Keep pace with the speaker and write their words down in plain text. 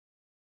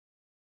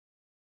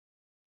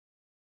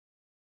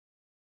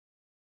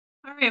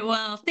All right,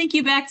 well, thank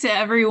you back to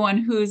everyone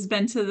who's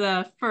been to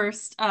the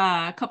first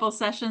couple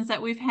sessions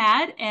that we've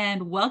had,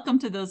 and welcome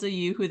to those of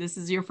you who this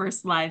is your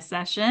first live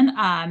session.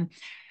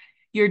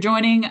 You're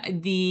joining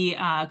the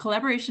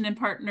collaboration and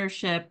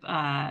partnership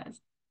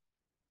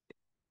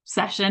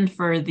session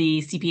for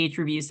the CPH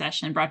review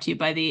session brought to you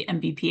by the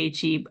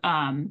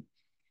NBPHE.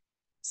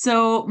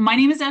 So my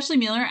name is Ashley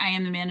Mueller. I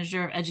am the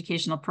manager of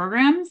educational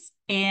programs.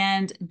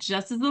 And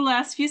just as the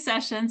last few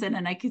sessions, and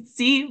then I could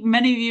see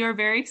many of you are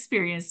very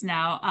experienced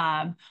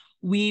now,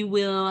 we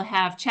will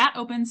have chat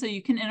open so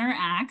you can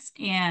interact.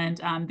 And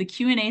the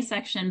Q&A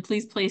section,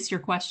 please place your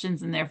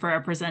questions in there for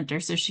our presenter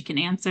so she can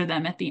answer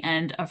them at the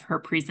end of her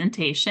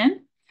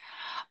presentation.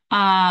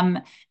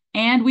 And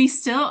we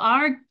still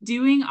are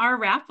doing our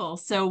raffle.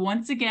 So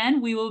once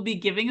again, we will be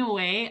giving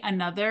away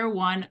another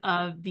one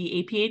of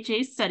the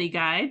APHA study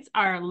guides.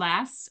 Our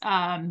last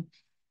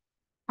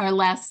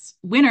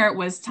winner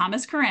was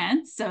Thomas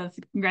Coran. So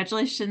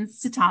congratulations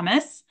to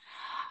Thomas.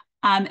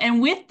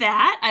 And with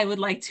that, I would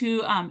like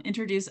to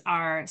introduce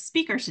our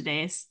speaker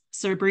today,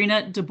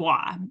 Cerina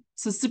Dubois.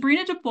 So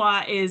Cerina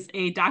Dubois is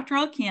a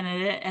doctoral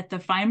candidate at the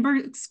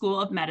Feinberg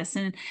School of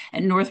Medicine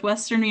at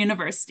Northwestern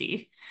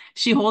University.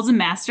 She holds a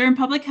Master in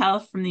Public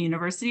Health from the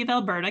University of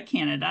Alberta,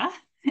 Canada,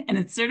 and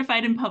is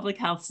certified in public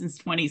health since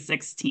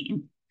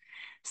 2016.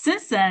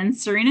 Since then,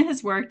 Cerina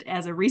has worked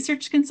as a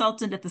research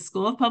consultant at the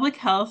School of Public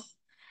Health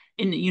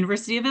in the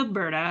University of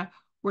Alberta,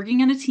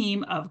 working on a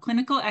team of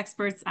clinical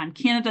experts on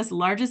Canada's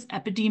largest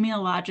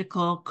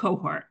epidemiological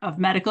cohort of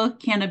medical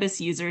cannabis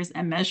users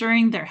and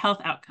measuring their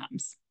health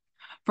outcomes.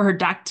 For her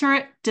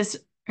doctoral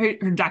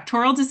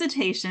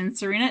dissertation,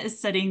 Cerina is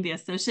studying the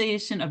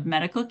association of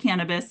medical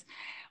cannabis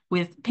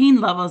with pain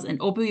levels and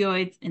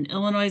opioids in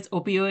Illinois'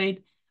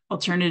 opioid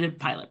alternative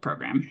pilot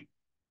program.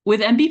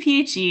 With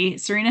NBPHE,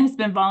 Cerina has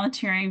been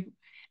volunteering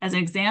as an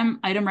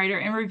exam item writer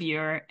and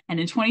reviewer, and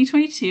in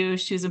 2022,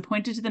 she was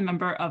appointed to the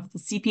member of the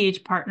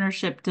CPH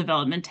Partnership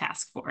Development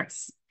Task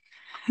Force.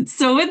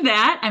 So with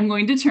that, I'm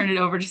going to turn it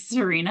over to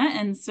Cerina,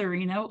 and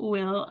Cerina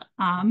will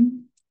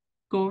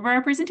go over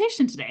our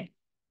presentation today.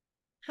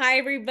 Hi,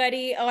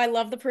 everybody. Oh, I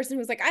love the person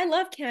who's like, I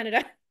love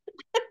Canada.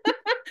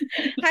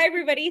 Hi,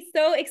 everybody.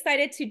 So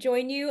excited to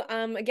join you.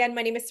 Again,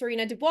 my name is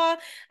Cerina Dubois.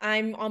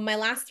 I'm on my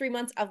last 3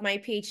 months of my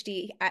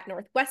PhD at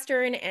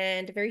Northwestern,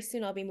 and very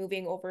soon I'll be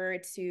moving over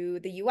to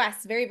the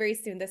US very, very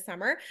soon this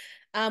summer.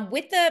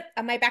 With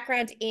my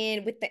background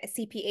with the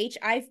CPH,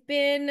 I've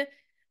been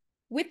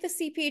with the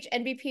CPH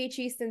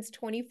NBPHE since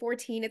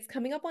 2014. It's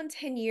coming up on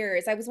 10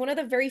 years. I was one of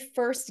the very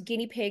first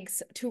guinea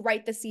pigs to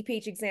write the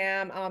CPH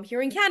exam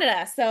here in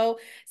Canada. So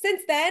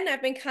since then,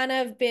 I've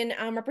been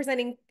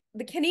representing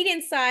the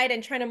Canadian side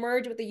and trying to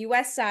merge with the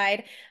US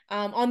side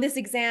on this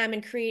exam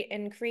and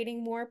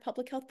creating more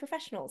public health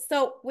professionals.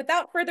 So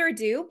without further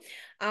ado,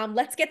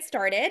 let's get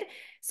started.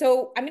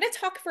 So I'm going to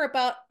talk for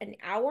about an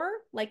hour.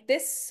 Like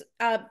this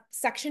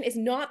section is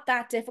not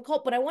that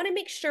difficult, but I want to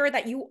make sure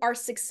that you are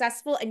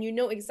successful and you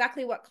know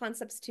exactly what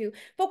concepts to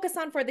focus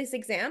on for this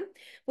exam.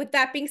 With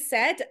that being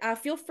said,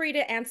 feel free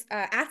to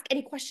ask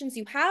any questions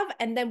you have,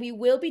 and then we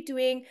will be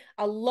doing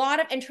a lot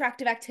of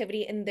interactive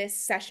activity in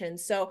this session.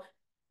 So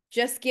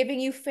just giving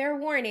you fair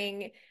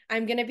warning,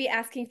 I'm going to be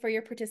asking for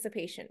your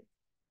participation.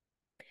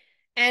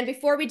 And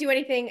before we do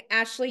anything,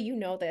 Ashley, you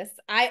know this.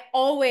 I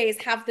always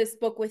have this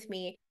book with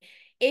me.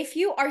 If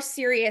you are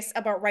serious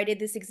about writing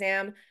this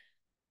exam,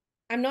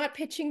 I'm not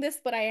pitching this,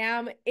 but I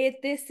am.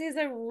 This is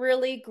a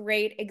really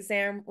great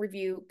exam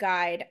review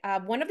guide.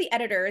 One of the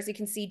editors, you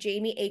can see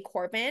Jamie A.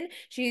 Corbin.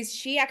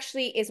 She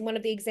actually is one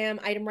of the exam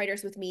item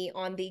writers with me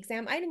on the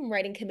exam item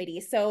writing committee.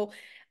 So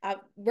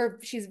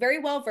she's very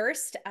well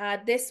versed.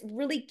 This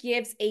really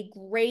gives a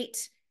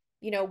great,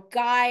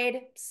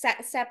 guide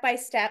step by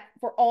step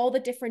for all the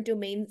different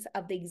domains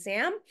of the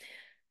exam.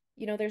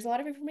 There's a lot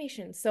of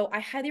information. So I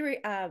highly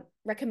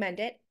recommend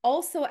it.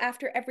 Also,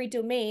 after every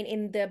domain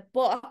in the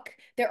book,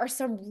 there are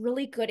some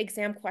really good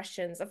exam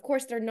questions. Of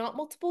course, they're not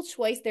multiple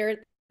choice.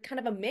 They're kind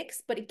of a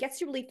mix, but it gets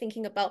you really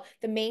thinking about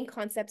the main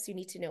concepts you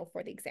need to know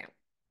for the exam.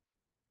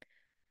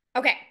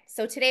 Okay,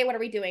 so today, what are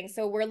we doing?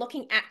 So we're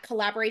looking at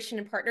collaboration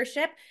and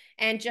partnership.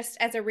 And just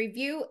as a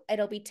review,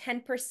 it'll be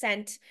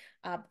 10%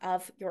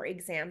 of your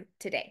exam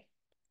today.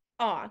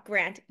 Aw,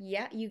 Grant.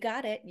 Yeah, you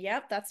got it.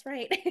 Yep, that's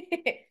right.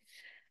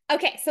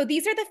 Okay, so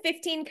these are the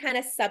 15 kind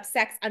of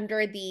subsects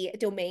under the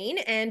domain,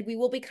 and we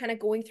will be kind of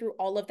going through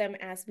all of them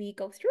as we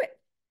go through it.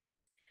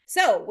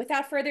 So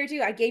without further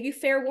ado, I gave you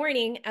fair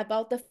warning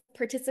about the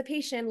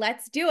participation.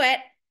 Let's do it.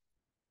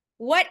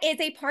 What is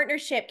a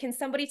partnership? Can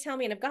somebody tell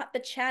me? And I've got the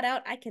chat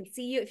out. I can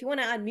see you. If you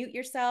want to unmute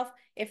yourself,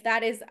 if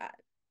that is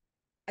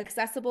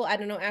accessible. I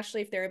don't know,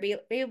 Ashley, if they're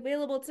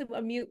available to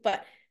unmute,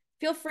 but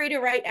feel free to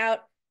write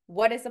out,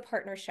 what is a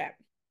partnership?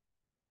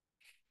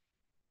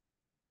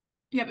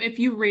 Yep, if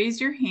you raise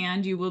your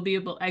hand, you will be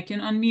able, I can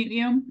unmute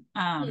you.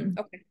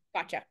 Okay,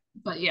 gotcha.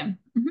 But yeah.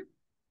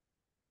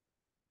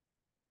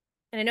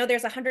 And I know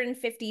there's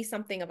 150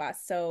 something of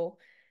us. So,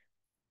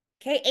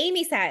 okay,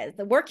 Amy says,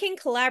 working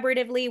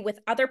collaboratively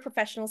with other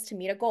professionals to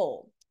meet a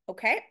goal.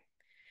 Okay.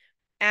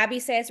 Abby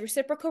says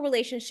reciprocal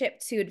relationship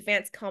to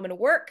advance common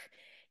work.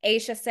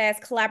 Aisha says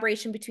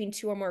collaboration between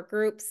two or more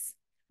groups.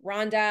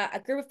 Rhonda, a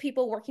group of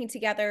people working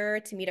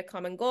together to meet a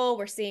common goal.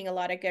 We're seeing a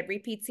lot of good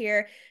repeats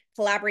here.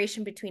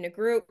 Collaboration between a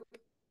group,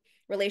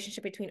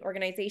 relationship between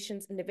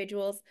organizations,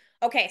 individuals.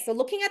 Okay, so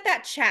looking at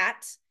that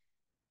chat,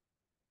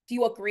 do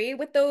you agree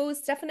with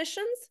those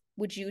definitions?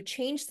 Would you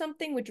change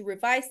something? Would you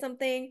revise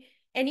something?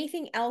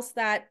 Anything else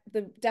that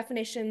the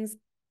definitions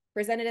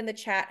presented in the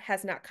chat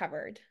has not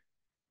covered?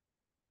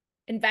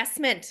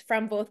 Investment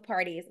from both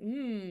parties.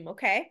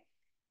 Okay.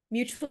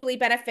 Mutually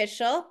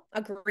beneficial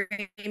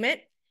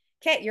agreement.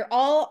 Okay, you're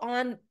all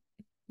on,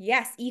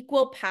 yes,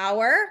 equal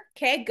power.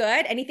 Okay,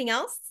 good. Anything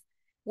else?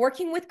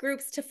 Working with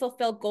groups to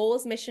fulfill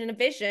goals, mission, and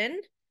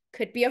vision.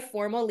 Could be a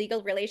formal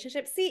legal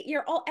relationship. See,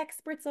 you're all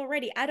experts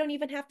already. I don't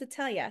even have to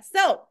tell you.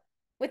 So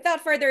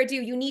without further ado,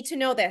 you need to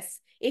know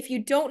this. If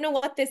you don't know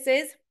what this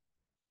is,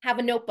 have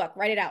a notebook,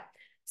 write it out.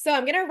 So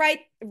I'm going to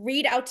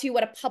read out to you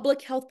what a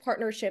public health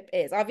partnership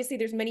is. Obviously,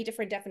 there's many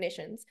different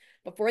definitions.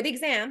 But for the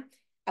exam,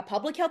 a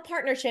public health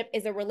partnership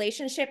is a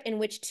relationship in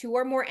which two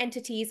or more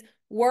entities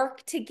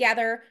work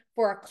together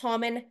for a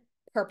common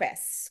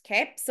purpose.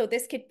 Okay, so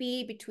this could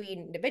be between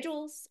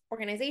individuals,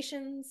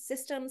 organizations,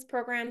 systems,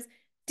 programs,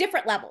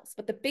 different levels.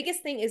 But the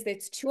biggest thing is that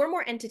it's two or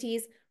more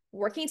entities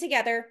working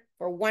together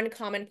for one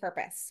common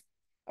purpose.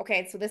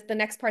 Okay, so the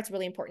next part's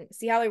really important.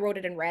 See how I wrote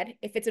it in red?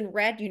 If it's in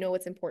red, you know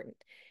it's important.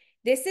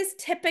 This is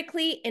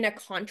typically in a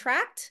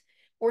contract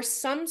or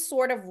some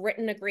sort of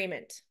written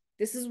agreement.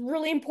 This is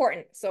really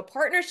important. So a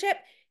partnership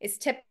is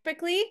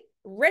typically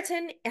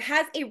written, it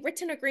has a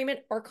written agreement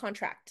or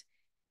contract.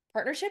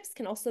 Partnerships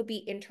can also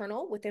be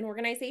internal within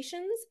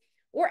organizations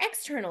or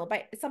external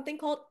by something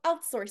called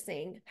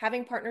outsourcing,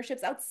 having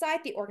partnerships outside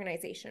the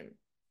organization.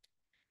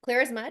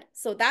 Clear as mud?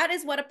 So that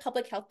is what a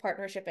public health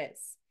partnership is.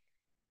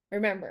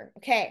 Remember,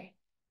 okay,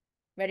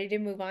 ready to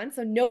move on?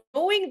 So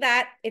knowing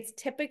that it's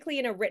typically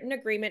in a written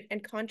agreement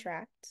and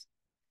contract,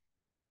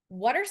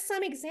 what are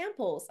some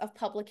examples of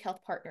public health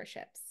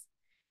partnerships?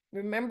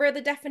 Remember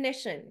the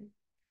definition,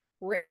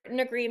 written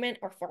agreement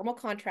or formal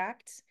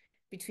contract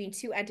between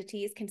two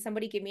entities. Can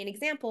somebody give me an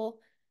example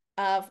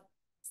of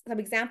some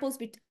examples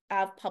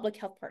of public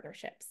health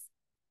partnerships?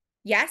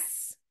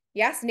 Yes,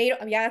 yes,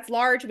 NATO, yeah, that's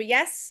large, but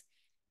yes.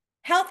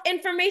 Health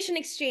information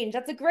exchange,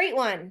 that's a great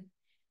one.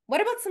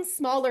 What about some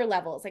smaller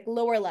levels, like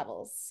lower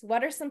levels?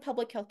 What are some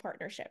public health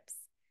partnerships?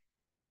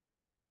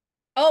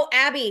 Oh,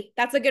 Abby,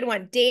 that's a good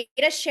one.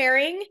 Data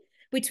sharing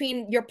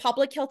between your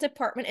public health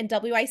department and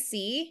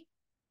WIC.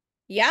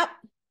 Yep.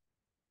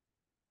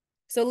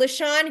 So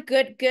LaShawn,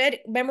 good.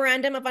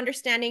 Memorandum of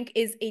understanding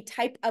is a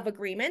type of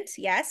agreement.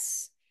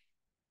 Yes.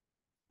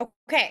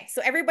 Okay,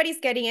 so everybody's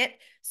getting it.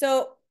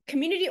 So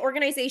community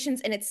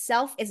organizations in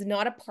itself is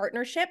not a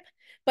partnership,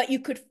 but you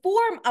could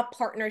form a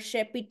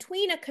partnership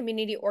between a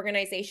community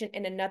organization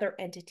and another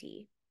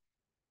entity.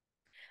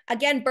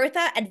 Again,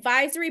 Bertha,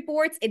 advisory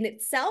boards in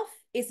itself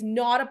is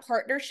not a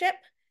partnership,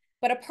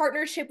 but a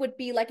partnership would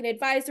be like an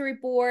advisory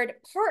board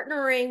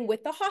partnering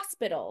with the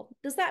hospital.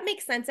 Does that make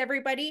sense,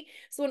 everybody?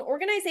 So an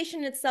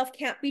organization itself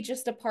can't be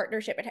just a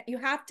partnership. You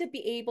have to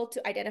be able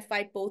to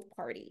identify both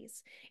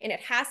parties, and it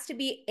has to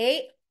be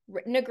a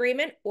written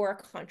agreement or a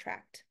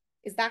contract.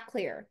 Is that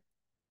clear?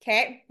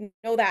 Okay,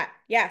 know that.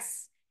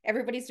 Yes,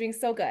 everybody's doing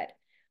so good.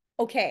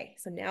 Okay,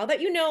 so now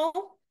that you know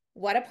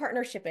what a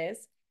partnership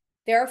is,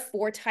 there are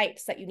 4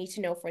 types that you need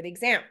to know for the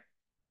exam.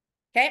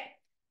 Okay,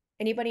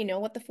 anybody know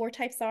what the 4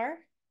 types are?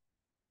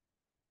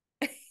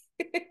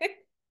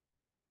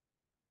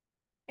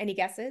 Any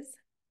guesses?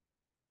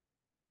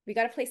 We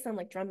got to play some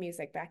like drum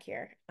music back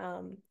here.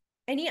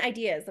 Any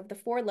ideas of the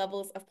 4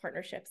 levels of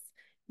partnerships?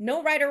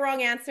 No right or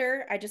wrong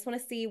answer. I just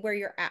want to see where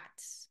you're at.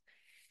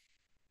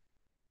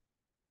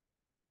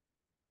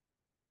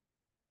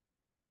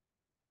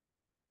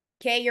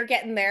 Okay, you're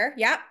getting there.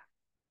 Yep.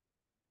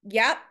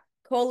 Yep.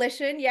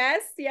 Coalition.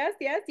 Yes,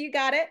 you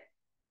got it.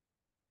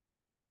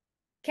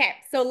 Okay,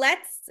 so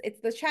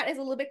the chat is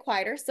a little bit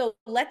quieter. So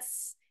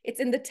it's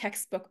in the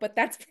textbook, but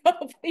that's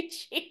probably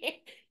cheating.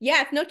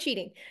 Yeah, it's no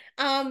cheating.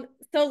 So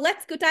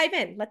let's go dive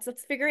in. Let's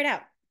figure it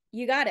out.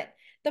 You got it.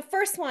 The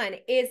first one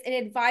is an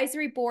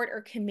advisory board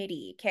or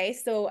committee. Okay,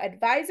 so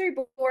advisory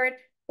board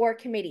or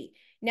committee.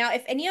 Now,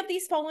 if any of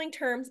these following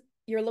terms,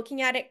 you're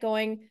looking at it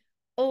going,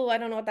 oh, I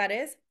don't know what that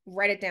is,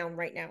 write it down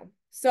right now.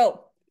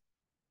 So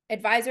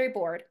advisory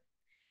board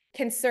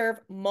can serve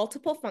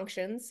multiple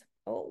functions.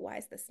 Oh, why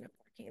is this not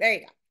working? There you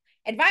go.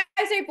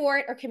 Advisory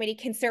board or committee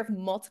can serve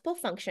multiple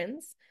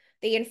functions.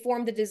 They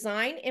inform the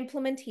design,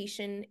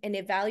 implementation, and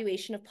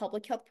evaluation of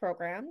public health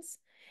programs.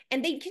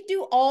 And they can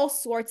do all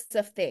sorts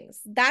of things.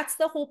 That's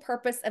the whole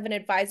purpose of an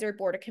advisory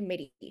board or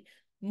committee.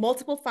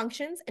 Multiple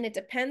functions, and it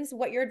depends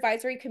what your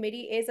advisory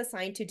committee is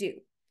assigned to do.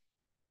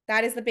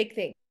 That is the big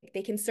thing.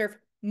 They can serve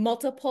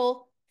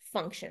multiple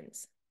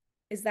functions.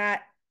 I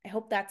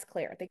hope that's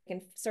clear. They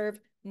can serve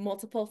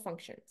multiple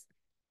functions.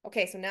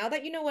 Okay, so now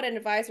that you know what an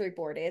advisory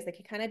board is, they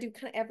can kind of do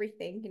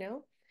everything, you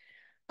know.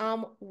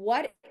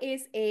 What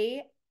is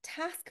a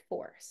task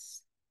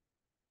force?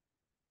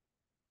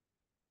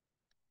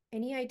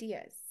 Any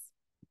ideas?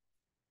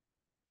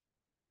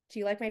 Do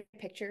you like my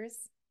pictures?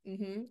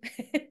 Mm-hmm.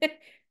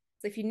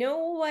 So if you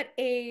know what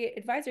a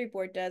advisory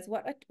board does,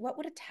 what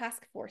would a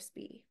task force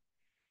be?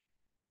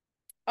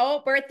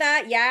 Oh,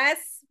 Bertha, yes,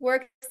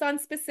 works on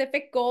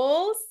specific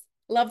goals.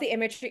 Love the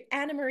imagery.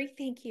 Anna Marie,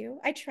 thank you.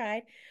 I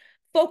tried.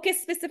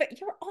 Focus specific.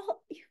 You're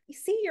all, you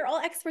see, you're all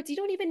experts. You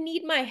don't even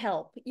need my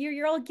help.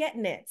 You're all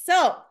getting it.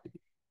 So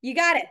you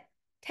got it.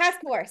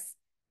 Task force,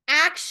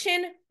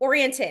 action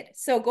oriented.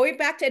 So going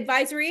back to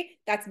advisory,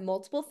 that's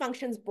multiple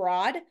functions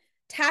broad.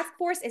 Task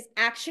force is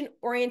action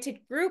oriented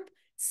group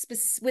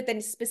with a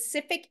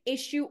specific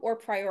issue or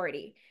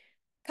priority.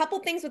 Couple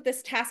things with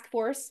this task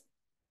force.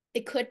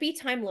 It could be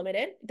time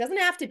limited. It doesn't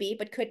have to be,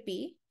 but could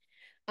be.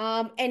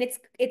 And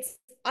it's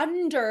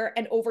under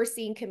an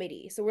overseeing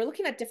committee. So we're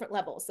looking at different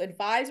levels. So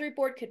advisory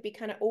board could be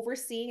kind of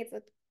overseeing. It's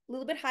a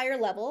little bit higher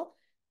level,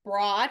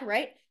 broad,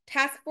 right?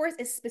 Task force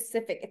is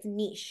specific. It's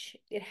niche.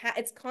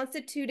 It's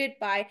constituted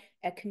by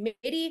a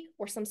committee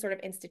or some sort of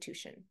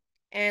institution.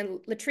 And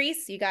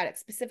Latrice, you got it.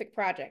 Specific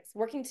projects.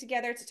 Working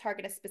together to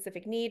target a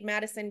specific need.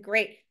 Madison,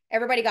 great.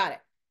 Everybody got it.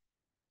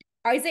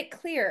 Is it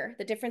clear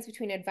the difference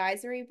between an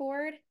advisory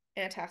board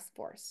and a task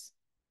force?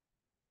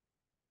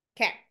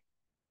 Okay.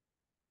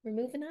 We're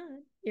moving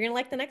on. You're going to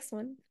like the next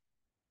one.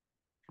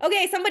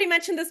 Okay, somebody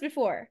mentioned this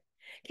before.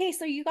 Okay,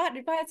 so you got an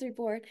advisory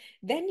board,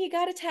 then you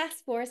got a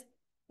task force.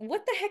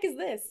 What the heck is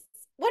this?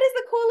 What is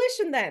the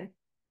coalition then?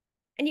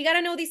 And you got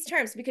to know these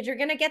terms because you're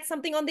going to get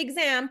something on the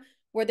exam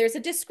where there's a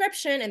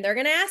description and they're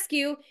going to ask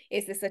you,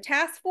 is this a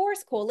task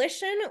force,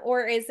 coalition,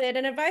 or is it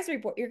an advisory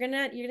board? You're going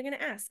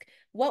to ask,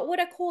 what would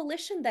a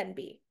coalition then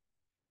be?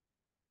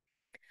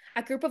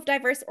 A group of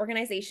diverse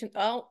organizations.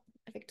 Oh,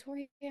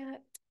 Victoria,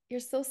 you're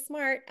so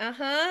smart.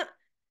 Uh-huh.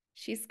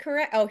 She's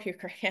correct. Oh, you're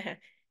correct.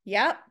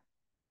 Yep.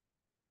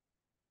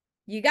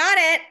 You got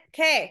it.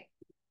 Okay.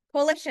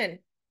 Coalition.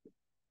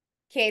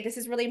 Okay, this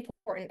is really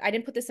important. I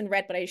didn't put this in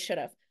red, but I should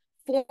have.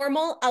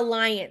 Formal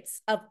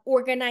alliance of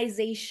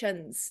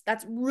organizations.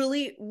 That's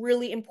really,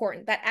 really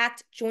important. That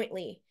act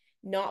jointly,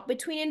 not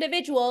between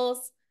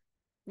individuals,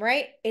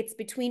 right? It's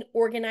between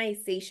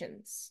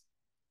organizations.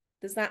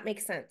 Does that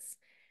make sense?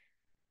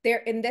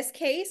 In this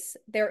case,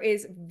 there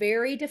is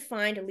very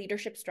defined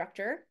leadership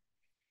structure.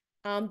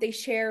 They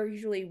share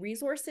usually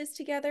resources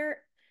together.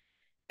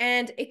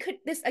 And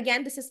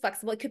this is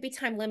flexible. It could be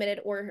time limited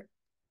or,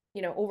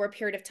 over a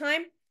period of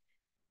time.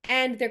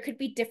 And there could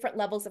be different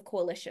levels of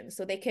coalition.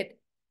 So they could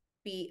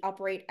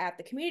operate at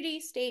the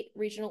community, state,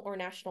 regional, or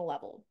national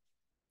level.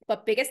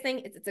 But biggest thing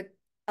is it's a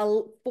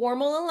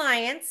formal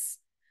alliance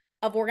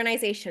of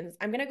organizations.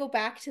 I'm going to go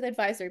back to the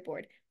advisory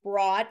board.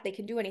 Broad, they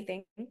can do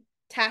anything.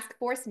 Task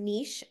force,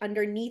 niche,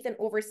 underneath an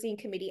overseeing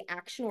committee,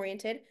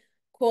 action-oriented.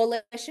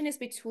 Coalition is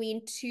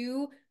between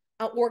two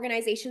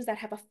organizations that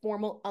have a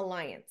formal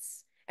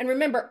alliance. And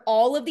remember,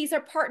 all of these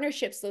are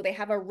partnerships, so they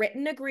have a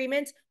written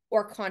agreement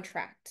or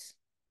contract.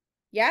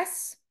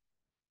 Yes?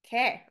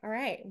 Okay, all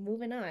right,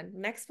 moving on.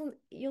 Next one,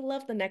 you'll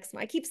love the next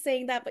one. I keep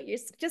saying that, but you're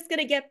just going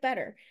to get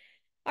better.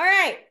 All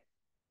right.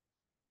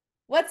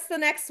 What's the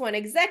next one?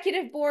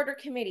 Executive board or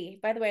committee.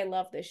 By the way, I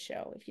love this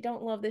show. If you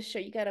don't love this show,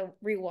 you got to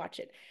rewatch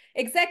it.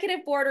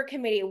 Executive board or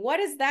committee. What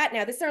is that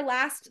now? This is our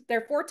last. There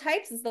are 4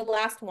 types. This is the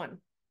last one.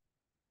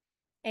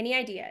 Any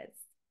ideas?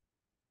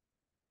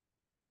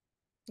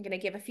 I'm going to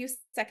give a few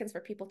seconds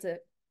for people to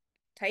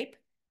type.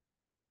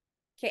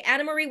 Okay,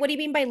 Anna Marie, what do you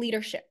mean by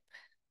leadership?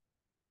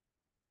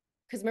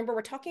 Because remember,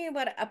 we're talking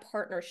about a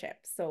partnership.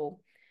 So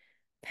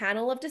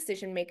panel of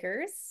decision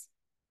makers.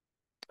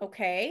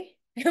 Okay.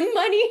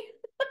 Money.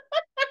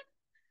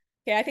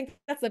 Okay, I think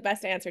that's the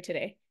best answer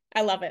today.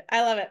 I love it.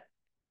 I love it.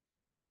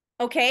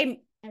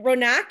 Okay,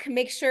 Ronak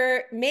makes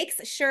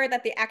sure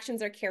that the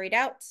actions are carried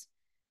out.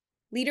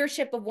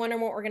 Leadership of one or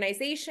more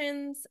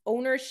organizations,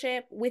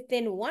 ownership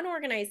within one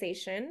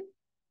organization.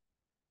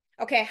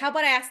 Okay, how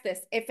about I ask this?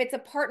 If it's a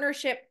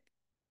partnership,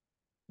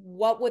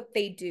 what would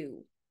they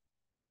do?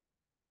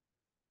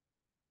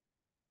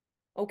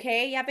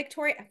 Okay, yeah,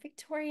 Victoria,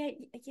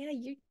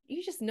 yeah,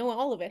 you just know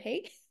all of it,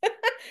 hey?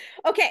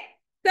 Okay,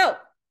 so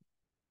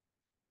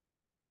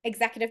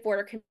executive board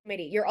or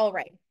committee, you're all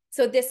right.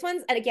 So this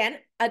one's, and again,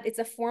 it's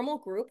a formal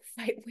group,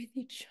 fight with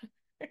each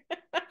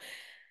other.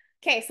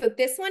 Okay, so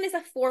this one is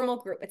a formal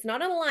group. It's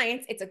not an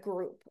alliance, it's a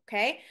group,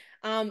 okay?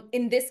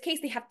 In this case,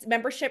 they have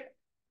membership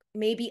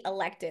may be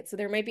elected. So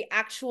there may be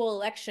actual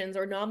elections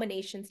or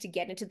nominations to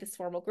get into this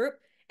formal group.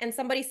 And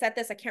somebody said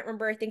this, I can't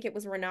remember, I think it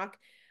was Renak.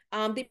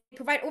 They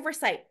provide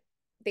oversight.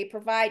 They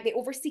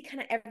oversee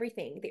kind of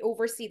everything. They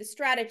oversee the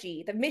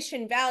strategy, the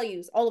mission,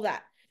 values, all of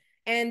that.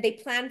 And they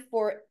plan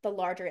for the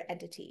larger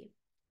entity.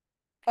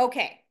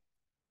 Okay.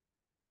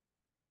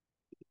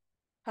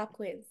 Pop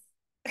quiz.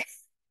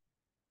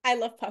 I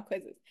love pop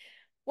quizzes.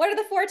 What are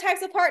the 4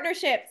 types of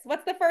partnerships?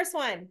 What's the first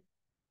one?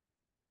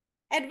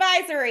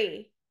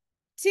 Advisory.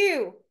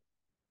 2.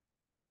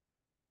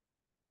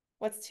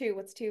 What's 2?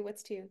 What's 2?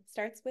 What's 2?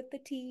 Starts with the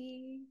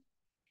T.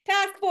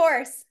 Task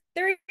force.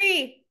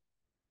 3.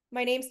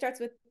 My name starts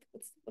with,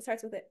 what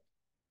starts with it?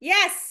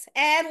 Yes.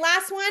 And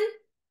last one?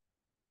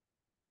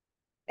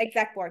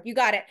 Exec board. You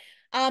got it.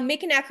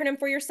 Make an acronym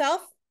for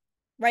yourself.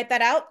 Write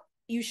that out.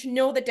 You should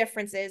know the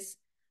differences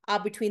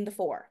between the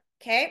four.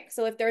 Okay.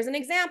 So if there's an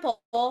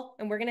example,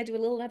 and we're going to do a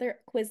little other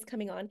quiz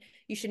coming on,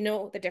 you should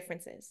know the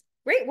differences.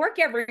 Great work,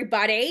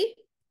 everybody.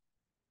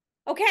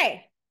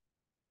 Okay.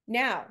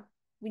 Now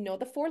we know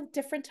the four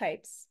different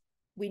types.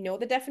 We know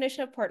the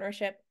definition of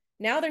partnership.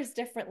 Now there's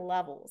different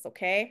levels.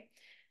 Okay.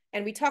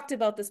 And we talked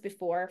about this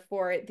before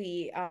for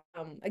the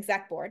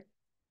exec board.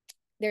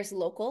 There's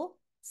local,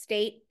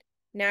 state,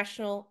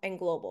 national, and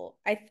global.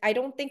 I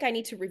don't think I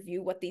need to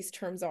review what these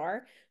terms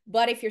are,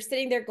 but if you're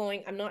sitting there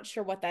going, I'm not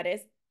sure what that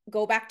is,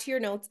 go back to your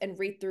notes and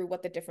read through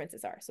what the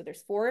differences are. So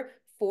there's four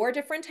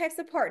different types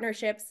of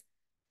partnerships,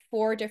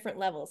 four different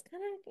levels.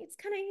 It's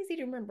kind of easy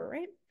to remember,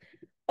 right?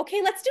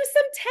 Okay, let's do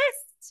some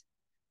tests.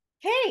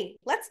 Hey,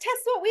 let's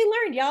test what we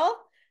learned, y'all.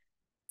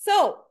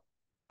 So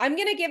I'm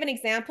going to give an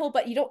example,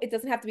 but it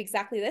doesn't have to be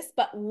exactly this,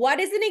 but what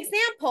is an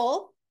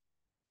example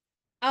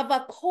of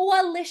a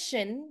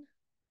coalition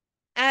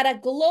at a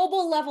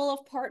global level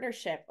of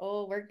partnership?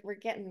 Oh, we're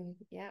getting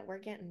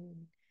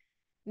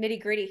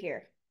nitty gritty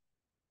here.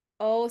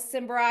 Oh,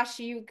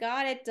 Simbarashi, you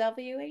got it.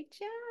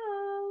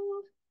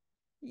 WHO.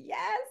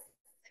 Yes.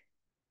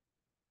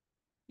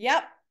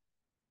 Yep.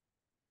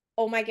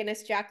 Oh my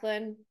goodness,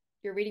 Jacqueline,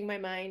 you're reading my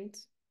mind.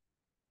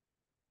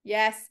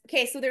 Yes.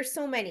 Okay, so there's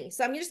so many.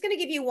 So I'm just going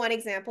to give you one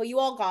example. You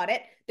all got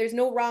it. There's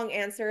no wrong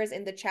answers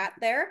in the chat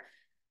there.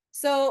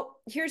 So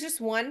here's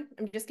just one.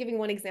 I'm just giving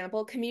one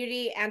example.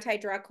 Community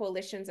Anti-Drug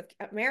Coalitions of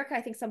America.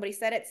 I think somebody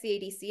said it,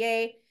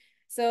 CADCA.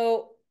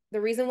 So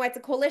the reason why it's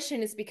a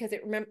coalition is because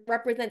it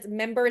represents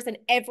members in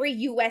every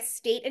US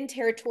state and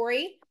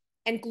territory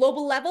and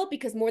global level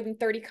because more than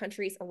 30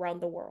 countries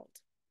around the world.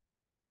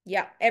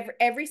 Yeah,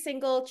 every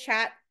single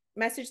chat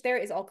message there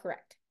is all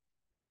correct.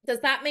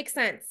 Does that make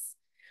sense?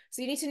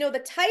 So you need to know the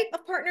type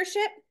of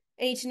partnership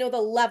and you need to know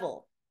the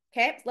level.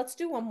 Okay, let's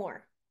do one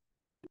more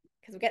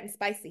because we're getting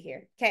spicy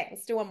here. Okay,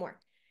 let's do one more.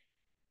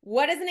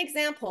 What is an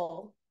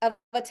example of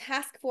a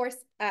task force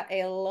at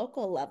a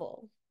local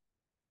level?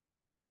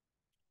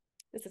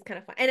 This is kind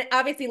of fun. And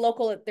obviously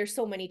local, there's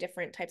so many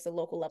different types of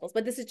local levels,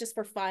 but this is just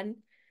for fun.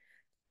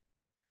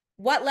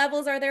 What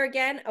levels are there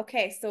again?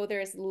 Okay, so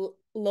there's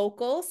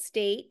local,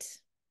 state,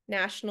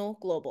 national,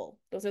 global.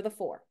 Those are the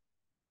four.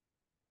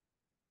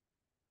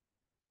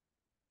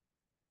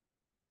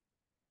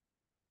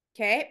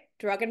 Okay,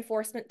 Drug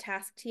Enforcement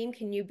Task Team,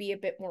 can you be a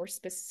bit more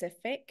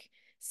specific?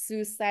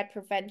 Suicide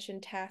Prevention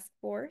Task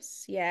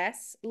Force,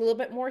 yes. A little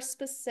bit more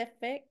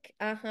specific,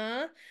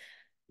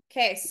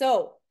 Okay,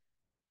 so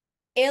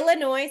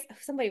Illinois,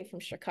 somebody from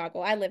Chicago,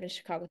 I live in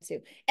Chicago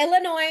too.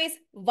 Illinois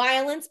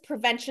Violence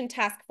Prevention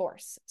Task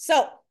Force.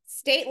 So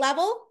state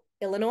level,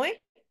 Illinois,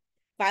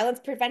 Violence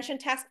Prevention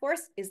Task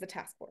Force is the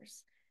task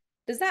force.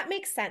 Does that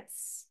make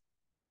sense?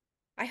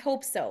 I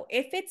hope so.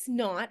 If it's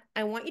not,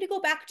 I want you to go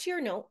back to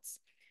your notes,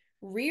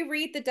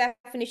 reread the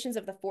definitions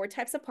of the four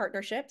types of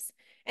partnerships,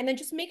 and then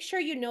just make sure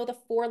you know the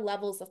four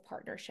levels of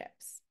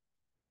partnerships.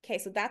 Okay,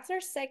 so that's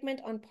our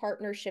segment on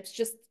partnerships,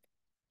 just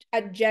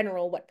a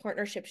general what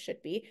partnerships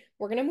should be.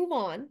 We're going to move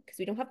on because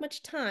we don't have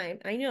much time.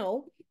 I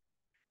know.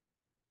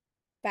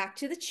 Back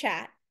to the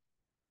chat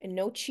and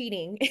no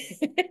cheating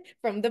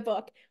from the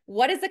book.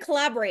 What is a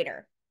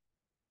collaborator?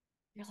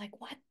 You're like,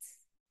 what?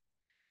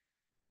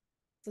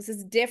 So this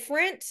is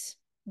different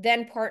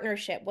than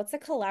partnership. What's a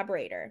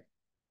collaborator?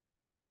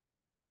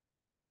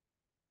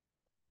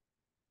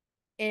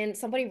 And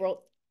somebody wrote,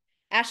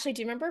 Ashley,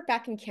 do you remember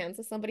back in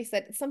Kansas, somebody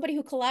said, it's somebody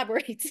who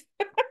collaborates,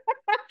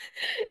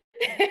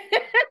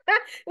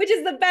 which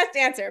is the best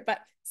answer, but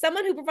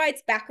someone who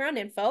provides background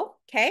info.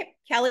 Okay.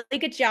 Kelly,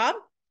 good job.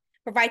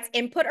 Provides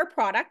input or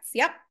products.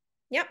 Yep.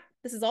 Yep.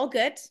 This is all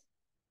good.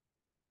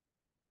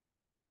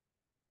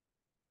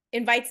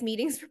 Invites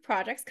meetings for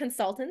projects,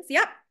 consultants.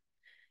 Yep.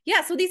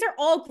 Yeah. So these are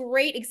all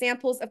great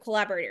examples of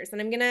collaborators.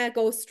 And I'm going to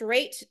go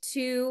straight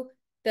to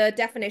the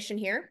definition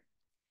here.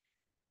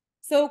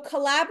 So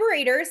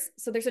collaborators,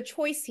 so there's a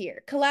choice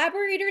here.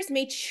 Collaborators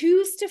may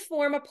choose to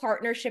form a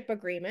partnership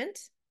agreement,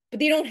 but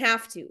they don't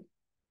have to,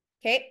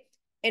 okay?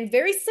 And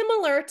very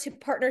similar to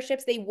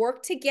partnerships, they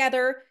work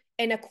together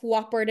in a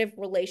cooperative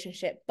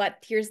relationship,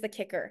 but here's the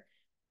kicker.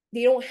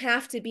 They don't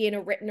have to be in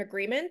a written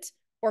agreement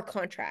or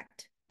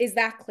contract. Is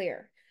that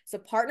clear? So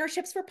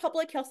partnerships for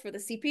public health for the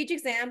CPH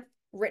exam,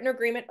 written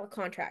agreement or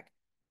contract.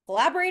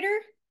 Collaborator,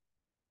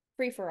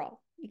 free for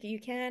all. You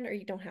can or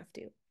you don't have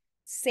to.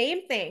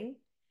 Same thing.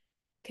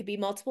 Could be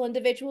multiple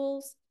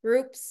individuals,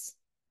 groups,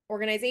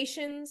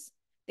 organizations.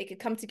 They could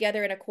come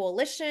together in a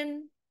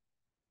coalition.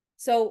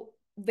 So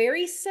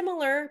very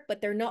similar,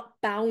 but they're not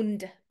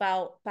bound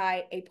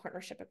by a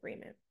partnership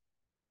agreement.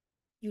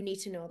 You need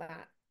to know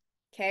that,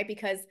 okay?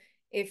 Because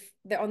if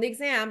they're on the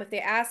exam, if they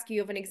ask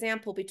you of an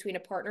example between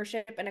a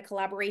partnership and a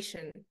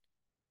collaboration,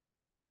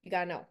 you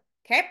gotta know,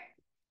 okay?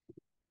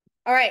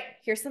 All right,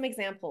 here's some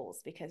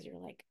examples because you're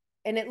like,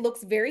 and it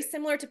looks very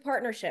similar to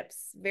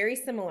partnerships, very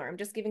similar. I'm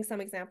just giving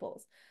some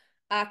examples.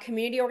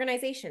 Community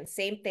organizations,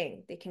 same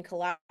thing. They can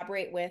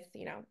collaborate with,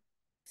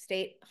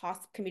 state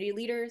community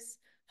leaders,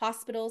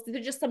 hospitals. These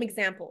are just some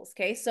examples,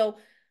 okay? So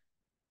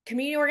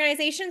community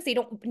organizations, they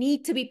don't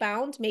need to be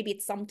bound. Maybe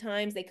it's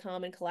sometimes they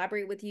come and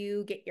collaborate with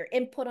you, get your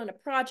input on a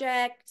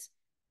project,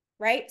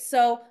 right?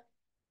 So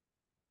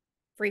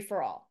free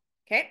for all,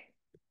 okay?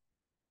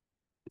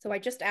 So I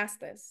just asked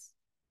this.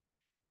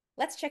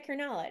 Let's check your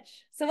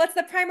knowledge. So what's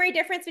the primary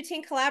difference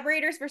between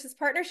collaborators versus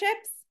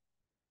partnerships?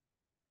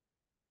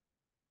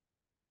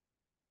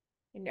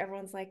 And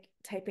everyone's like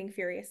typing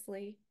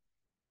furiously.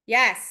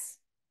 Yes,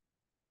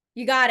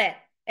 you got it.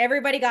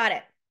 Everybody got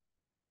it.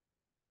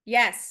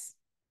 Yes.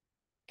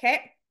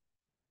 Okay.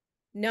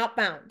 Not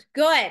bound.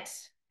 Good.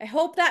 I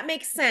hope that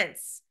makes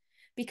sense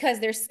because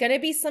there's going to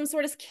be some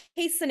sort of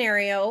case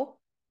scenario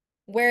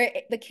where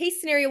the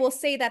case scenario will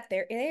say that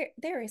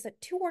there is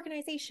two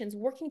organizations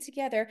working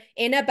together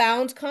in a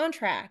bound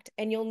contract,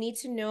 and you'll need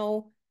to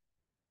know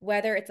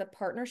whether it's a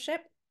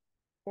partnership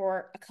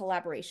or a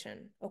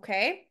collaboration.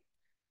 Okay.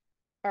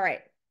 All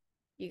right.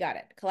 You got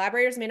it.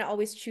 Collaborators may not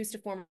always choose to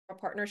form a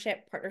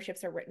partnership.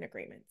 Partnerships are written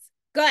agreements.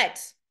 Good.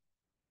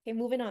 Okay,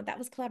 moving on. That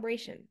was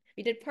collaboration.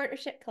 We did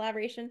partnership,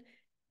 collaboration.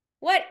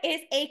 What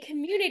is a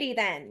community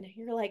then?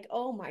 You're like,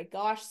 oh my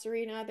gosh,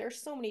 Cerina,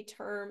 there's so many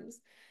terms.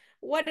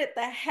 What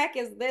the heck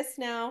is this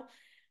now?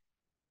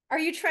 Are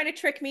you trying to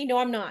trick me? No,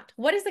 I'm not.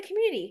 What is a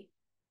community?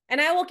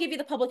 And I will give you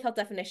the public health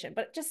definition,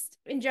 but just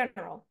in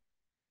general.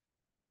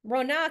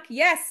 Ronak,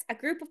 yes, a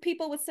group of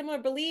people with similar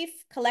belief,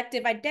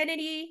 collective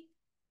identity.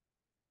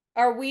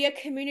 Are we a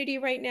community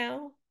right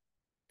now?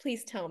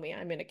 Please tell me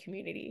I'm in a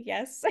community.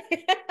 Yes.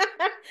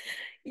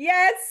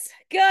 Yes.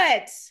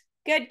 Good.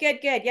 Good, good,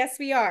 good. Yes,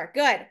 we are.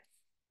 Good.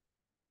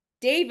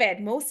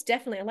 David, most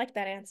definitely. I like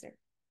that answer.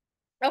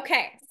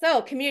 Okay.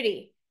 So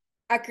community,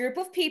 a group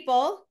of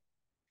people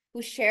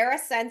who share a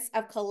sense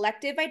of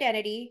collective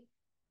identity,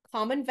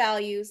 common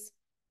values,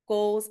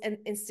 goals, and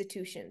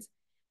institutions.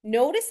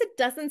 Notice it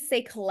doesn't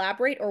say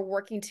collaborate or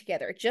working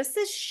together. It just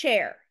says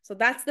share. So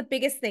that's the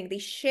biggest thing. They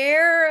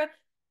share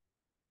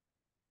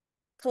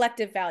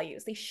collective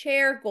values. They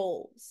share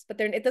goals,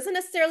 but it doesn't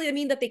necessarily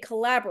mean that they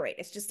collaborate.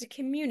 It's just a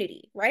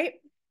community, right?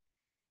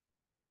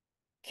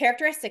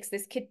 Characteristics,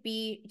 this could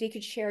be, they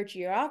could share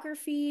geographic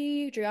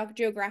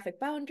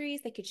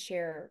boundaries. They could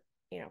share,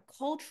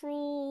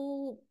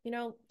 cultural,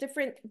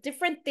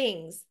 different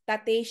things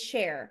that they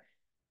share.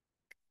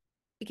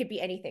 It could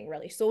be anything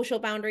really. Social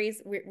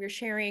boundaries, we're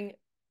sharing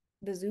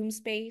the Zoom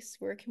space.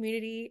 We're a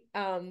community.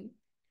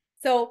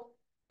 So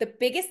the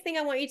biggest thing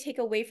I want you to take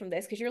away from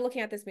this, because you're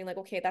looking at this being like,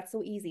 okay, that's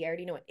so easy, I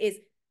already know it, is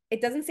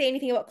it doesn't say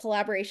anything about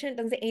collaboration. It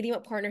doesn't say anything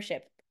about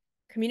partnership.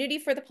 Community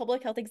for the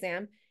public health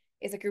exam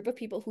is a group of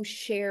people who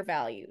share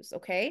values,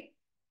 okay?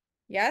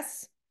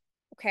 Yes?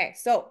 Okay,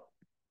 so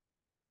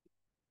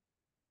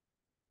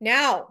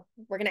now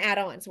we're going to add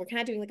on. So we're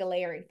kind of doing like a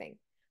layering thing.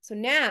 So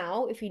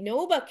now, if we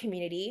know about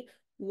community,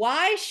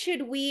 why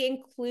should we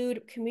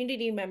include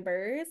community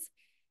members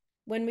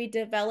when we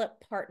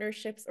develop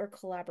partnerships or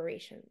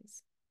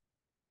collaborations?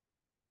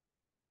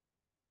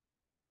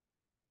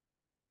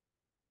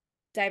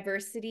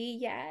 Diversity,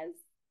 yes.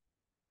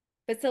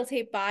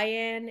 Facilitate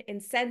buy-in,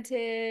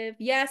 incentive.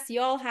 Yes,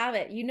 you all have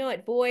it. You know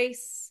it.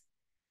 Voice.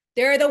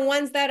 They're the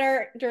ones that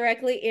are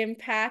directly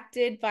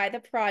impacted by the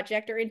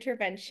project or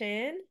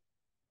intervention.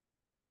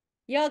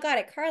 Y'all got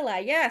it. Carla,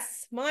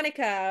 yes.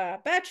 Monica,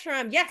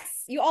 Bertram,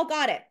 yes. You all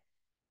got it.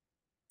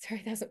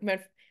 Sorry, that's what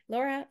meant.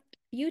 Laura,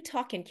 you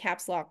talk in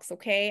caps locks,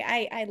 okay?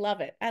 I love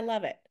it. I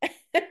love it.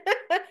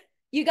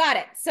 You got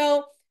it.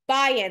 So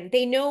buy-in.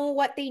 They know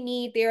what they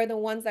need. They are the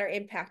ones that are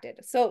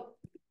impacted. So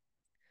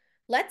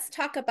let's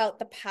talk about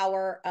the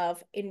power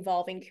of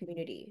involving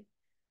community.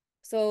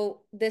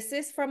 So this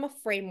is from a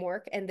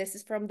framework and this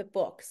is from the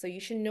book. So you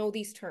should know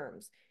these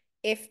terms.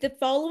 If the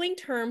following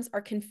terms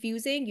are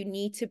confusing, you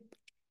need to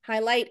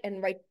highlight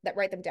and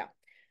write them down.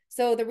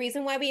 So the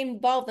reason why we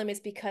involve them is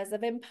because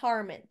of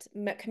empowerment.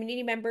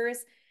 Community members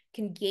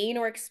can gain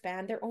or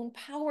expand their own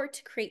power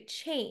to create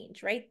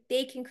change, right?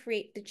 They can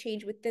create the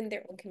change within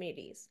their own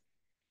communities.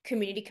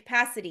 Community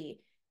capacity.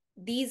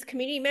 These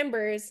community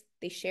members,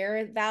 they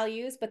share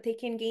values, but they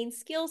can gain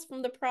skills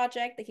from the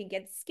project. They can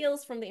get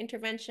skills from the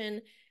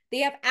intervention. They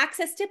have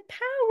access to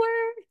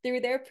power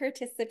through their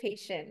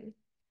participation.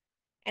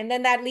 And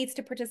then that leads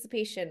to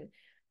participation.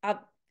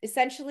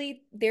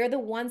 Essentially, they're the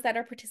ones that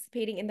are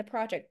participating in the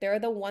project. They're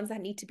the ones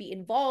that need to be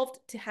involved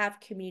to have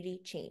community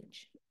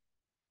change.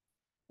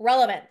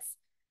 Relevance.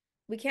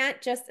 We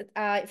can't just,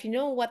 if you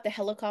know what the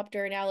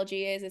helicopter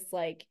analogy is, it's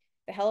like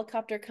the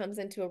helicopter comes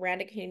into a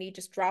random community,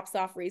 just drops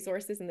off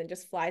resources and then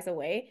just flies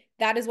away.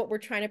 That is what we're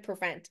trying to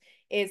prevent,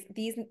 is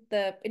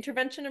the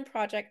intervention and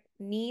project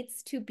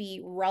needs to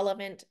be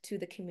relevant to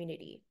the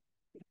community.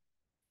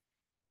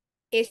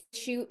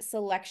 Issue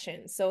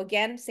selection. So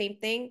again, same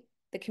thing.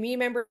 The community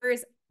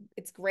members,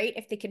 it's great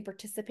if they can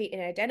participate in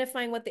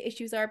identifying what the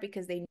issues are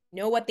because they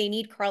know what they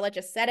need. Carla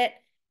just said it.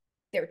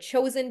 They're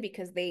chosen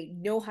because they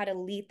know how to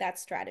lead that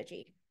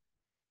strategy.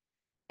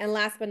 And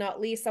last but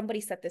not least,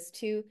 somebody said this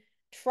too,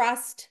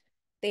 trust.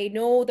 They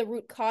know the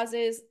root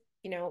causes,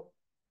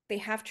 they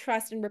have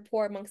trust and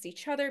rapport amongst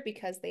each other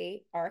because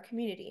they are a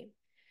community.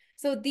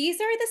 So these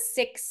are the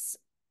 6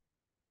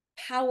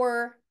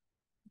 power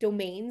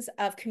domains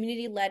of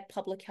community-led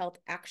public health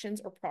actions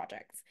or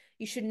projects.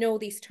 You should know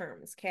these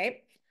terms,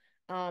 okay?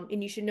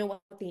 And you should know what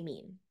they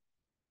mean.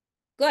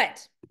 Good.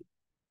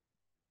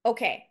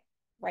 Okay,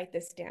 write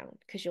this down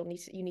because you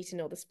need to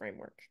know this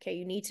framework. Okay,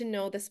 you need to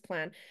know this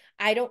plan.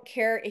 I don't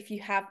care if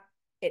you have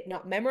it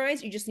not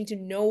memorized, you just need to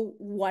know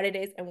what it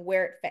is and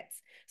where it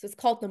fits. So it's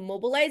called the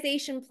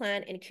Mobilization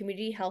Plan and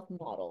Community Health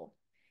Model.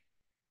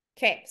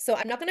 Okay, so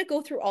I'm not going to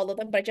go through all of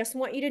them, but I just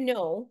want you to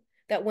know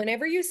that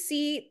whenever you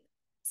see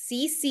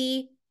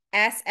CCSS,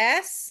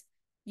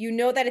 you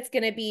know that it's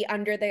going to be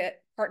under the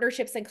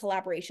partnerships and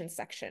collaboration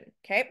section.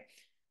 Okay,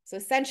 so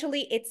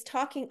essentially it's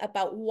talking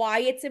about why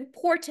it's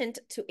important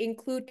to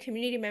include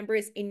community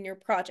members in your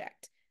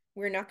project.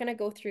 We're not going to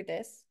go through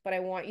this, but I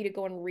want you to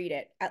go and read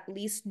it. At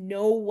least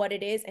know what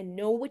it is and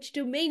know which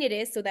domain it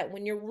is so that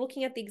when you're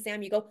looking at the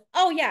exam, you go,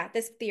 oh yeah,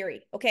 this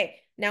theory. Okay,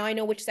 now I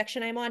know which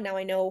section I'm on. Now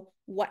I know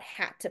what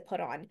hat to put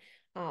on.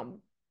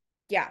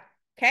 Yeah,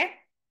 okay?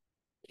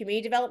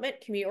 Community development,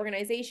 community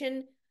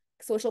organization,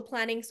 social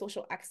planning,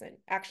 social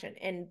action.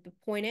 And the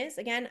point is,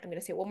 again, I'm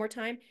going to say it one more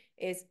time,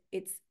 is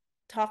it's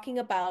talking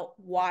about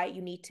why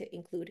you need to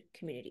include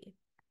community.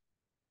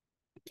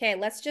 Okay,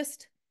 let's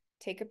just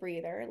take a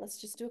breather.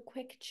 Let's just do a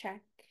quick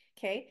check,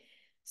 okay?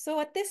 So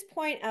at this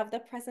point of the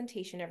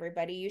presentation,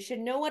 everybody, you should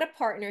know what a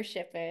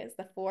partnership is,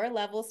 the 4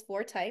 levels,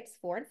 4 types,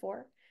 4 and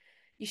 4.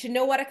 You should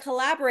know what a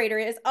collaborator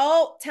is.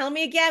 Oh, tell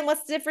me again,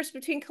 what's the difference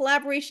between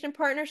collaboration and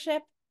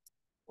partnership?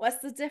 What's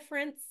the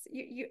difference?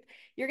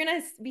 You're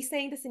going to be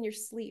saying this in your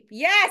sleep.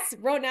 Yes,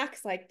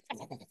 Ronak's like,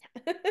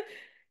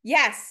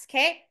 yes,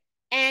 okay?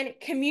 And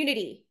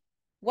community,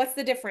 what's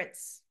the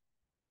difference?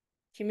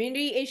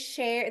 Community is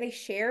they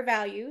share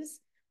values,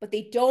 but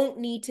they don't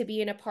need to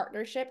be in a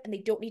partnership and they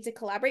don't need to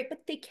collaborate,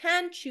 but they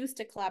can choose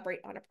to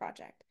collaborate on a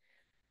project.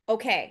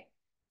 Okay,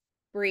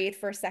 breathe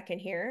for a second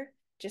here.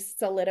 Just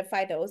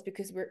solidify those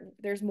because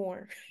there's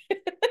more.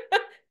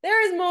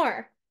 There is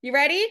more. You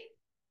ready?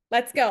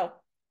 Let's go.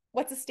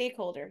 What's a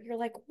stakeholder? You're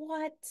like,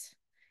 what?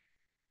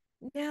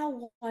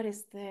 Now what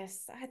is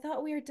this? I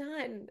thought we were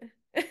done.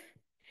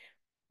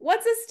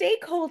 What's a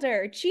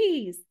stakeholder?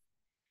 Geez.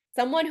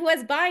 Someone who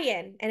has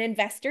buy-in. An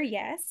investor,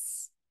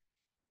 yes.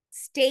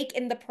 Stake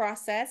in the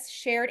process,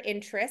 shared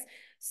interest.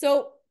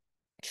 So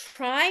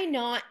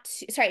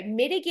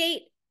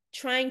mitigate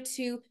trying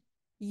to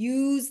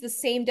use the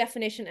same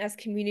definition as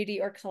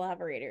community or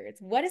collaborators.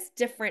 What is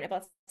different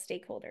about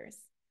stakeholders?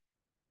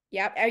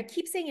 Yep, I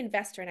keep saying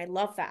investor, and I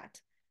love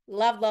that.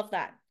 Love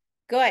that.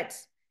 Good.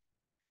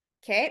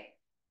 Okay,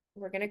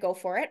 we're going to go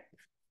for it.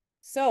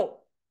 So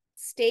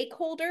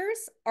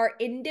stakeholders are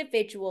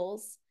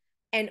individuals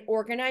and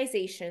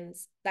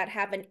organizations that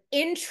have an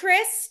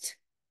interest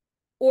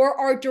or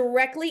are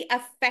directly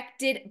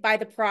affected by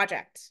the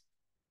project.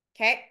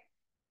 Okay,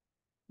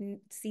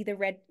 see the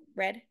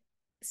red?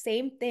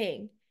 Same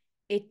thing.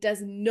 It does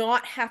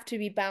not have to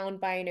be bound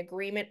by an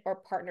agreement or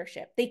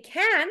partnership. They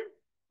can,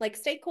 like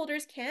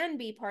stakeholders can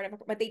be part of it,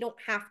 but they don't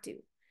have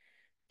to.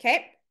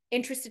 Okay,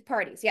 interested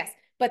parties, yes,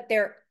 but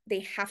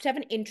they have to have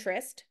an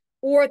interest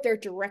or they're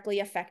directly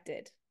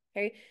affected.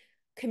 Okay,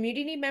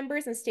 community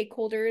members and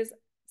stakeholders,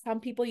 some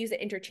people use it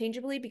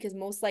interchangeably because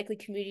most likely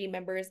community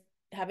members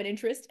have an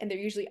interest and they're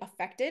usually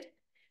affected.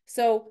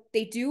 So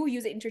they do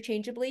use it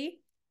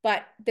interchangeably,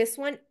 but this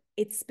one,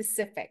 it's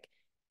specific.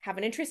 Have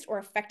an interest or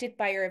affected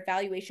by your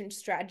evaluation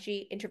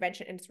strategy,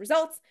 intervention, and its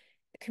results.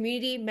 A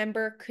community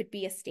member could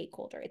be a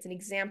stakeholder. It's an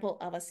example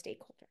of a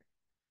stakeholder.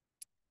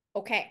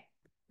 Okay,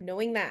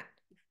 knowing that.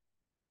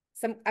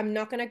 I'm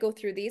not going to go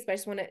through these, but I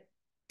just want to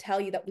tell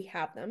you that we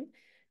have them.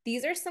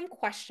 These are some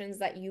questions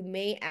that you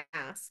may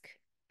ask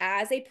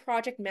as a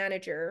project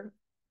manager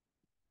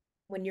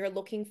when you're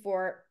looking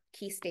for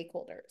key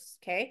stakeholders,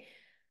 okay?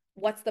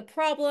 What's the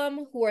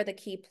problem? Who are the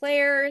key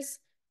players?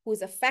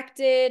 Who's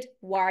affected?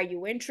 Why are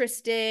you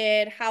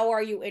interested? How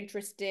are you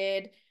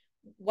interested?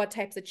 What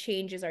types of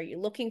changes are you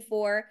looking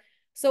for?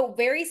 So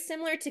very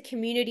similar to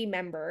community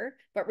member,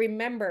 but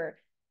remember,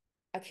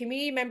 a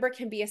community member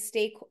can be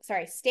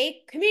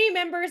community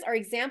members are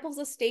examples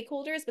of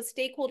stakeholders, but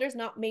stakeholders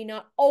may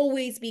not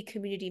always be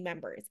community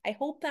members. I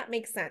hope that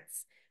makes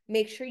sense.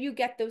 Make sure you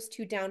get those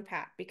 2 down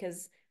pat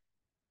because,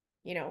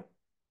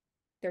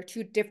 they're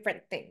 2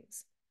 different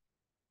things.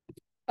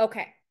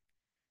 Okay.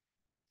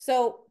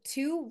 So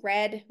 2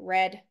 red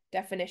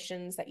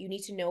definitions that you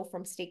need to know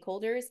from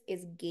stakeholders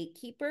is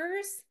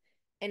gatekeepers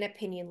and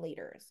opinion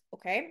leaders,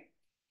 okay?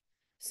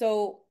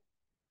 So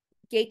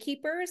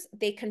gatekeepers,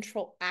 they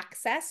control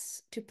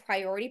access to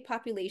priority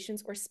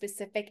populations or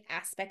specific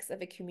aspects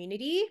of a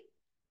community.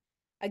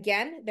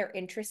 Again, they're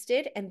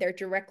interested and they're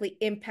directly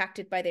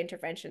impacted by the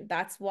intervention.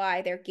 That's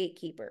why they're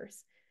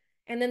gatekeepers.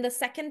 And then the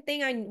second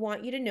thing I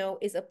want you to know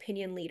is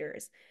opinion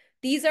leaders.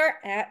 These are,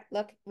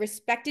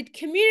 respected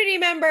community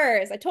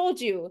members. I told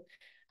you.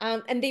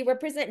 And they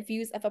represent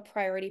views of a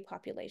priority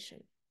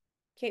population.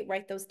 Okay,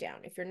 write those down.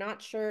 If you're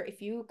not sure,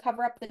 if you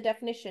cover up the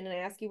definition and I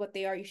ask you what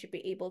they are, you should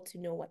be able to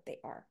know what they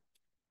are.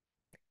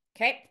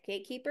 Okay,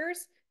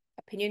 gatekeepers,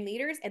 opinion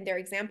leaders, and they're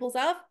examples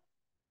of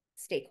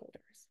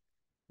stakeholders.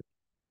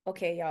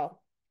 Okay,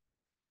 y'all.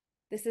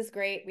 This is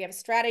great. We have a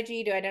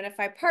strategy to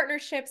identify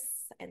partnerships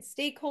and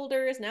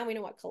stakeholders. Now we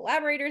know what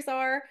collaborators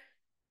are.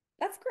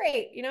 That's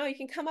great. You know, you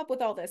can come up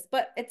with all this,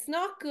 but it's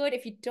not good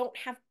if you don't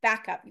have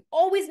backup. You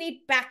always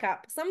need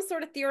backup, some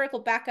sort of theoretical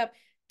backup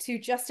to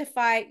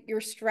justify your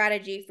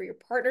strategy for your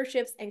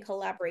partnerships and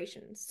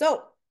collaborations.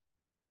 So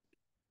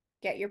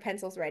get your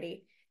pencils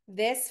ready.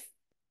 This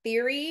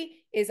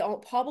theory is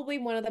probably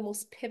one of the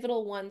most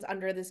pivotal ones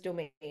under this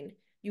domain.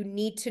 You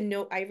need to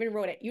know, I even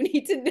wrote it. You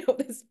need to know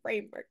this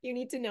framework. You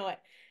need to know it.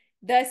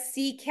 The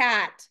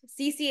CCAT,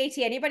 CCAT.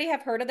 Anybody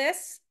have heard of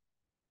this?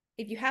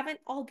 If you haven't,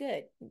 all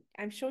good.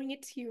 I'm showing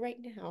it to you right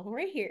now,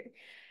 right here.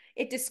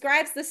 It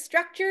describes the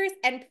structures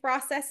and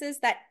processes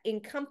that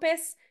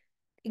encompass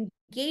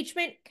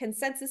engagement,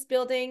 consensus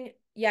building,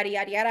 yada,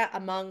 yada, yada,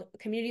 among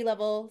community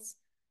levels,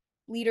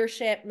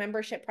 leadership,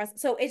 membership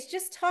process. So it's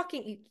just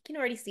talking, you can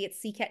already see it,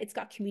 CCAT, it's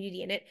got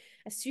community in it.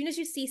 As soon as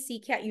you see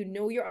CCAT, you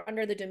know you're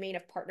under the domain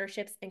of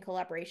partnerships and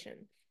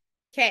collaboration.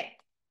 Okay,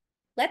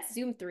 let's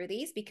zoom through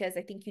these because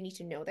I think you need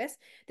to know this.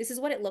 This is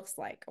what it looks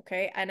like,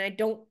 okay? And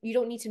you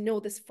don't need to know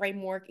this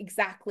framework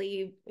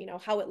exactly, you know,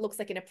 how it looks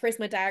like in a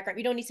Prisma diagram.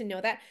 You don't need to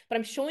know that, but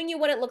I'm showing you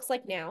what it looks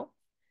like now.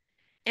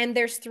 And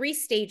there's 3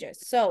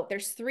 stages. So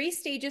there's 3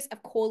 stages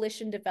of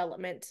coalition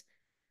development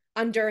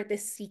under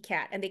this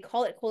CCAT. And they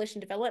call it coalition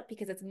development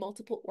because it's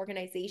multiple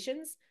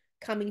organizations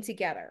coming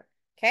together.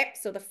 Okay,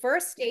 so the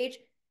first stage,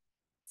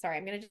 sorry,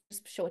 I'm going to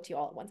just show it to you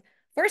all at once.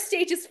 First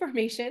stage is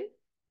formation.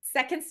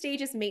 Second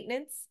stage is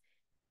maintenance.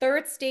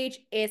 Third stage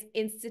is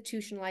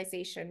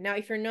institutionalization. Now,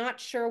 if you're not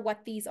sure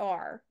what these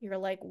are, you're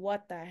like,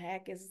 what the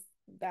heck is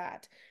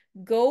that?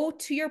 Go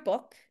to your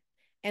book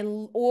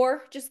and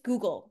or just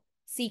Google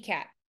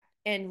CCAT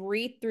and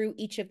read through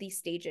each of these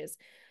stages.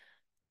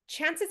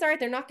 Chances are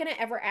they're not going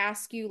to ever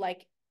ask you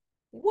like,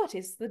 what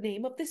is the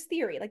name of this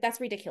theory? Like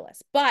that's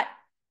ridiculous. But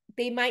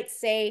they might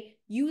say,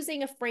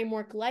 using a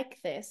framework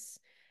like this,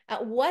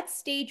 at what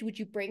stage would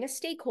you bring a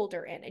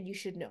stakeholder in? And you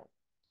should know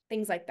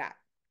things like that.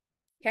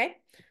 Okay.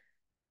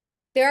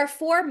 There are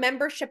 4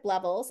 membership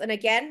levels. And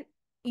again,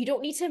 you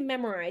don't need to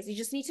memorize. You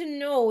just need to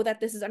know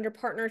that this is under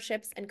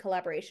partnerships and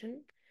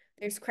collaboration.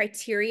 There's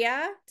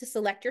criteria to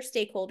select your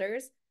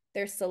stakeholders.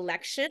 There's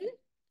selection.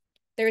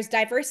 There's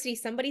diversity.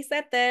 Somebody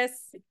said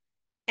this.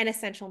 And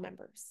essential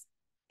members.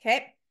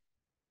 Okay.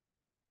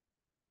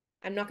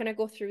 I'm not going to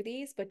go through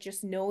these, but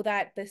just know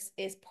that this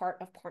is part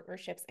of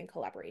partnerships and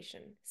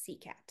collaboration,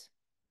 CCAT.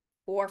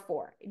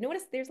 4.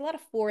 Notice there's a lot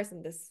of 4s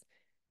in this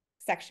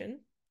section,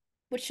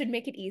 which should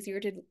make it easier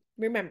to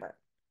remember.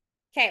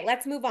 Okay,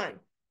 let's move on.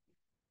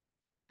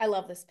 I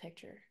love this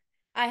picture.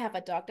 I have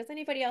a dog. Does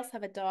anybody else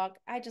have a dog?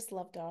 I just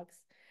love dogs.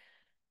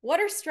 What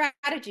are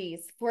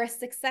strategies for a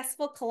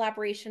successful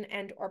collaboration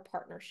and or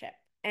partnership?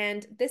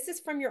 And this is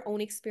from your own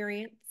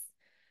experience,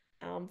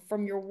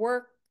 from your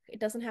work.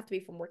 It doesn't have to be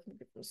from working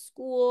from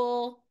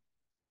school.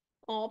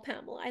 Oh,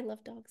 Pamela, I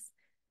love dogs.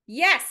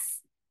 Yes,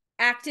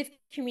 active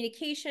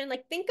communication.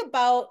 Like think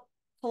about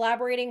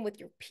collaborating with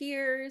your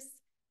peers,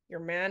 your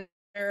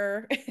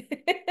manager.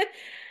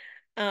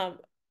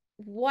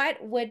 What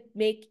would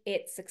make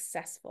it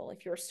successful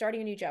if you're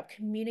starting a new job?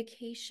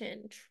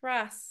 Communication,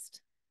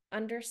 trust,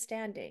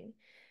 understanding.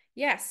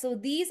 Yeah, so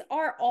these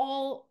are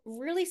all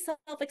really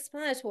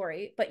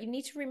self-explanatory, but you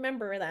need to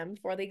remember them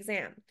for the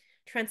exam.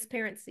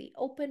 Transparency,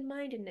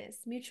 open-mindedness,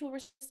 mutual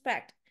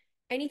respect.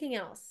 Anything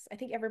else? I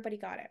think everybody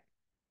got it.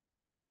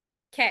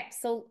 Okay,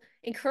 so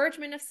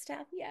encouragement of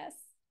staff. Yes,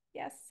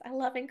 yes, I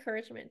love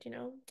encouragement, you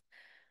know.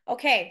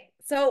 Okay,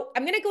 so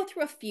I'm going to go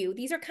through a few.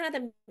 These are kind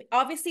of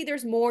obviously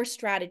there's more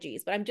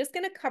strategies, but I'm just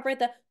going to cover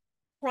the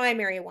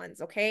primary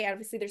ones, okay?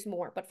 Obviously there's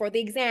more, but for the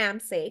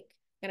exam's sake,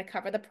 I'm going to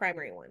cover the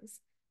primary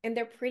ones. And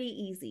they're pretty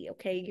easy,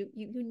 okay?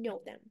 You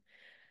know them.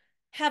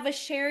 Have a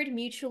shared,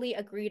 mutually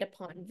agreed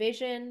upon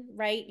vision,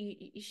 right?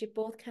 You should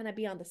both kind of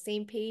be on the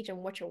same page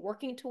on what you're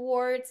working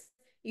towards.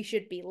 You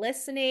should be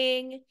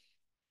listening.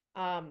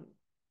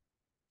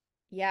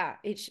 Yeah,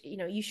 you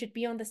know, you should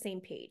be on the same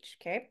page,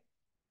 okay?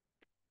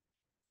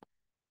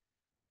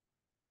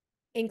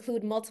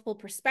 Include multiple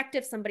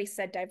perspectives. Somebody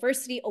said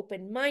diversity,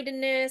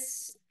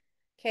 open-mindedness,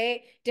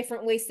 okay?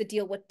 Different ways to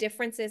deal with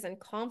differences and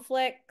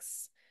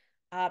conflicts.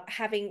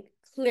 Having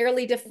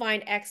clearly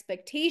defined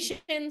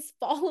expectations,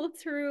 follow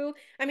through.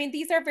 I mean,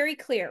 these are very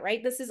clear,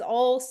 right? This is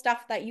all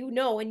stuff that you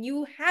know and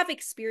you have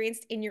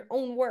experienced in your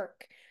own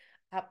work.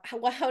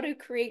 How to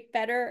create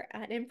better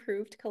and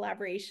improved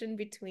collaboration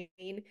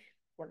between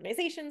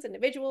organizations,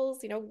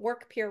 individuals, you know,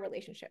 work peer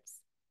relationships.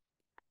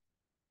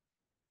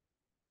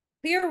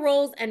 Clear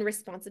roles and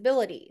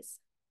responsibilities.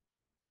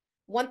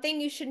 One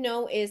thing you should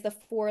know is the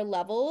 4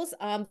 levels.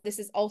 This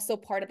is also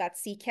part of that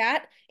CCAT.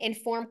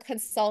 Inform,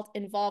 consult,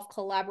 involve,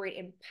 collaborate,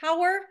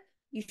 empower.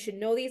 You should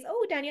know these.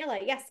 Oh,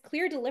 Daniela, yes,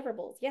 clear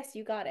deliverables. Yes,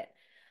 you got it.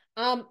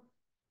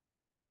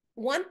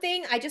 One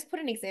thing, I just put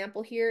an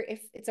example here.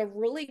 If it's a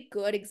really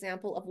good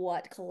example of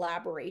what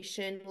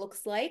collaboration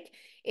looks like,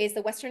 is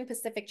the Western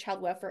Pacific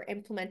Child Welfare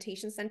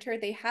Implementation Center.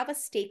 They have a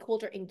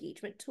stakeholder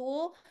engagement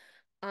tool,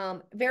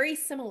 very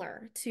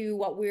similar to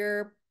what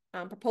we're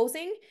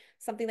proposing,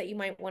 something that you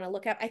might want to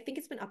look at. I think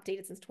it's been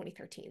updated since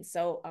 2013.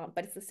 So,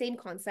 but it's the same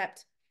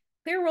concept.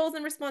 Clear roles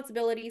and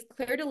responsibilities,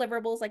 clear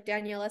deliverables, like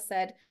Daniela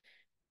said,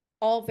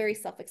 all very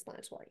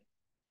self-explanatory.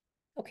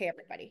 Okay,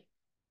 everybody,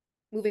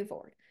 moving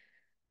forward.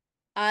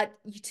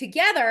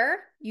 Together,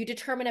 you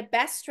determine a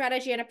best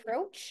strategy and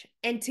approach,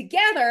 and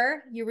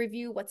together you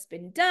review what's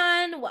been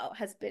done, what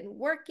has been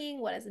working,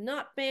 what has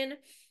not been,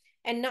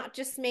 and not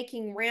just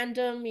making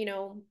random,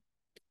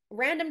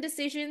 random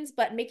decisions,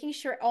 but making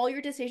sure all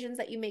your decisions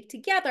that you make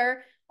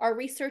together are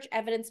research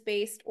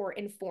evidence-based or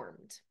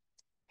informed.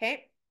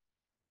 Okay?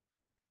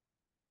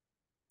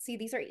 See,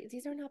 these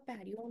are not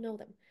bad. You all know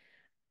them.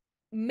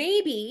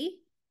 Maybe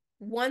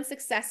one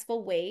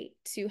successful way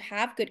to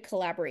have good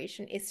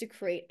collaboration is to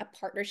create a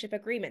partnership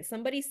agreement.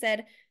 Somebody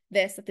said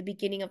this at the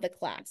beginning of the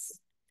class.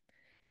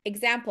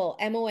 Example,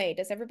 MOA.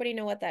 Does everybody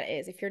know what that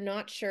is? If you're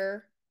not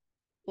sure,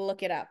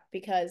 look it up,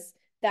 because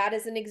that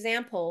is an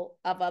example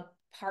of a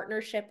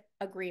partnership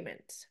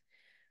agreement.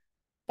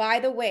 By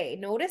the way,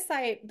 notice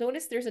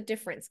there's a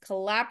difference.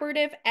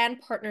 Collaborative and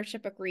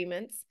partnership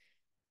agreements.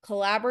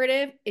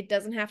 Collaborative, it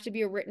doesn't have to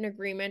be a written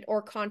agreement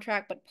or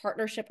contract, but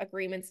partnership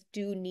agreements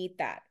do need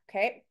that,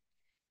 okay?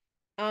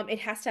 It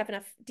has to have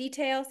enough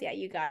details. Yeah,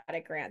 you got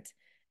it, Grant.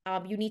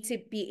 You need to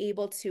be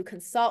able to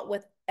consult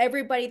with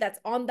everybody that's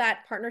on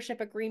that partnership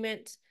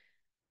agreement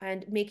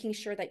and making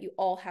sure that you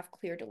all have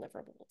clear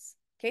deliverables.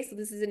 Okay, so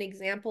this is an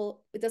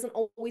example. It doesn't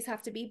always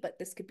have to be, but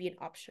this could be an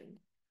option.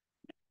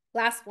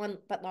 Last one,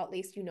 but not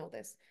least, you know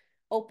this.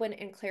 Open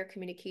and clear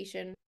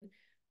communication.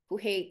 Who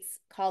hates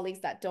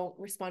colleagues that don't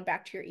respond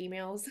back to your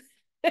emails?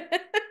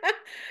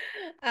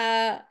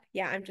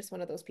 Yeah, I'm just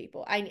one of those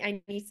people.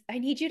 I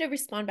need you to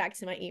respond back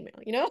to my email,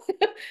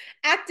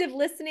 Active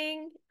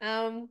listening,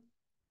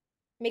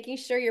 making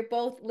sure you're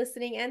both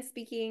listening and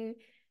speaking,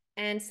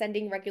 and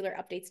sending regular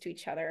updates to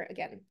each other.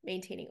 Again,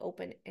 maintaining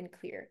open and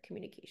clear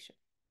communication.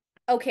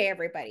 Okay,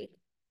 everybody.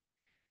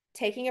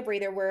 Taking a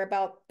breather. We're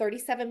about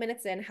 37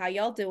 minutes in. How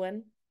y'all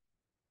doing?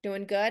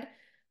 Doing good?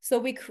 So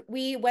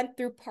we went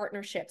through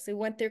partnerships, we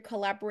went through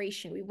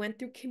collaboration, we went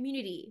through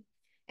community,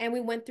 and we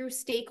went through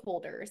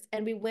stakeholders,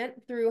 and we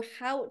went through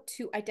how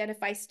to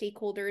identify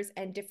stakeholders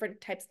and different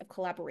types of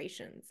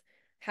collaborations.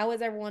 How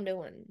is everyone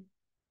doing?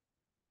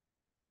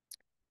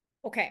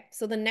 Okay,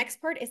 so the next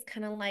part is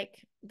kind of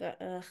like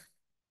the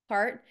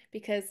part,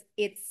 because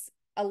it's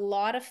a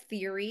lot of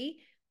theory,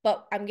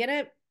 but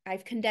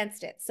I've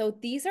condensed it. So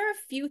these are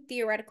a few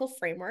theoretical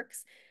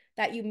frameworks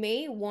that you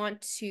may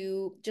want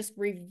to just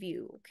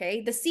review,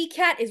 okay? The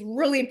CCAT is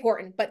really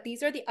important, but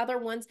these are the other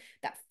ones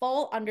that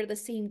fall under the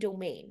same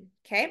domain,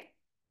 okay?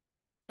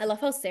 I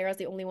love how Sarah's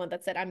the only one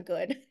that said, I'm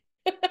good.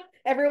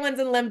 Everyone's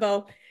in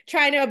limbo,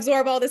 trying to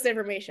absorb all this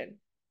information.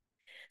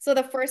 So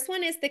the first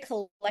one is the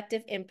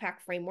collective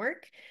impact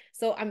framework.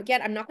 So I'm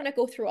not going to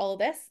go through all of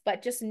this,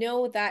 but just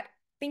know that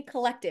think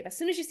collective. As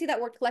soon as you see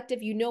that word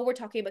collective, you know we're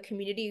talking about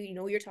community. You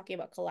know you're talking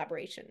about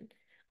collaboration.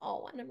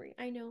 Oh, Anna Marie,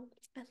 I know.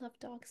 I love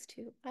dogs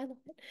too. I love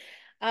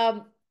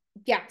it.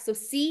 Yeah, so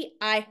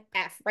CIF,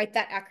 write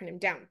that acronym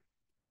down.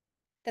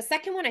 The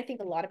second one, I think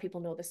a lot of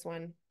people know this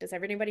one. Does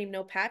everybody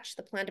know PATCH,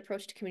 the Planned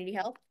Approach to Community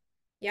Health?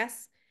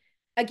 Yes.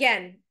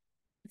 Again,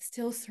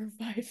 still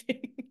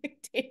surviving,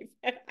 David.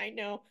 I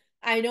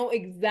know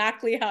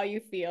exactly how you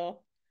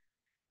feel.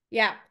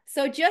 Yeah.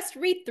 So just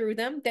read through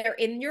them. They're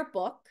in your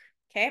book.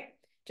 Okay.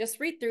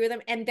 Just read through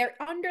them, and they're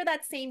under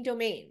that same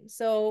domain.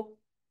 So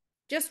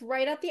just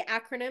write out the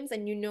acronyms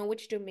and you know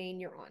which domain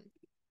you're on.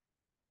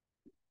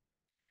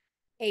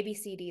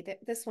 ABCD,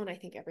 this one I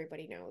think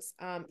everybody knows.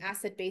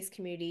 Asset-based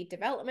community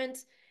development.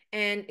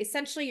 And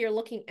essentially you're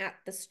looking at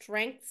the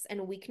strengths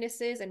and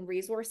weaknesses and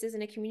resources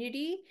in a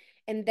community,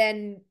 and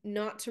then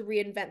not to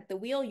reinvent the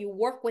wheel. You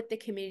work with the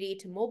community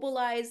to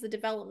mobilize the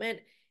development,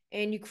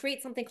 and you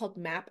create something called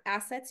map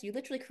assets. You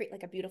literally create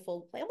like a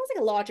beautiful, almost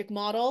like a logic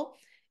model.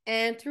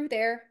 And through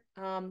there,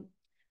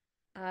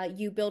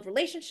 you build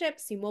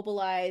relationships, you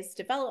mobilize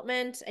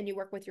development, and you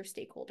work with your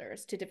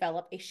stakeholders to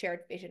develop a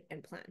shared vision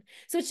and plan.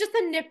 So it's just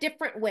a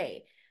different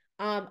way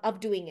of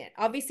doing it.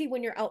 Obviously,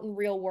 when you're out in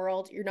real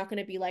world, you're not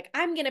going to be like,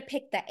 I'm going to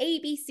pick the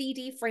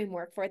ABCD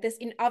framework for this.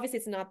 And obviously,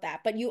 it's not that,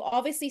 but you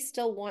obviously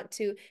still want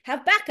to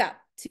have backup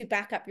to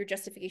back up your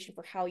justification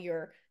for how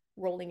you're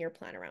rolling your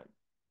plan around.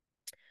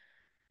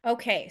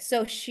 Okay,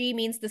 so she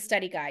means the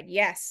study guide.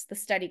 Yes, the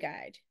study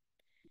guide.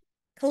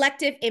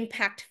 Collective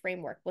impact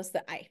framework was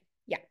the I.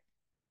 Yeah.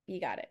 You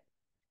got it.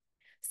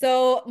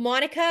 So,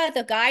 Monica,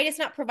 the guide is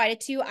not provided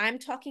to you. I'm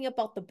talking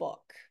about the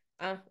book.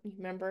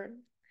 Remember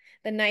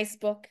the nice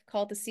book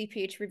called the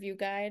CPH Review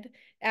Guide?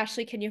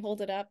 Ashley, can you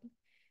hold it up?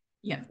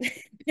 Yeah.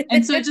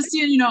 And so just,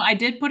 I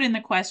did put in the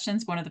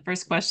questions. One of the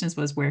first questions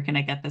was, where can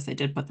I get this? I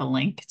did put the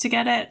link to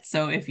get it.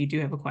 So if you do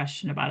have a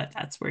question about it,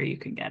 that's where you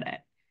can get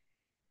it.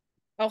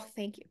 Oh,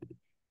 thank you.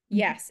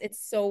 Yes,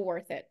 it's so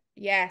worth it.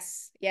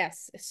 Yes,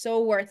 yes.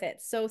 So worth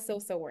it. So, so,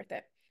 so worth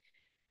it.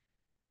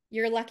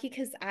 You're lucky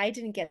because I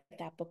didn't get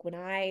that book when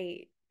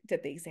I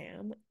did the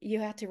exam. You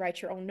had to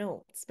write your own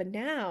notes, but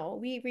now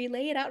we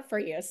relay it out for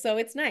you. So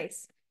it's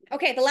nice.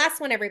 Okay, the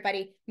last one,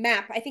 everybody.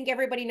 Map. I think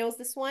everybody knows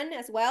this one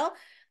as well.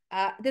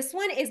 This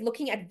one is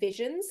looking at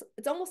visions.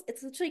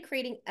 It's literally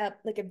creating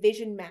like a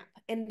vision map.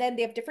 And then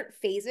they have different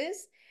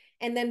phases.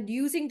 And then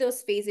using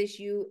those phases,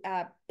 you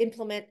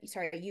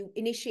you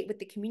initiate with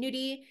the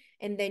community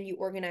and then you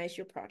organize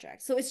your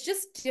project. So it's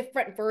just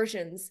different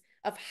versions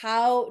of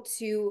how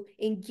to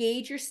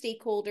engage your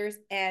stakeholders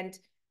and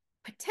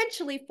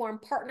potentially form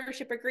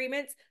partnership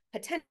agreements,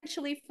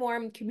 potentially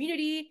form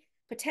community,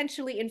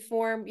 potentially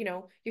inform,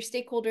 your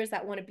stakeholders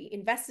that want to be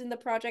invested in the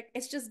project.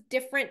 It's just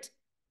different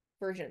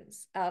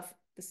versions of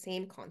the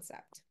same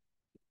concept.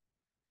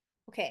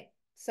 Okay,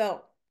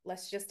 so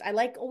I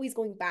like always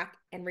going back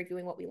and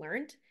reviewing what we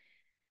learned,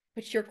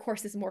 but your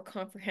course is more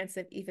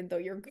comprehensive, even though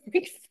you're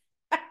going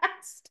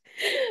fast.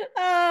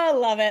 Oh,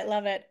 love it,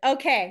 love it.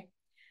 Okay,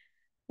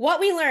 what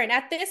we learned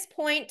at this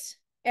point,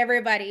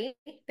 everybody,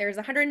 there's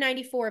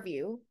 194 of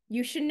you.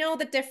 You should know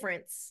the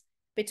difference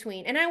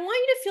between, and I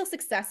want you to feel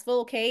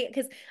successful, okay?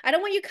 Because I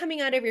don't want you coming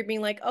out of here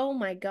being like, oh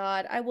my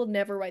God, I will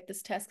never write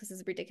this test because this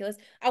is ridiculous.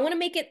 I want to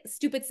make it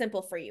stupid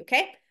simple for you,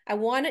 okay? I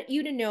want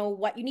you to know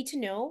what you need to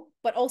know,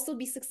 but also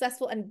be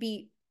successful and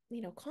be,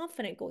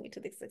 confident going into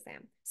this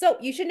exam. So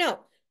you should know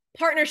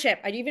partnership.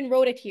 I even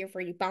wrote it here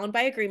for you, bound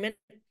by agreement,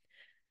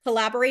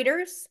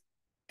 collaborators,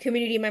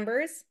 community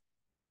members,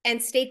 and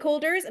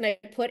stakeholders, and I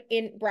put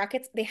in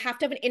brackets, they have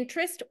to have an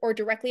interest or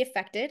directly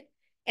affected.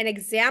 An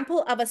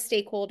example of a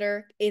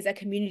stakeholder is a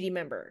community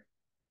member.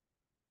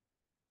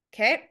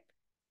 Okay.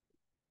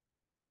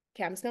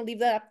 Okay, I'm just going to leave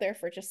that up there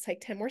for just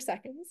like 10 more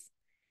seconds.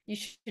 You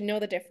should know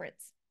the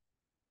difference.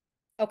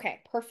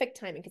 Okay, perfect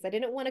timing because I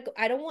didn't want to go,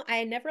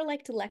 I never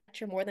like to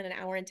lecture more than an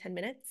hour and 10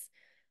 minutes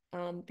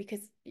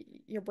because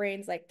your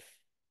brain's like, pff.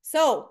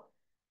 So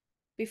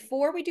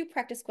before we do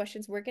practice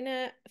questions, we're going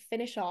to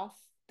finish off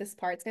this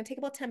part. It's going to take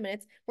about 10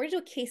 minutes. We're going to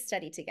do a case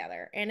study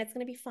together and it's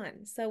going to be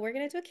fun. So we're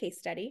going to do a case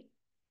study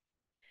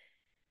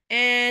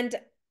and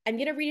I'm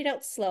going to read it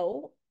out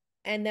slow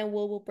and then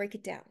we'll break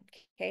it down.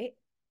 Okay.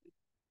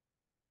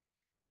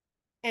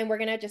 And we're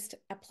going to just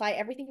apply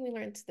everything we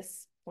learned to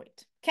this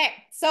point. Okay.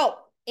 So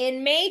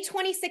in May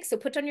 26th, so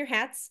put on your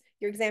hats,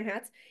 your exam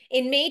hats.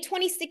 In May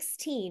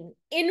 2016,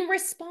 in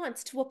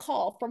response to a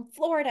call from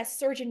Florida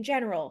Surgeon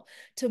General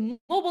to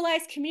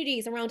mobilize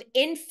communities around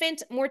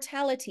infant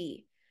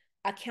mortality,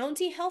 a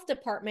county health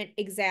department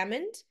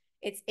examined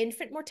its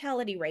infant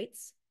mortality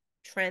rates,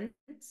 trends,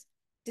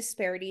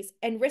 disparities,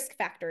 and risk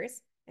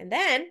factors, and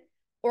then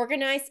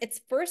organized its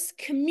first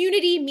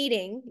community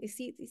meeting. You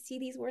see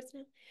these words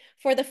now?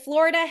 For the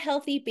Florida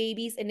Healthy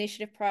Babies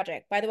Initiative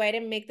Project. By the way, I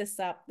didn't make this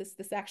up. This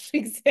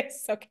actually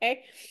exists,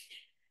 okay?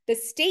 The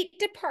State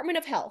Department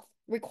of Health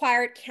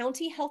required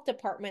county health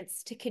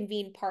departments to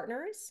convene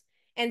partners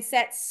and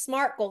set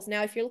SMART goals.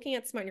 Now, if you're looking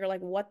at SMART and you're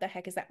like, what the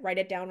heck is that? Write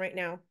it down right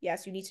now.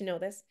 Yes, you need to know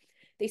this.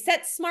 They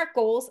set SMART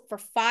goals for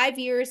 5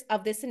 years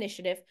of this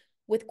initiative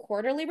with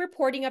quarterly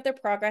reporting of their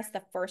progress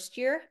the first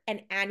year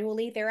and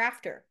annually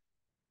thereafter.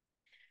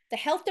 The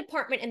health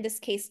department in this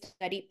case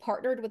study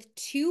partnered with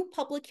 2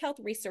 public health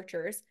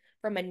researchers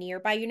from a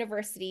nearby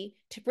university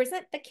to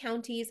present the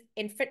county's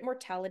infant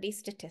mortality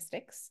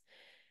statistics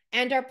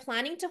and are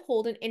planning to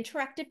hold an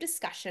interactive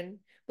discussion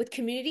with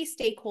community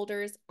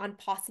stakeholders on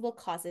possible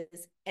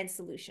causes and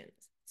solutions.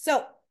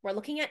 So we're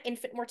looking at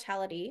infant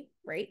mortality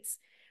rates,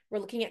 we're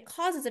looking at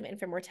causes of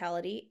infant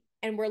mortality,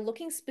 and we're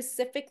looking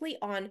specifically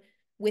on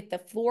with the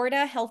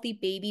Florida Healthy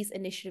Babies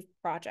Initiative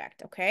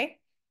Project, okay?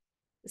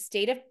 The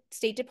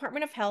State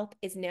Department of Health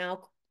is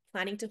now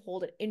planning to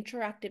hold an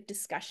interactive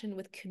discussion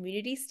with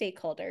community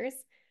stakeholders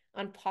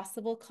on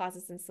possible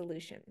causes and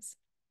solutions.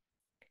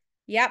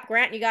 Yep,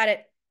 Grant, you got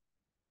it.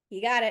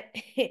 You got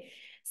it.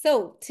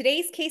 So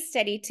today's case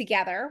study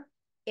together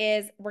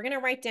is we're going to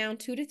write down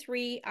 2 to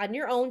 3 on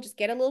your own. Just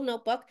get a little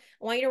notebook.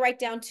 I want you to write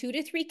down 2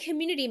 to 3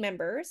 community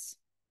members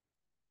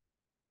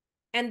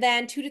and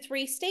then 2 to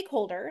 3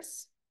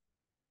 stakeholders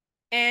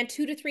and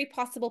 2 to 3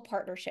 possible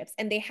partnerships,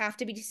 and they have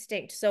to be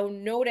distinct. So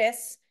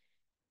notice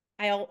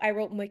I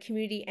wrote my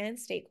community and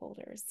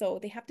stakeholders, so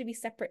they have to be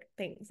separate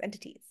things,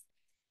 entities.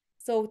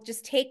 So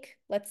just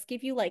let's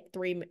give you like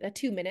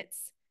 2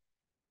 minutes.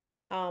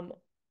 And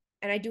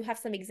I do have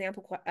some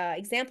example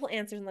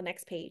answers on the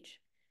next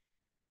page,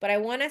 but I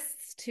want us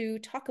to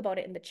talk about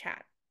it in the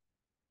chat.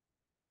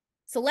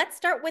 So let's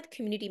start with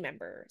community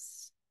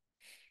members.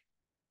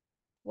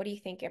 What do you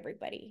think,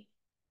 everybody?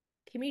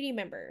 Community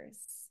members.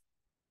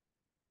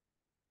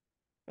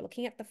 We're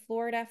looking at the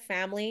Florida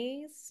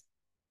families.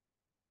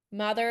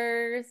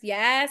 Mothers,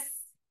 yes.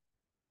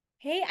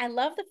 Hey, I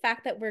love the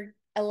fact that we're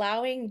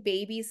allowing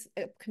babies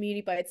a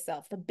community by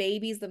itself, the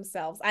babies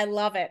themselves. I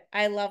love it.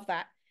 I love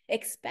that.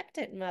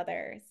 Expectant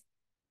mothers.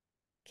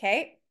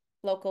 Okay.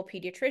 Local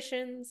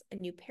pediatricians, a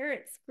new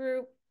parents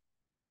group.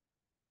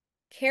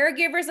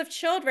 Caregivers of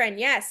children,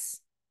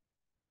 yes.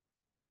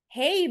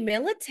 Hey,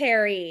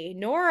 military,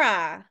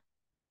 Nora.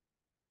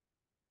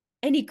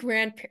 Any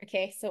grandparent.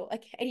 Okay, so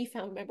like any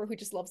family member who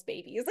just loves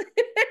babies.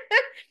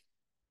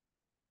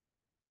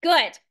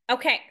 Good.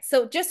 Okay,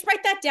 so just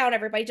write that down,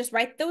 everybody. Just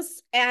write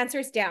those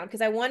answers down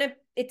because I want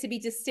it to be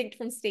distinct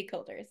from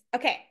stakeholders.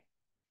 Okay,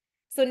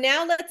 so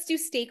now let's do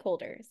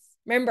stakeholders.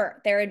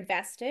 Remember, they're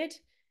invested,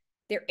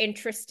 they're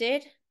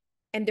interested,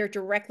 and they're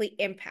directly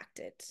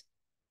impacted.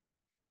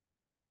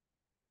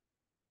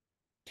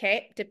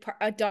 Okay,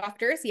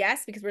 doctors,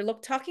 yes, because we're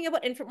talking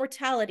about infant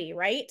mortality,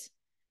 right?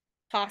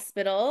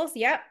 Hospitals,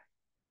 yep.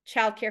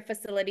 Childcare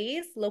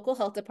facilities, local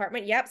health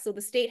department, yep. So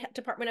the state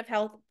Department of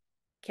Health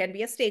can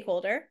be a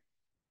stakeholder.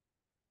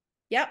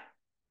 Yep.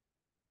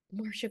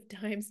 March of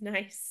Dimes,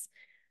 nice.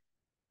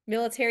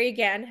 Military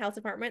again, health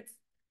departments.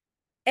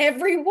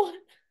 Everyone.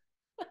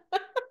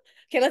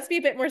 Okay, let's be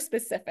a bit more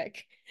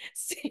specific.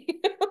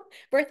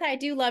 Bertha, I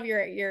do love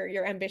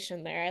your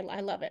ambition there.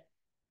 I love it.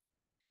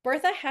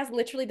 Bertha has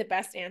literally the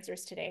best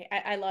answers today.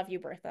 I love you,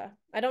 Bertha.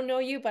 I don't know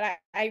you, but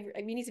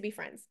we need to be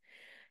friends.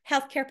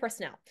 Healthcare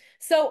personnel.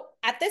 So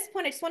at this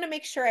point, I just want to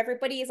make sure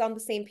everybody is on the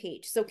same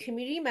page. So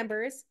community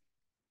members,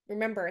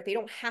 remember, they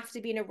don't have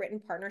to be in a written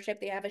partnership.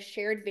 They have a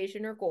shared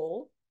vision or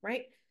goal,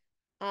 right?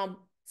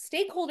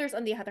 Stakeholders,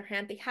 on the other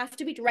hand, they have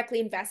to be directly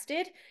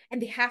invested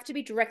and they have to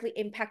be directly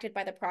impacted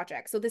by the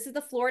project. So this is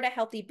the Florida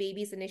Healthy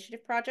Babies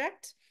Initiative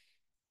project.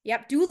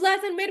 Yep,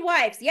 doulas and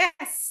midwives,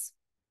 yes.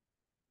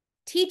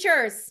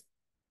 Teachers,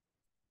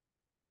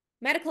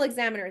 medical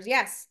examiners,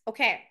 yes.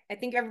 Okay, I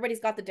think everybody's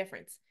got the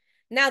difference.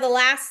 Now, the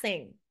last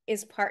thing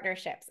is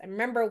partnerships. And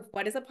remember,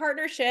 what is a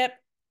partnership?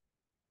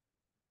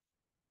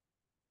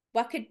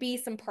 What could be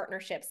some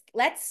partnerships?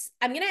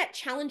 I'm going to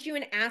challenge you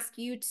and ask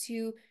you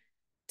to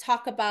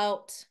talk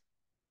about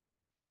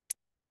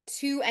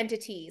two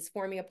entities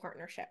forming a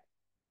partnership.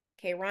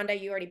 Okay, Rhonda,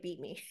 you already beat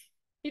me.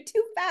 You're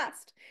too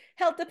fast.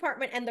 Health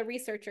department and the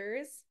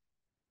researchers.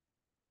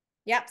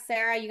 Yep,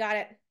 Sarah, you got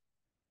it.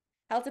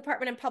 Health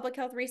department and public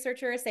health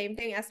researchers, same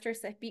thing. Esther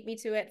beat me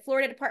to it.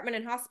 Florida department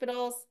and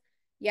hospitals.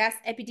 Yes,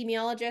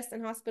 epidemiologists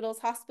and hospitals.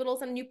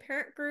 Hospitals and new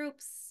parent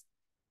groups.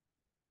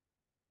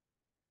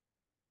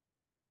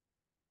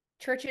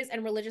 Churches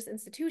and religious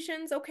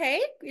institutions.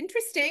 Okay,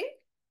 interesting.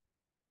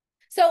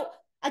 So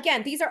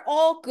again, these are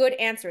all good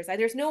answers.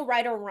 There's no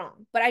right or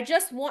wrong, but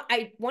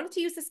I wanted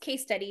to use this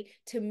case study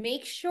to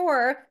make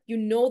sure you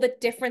know the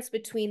difference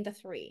between the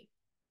three.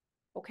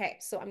 Okay,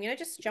 so I'm gonna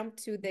just jump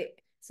to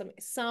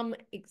some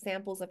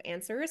examples of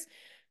answers.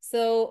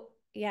 So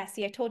yeah,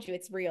 see, I told you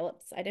it's real.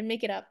 I didn't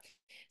make it up.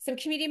 Some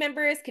community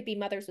members could be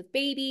mothers with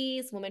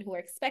babies, women who are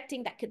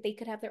expecting they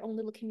could have their own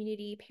little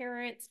community,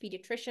 parents,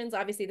 pediatricians.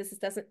 Obviously,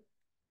 doesn't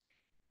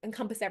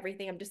encompass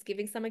everything. I'm just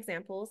giving some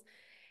examples.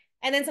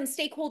 And then some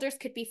stakeholders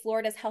could be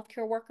Florida's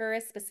healthcare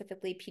workers,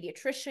 specifically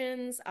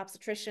pediatricians,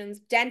 obstetricians,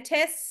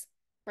 dentists,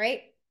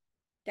 right?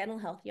 Dental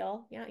health,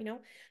 y'all. Yeah,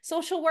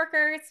 social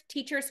workers,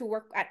 teachers who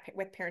work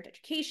with parent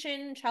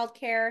education,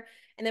 childcare,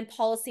 and then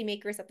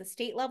policymakers at the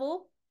state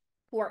level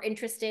who are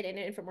interested in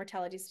infant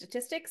mortality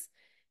statistics.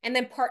 And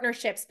then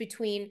partnerships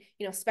between,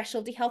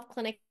 specialty health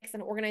clinics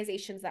and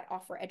organizations that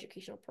offer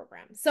educational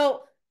programs.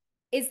 So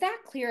is that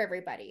clear,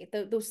 everybody?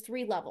 Those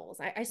three levels.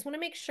 I just want to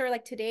make sure,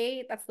 like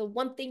today, that's the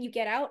one thing you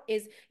get out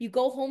is you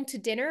go home to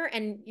dinner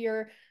and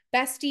your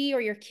bestie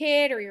or your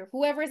kid or your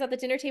whoever is at the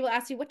dinner table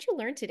asks you what you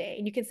learned today.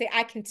 And you can say,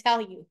 I can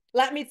tell you.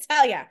 Let me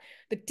tell you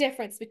the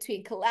difference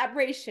between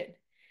collaboration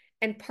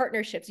and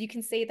partnerships. You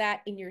can say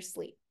that in your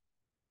sleep.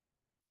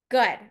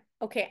 Good.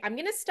 Okay, I'm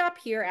going to stop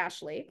here,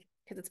 Ashley,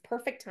 because it's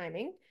perfect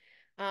timing.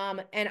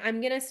 And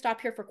I'm going to stop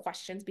here for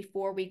questions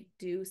before we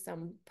do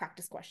some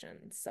practice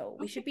questions. So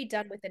we should be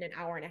done within an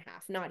hour and a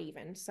half, not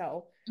even.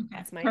 So Okay,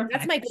 that's my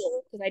perfect.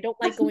 goal because I don't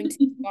like going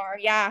too far.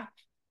 Yeah.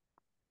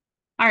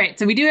 All right,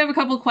 so we do have a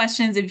couple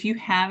questions. If you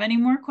have any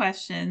more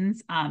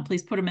questions,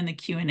 please put them in the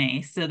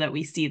Q&A so that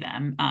we see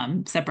them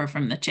separate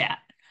from the chat.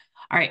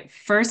 All right,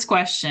 first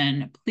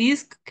question.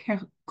 Please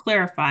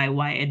clarify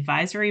why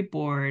advisory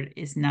board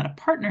is not a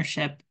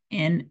partnership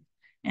in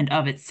and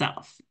of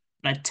itself,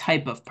 but a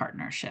type of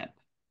partnership.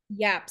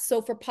 Yeah.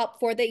 So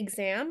for the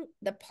exam,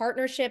 the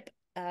partnership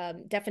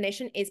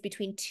definition is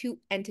between two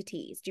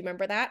entities. Do you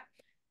remember that?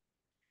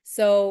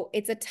 So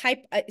it's a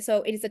type.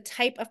 So it is a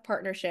type of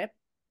partnership.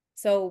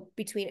 So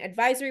between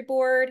advisory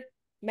board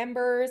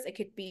members, it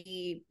could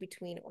be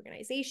between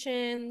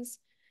organizations,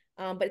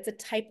 but it's a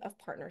type of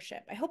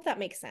partnership. I hope that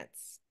makes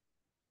sense.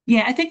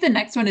 Yeah, I think the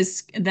next one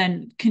is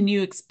then can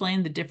you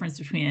explain the difference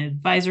between an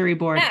advisory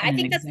board Yeah, I and an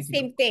think that's the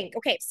executive same thing.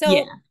 Okay, Yeah. so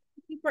thank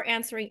you for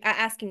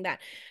asking that.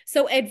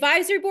 So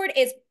advisory board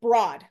is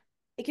broad.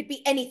 It could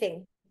be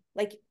anything,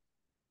 like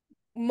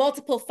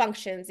multiple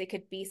functions. It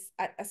could be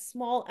as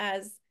small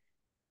as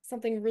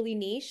something really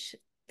niche.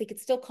 They could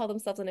still call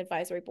themselves an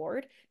advisory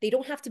board. They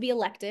don't have to be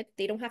elected.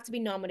 They don't have to be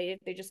nominated.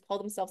 They just call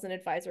themselves an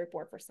advisory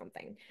board for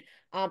something.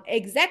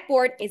 Exec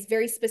board is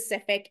very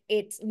specific.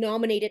 It's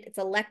nominated. It's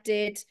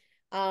elected.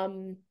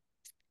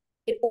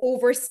 It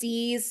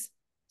oversees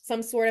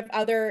some sort of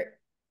other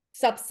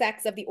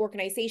subsects of the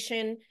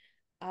organization.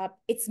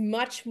 It's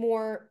much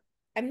more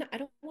I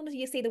don't want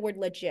to say the word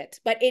legit,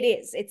 but it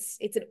is.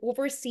 It's an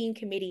overseeing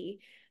committee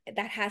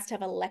that has to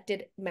have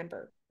elected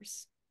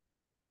members.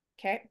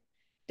 Okay.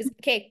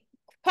 Okay.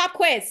 Pop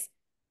quiz.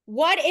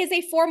 What is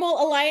a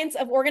formal alliance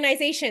of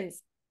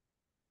organizations?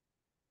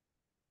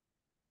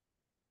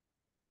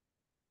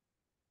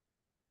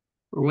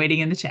 We're waiting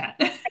in the chat.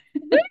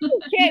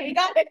 Okay, we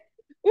got it.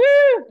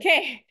 Woo!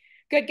 Okay.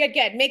 Good, good,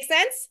 good. Makes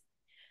sense?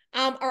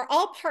 Are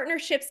all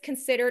partnerships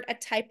considered a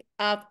type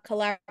of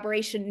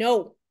collaboration?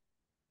 No.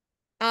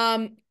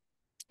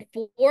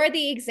 For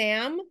the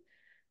exam,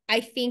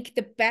 I think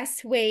the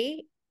best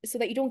way so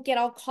that you don't get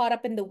all caught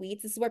up in the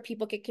weeds, this is where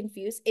people get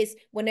confused, is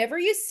whenever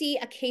you see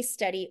a case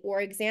study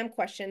or exam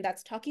question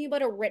that's talking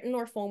about a written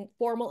or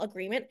formal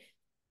agreement,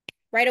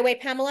 right away,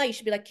 Pamela, you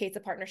should be like, okay, it's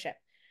a partnership.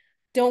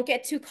 Don't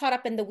get too caught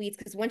up in the weeds,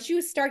 because once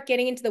you start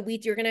getting into the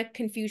weeds, you're going to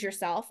confuse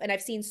yourself. And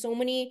I've seen so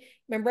many,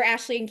 remember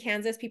Ashley in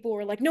Kansas, people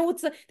were like, no,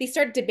 they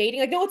started debating,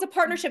 like, no, it's a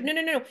partnership. No,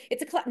 no, no, no.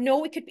 It's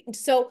no, it could be.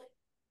 So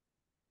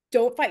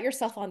don't fight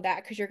yourself on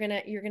that, because you're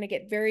gonna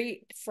get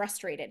very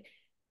frustrated.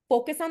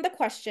 Focus on the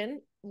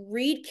question,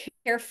 read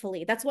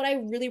carefully. That's what I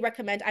really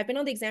recommend. I've been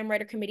on the exam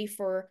writer committee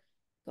for,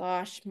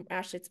 gosh,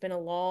 Ashley, it's been a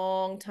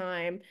long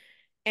time.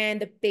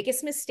 And the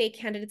biggest mistake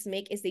candidates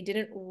make is they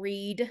didn't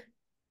read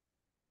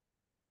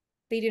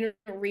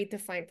the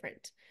fine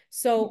print.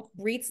 So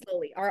read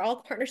slowly. Are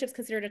all partnerships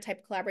considered a type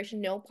of collaboration?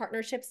 No,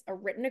 partnerships are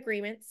written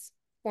agreements,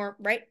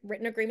 right?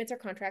 Written agreements or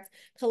contracts.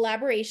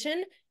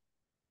 Collaboration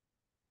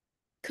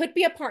could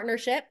be a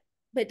partnership,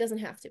 but it doesn't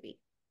have to be.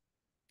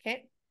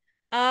 Okay.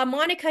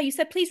 Monica, you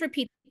said please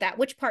repeat that.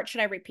 Which part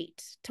should I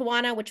repeat?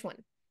 Tawana, which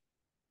one?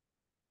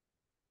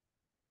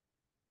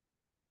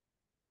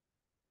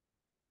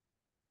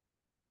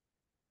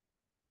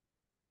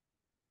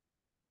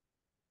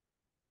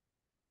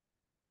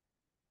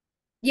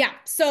 Yeah,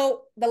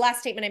 so the last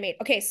statement I made.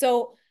 Okay,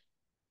 so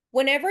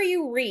whenever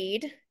you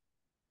read,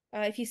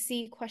 if you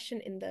see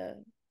question in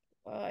the,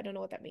 I don't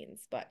know what that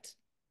means, but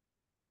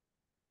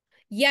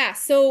yeah,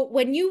 so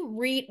when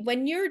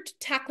you're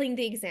tackling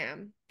the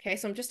exam, okay,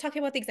 so I'm just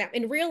talking about the exam.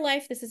 In real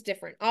life, this is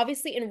different.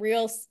 Obviously, in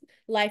real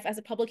life, as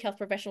a public health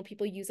professional,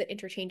 people use it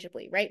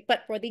interchangeably, right?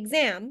 But for the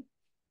exam,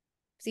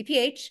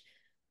 CPH,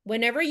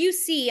 whenever you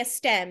see a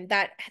STEM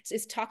that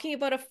is talking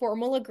about a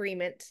formal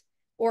agreement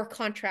or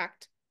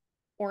contract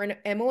or an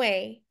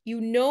MOA, you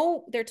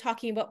know they're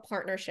talking about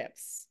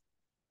partnerships.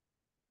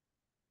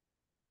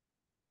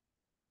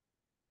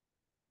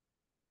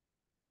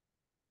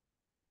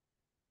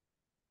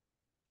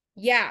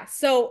 Yeah,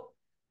 so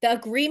the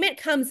agreement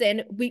comes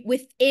in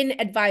within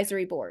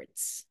advisory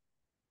boards.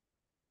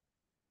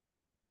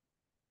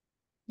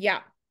 Yeah.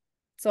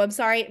 So I'm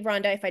sorry,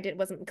 Rhonda, if I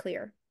wasn't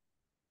clear.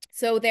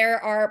 So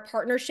there are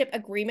partnership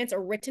agreements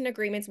or written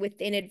agreements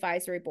within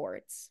advisory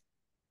boards.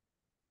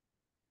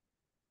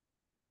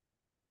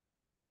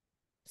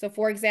 So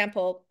for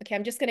example, okay,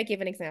 I'm just going to give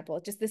an example.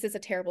 This is a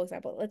terrible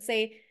example. Let's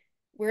say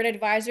we're an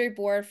advisory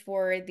board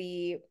for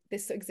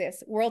this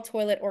exists, World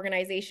Toilet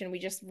Organization. We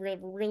just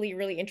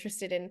really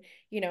interested in,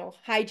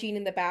 hygiene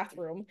in the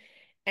bathroom.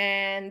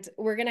 And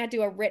we're going to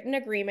do a written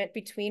agreement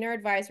between our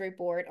advisory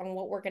board on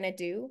what we're going to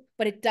do,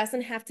 but it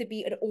doesn't have to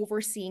be an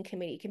overseeing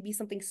committee. It can be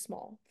something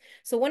small.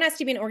 So one has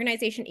to be an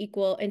organization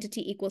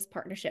entity equals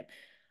partnership.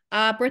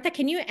 Bertha,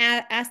 can you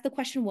ask the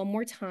question one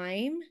more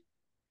time?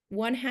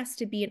 One has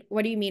to be,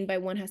 what do you mean by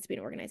one has to be an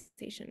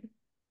organization?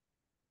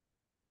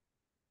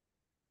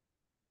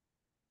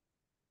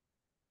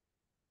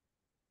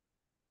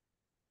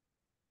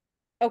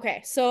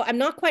 Okay, so I'm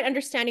not quite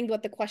understanding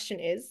what the question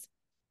is,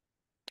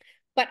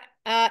 but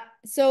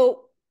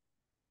so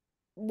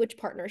which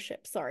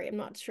partnership? Sorry, I'm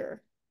not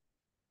sure.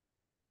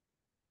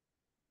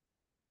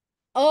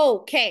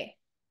 Okay.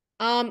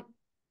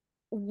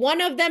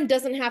 One of them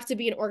doesn't have to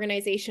be an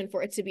organization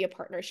for it to be a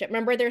partnership.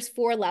 Remember, there's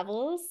 4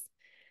 levels.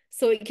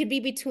 So it could be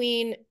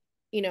between,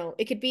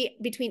 it could be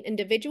between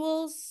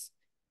individuals.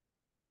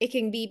 It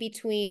can be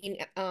between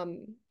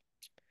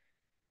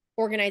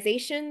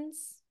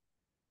organizations.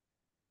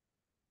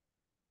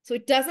 So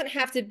it doesn't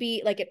have to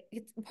be like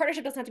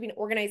partnership doesn't have to be an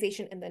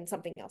organization and then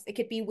something else. It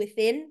could be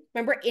within,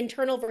 remember,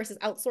 internal versus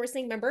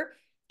outsourcing. Remember,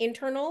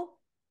 internal,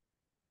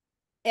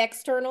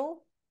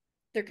 external.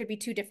 There could be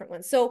 2 different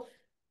ones. So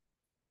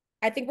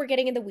I think we're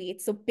getting in the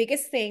weeds. So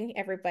biggest thing,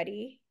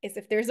 everybody, is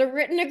if there's a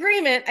written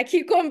agreement, I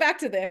keep going back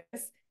to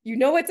this,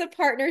 it's a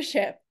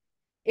partnership.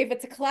 If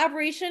it's a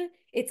collaboration,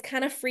 it's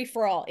kind of free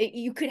for all.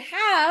 You could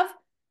have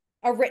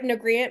a written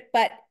agreement,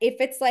 but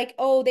if it's like,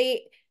 oh,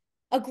 they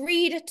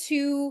agreed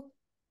to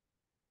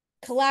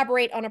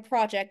collaborate on a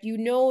project,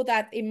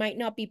 that it might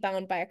not be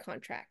bound by a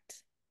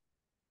contract.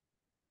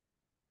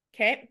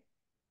 Okay?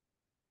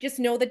 Just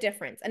know the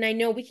difference. And I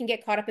know we can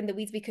get caught up in the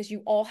weeds because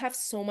you all have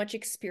so much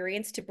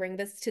experience to bring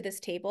this to this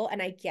table.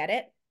 And I get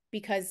it,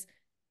 because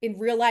in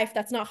real life,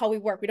 that's not how we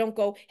work. We don't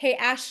go, hey,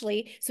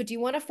 Ashley, so do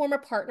you want to form a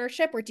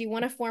partnership, or do you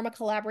want to form a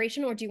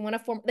collaboration, or do you want to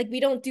form, like, we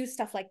don't do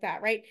stuff like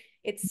that, right?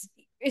 It's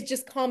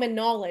just common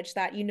knowledge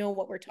that you know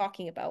what we're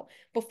talking about.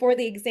 Before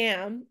the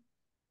exam,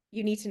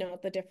 you need to know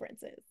what the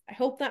difference is. I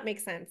hope that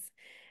makes sense.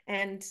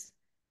 And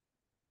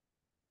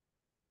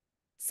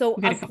So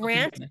We got a a couple things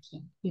grant,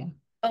 mentioned. Yeah.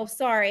 oh,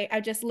 sorry, I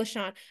just,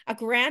 LaShawn, a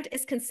grant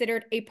is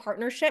considered a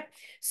partnership.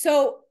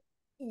 So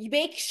you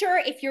make sure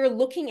if you're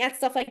looking at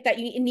stuff like that,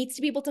 it needs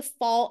to be able to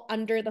fall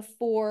under the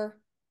 4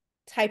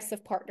 types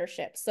of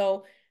partnership.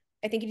 So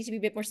I think you need to be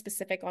a bit more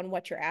specific on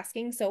what you're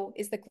asking. So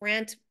is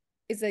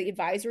the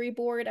advisory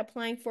board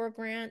applying for a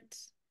grant?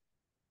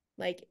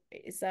 Like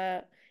is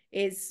the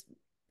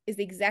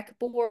exec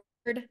board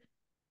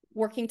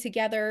working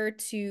together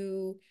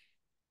to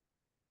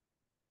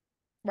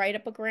write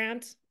up a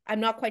grant? I'm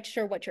not quite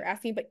sure what you're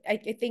asking, but I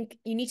think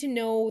you need to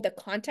know the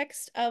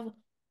context of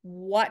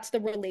what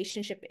the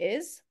relationship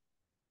is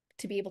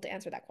to be able to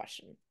answer that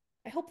question.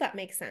 I hope that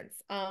makes sense.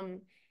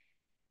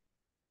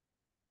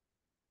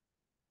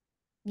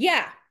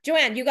 Yeah,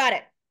 Joanne, you got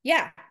it.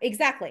 Yeah,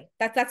 exactly.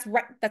 That's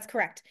right. That's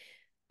correct.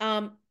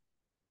 Um,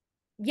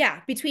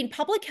 yeah, between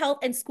public health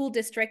and school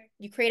district,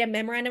 you create a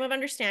memorandum of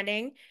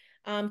understanding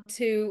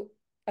to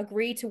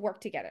agree to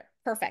work together.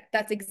 Perfect.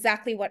 That's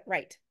exactly what,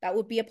 right. That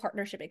would be a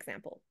partnership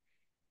example.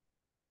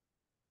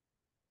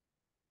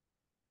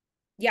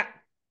 Yeah,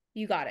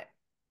 you got it.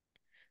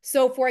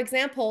 So, for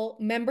example,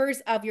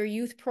 members of your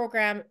youth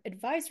program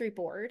advisory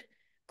board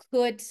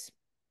could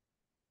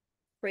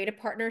create a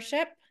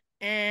partnership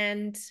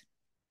and,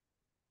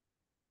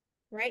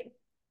 right?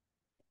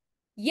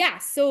 Yeah,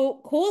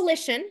 so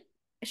coalition,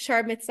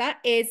 Sharmitsa,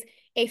 is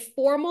a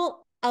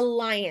formal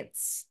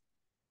alliance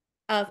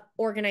of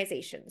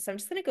organizations. So I'm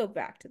just going to go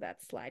back to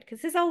that slide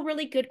because this is all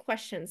really good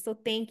questions. So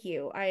thank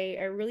you. I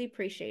really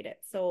appreciate it.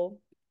 So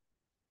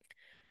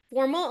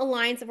formal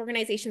alliance of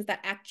organizations that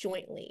act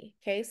jointly.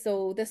 Okay,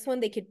 so this one,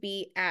 they could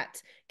be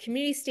at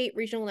community, state,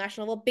 regional,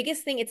 national level.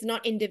 Biggest thing, it's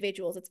not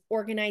individuals, it's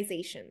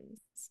organizations.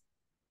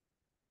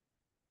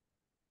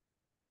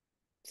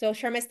 So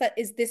Sharmista,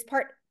 is this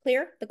part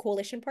clear? The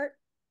coalition part?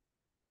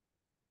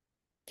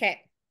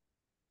 Okay.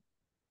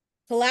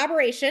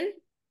 Collaboration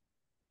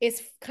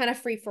is kind of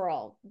free for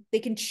all. They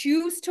can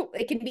choose to,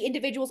 it can be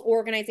individuals or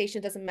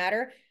organizations, doesn't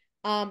matter.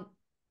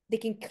 They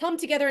can come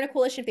together in a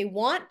coalition if they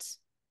want,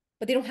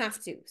 but they don't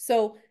have to.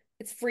 So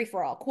it's free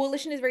for all.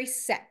 Coalition is very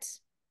set.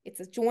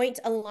 It's a joint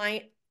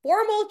alliance,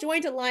 formal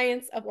joint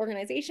alliance of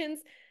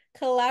organizations.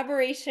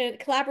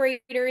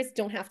 Collaborators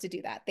don't have to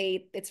do that.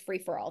 It's free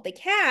for all. They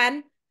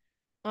can,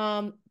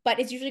 but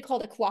it's usually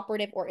called a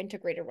cooperative or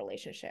integrated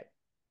relationship.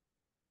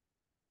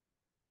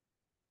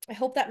 I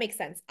hope that makes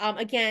sense.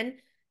 Again,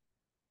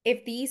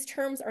 if these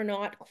terms are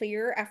not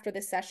clear after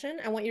this session,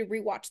 I want you to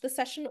rewatch the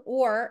session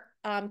or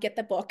get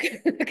the book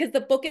because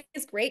the book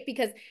is great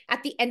because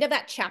at the end of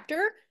that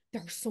chapter,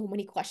 there are so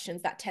many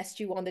questions that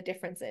test you on the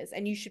differences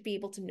and you should be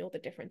able to know the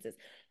differences.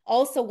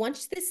 Also,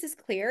 once this is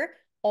clear,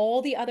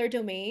 all the other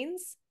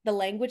domains, the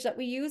language that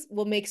we use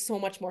will make so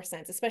much more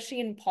sense, especially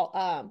in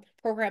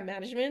program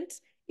management,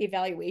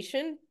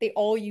 evaluation, they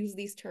all use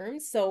these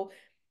terms. So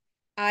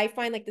I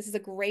find like this is a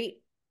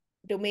great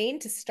domain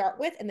to start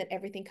with, and then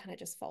everything kind of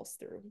just falls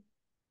through.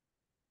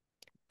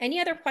 Any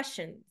other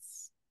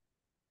questions?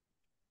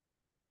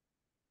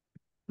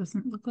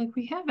 Doesn't look like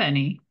we have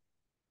any.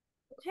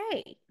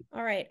 Okay.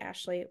 All right,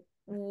 Ashley.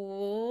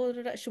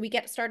 Should we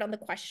get started on the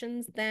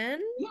questions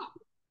then? Yeah.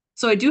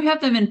 So I do have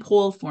them in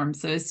poll form.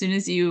 So as soon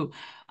as you,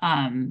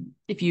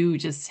 if you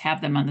just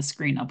have them on the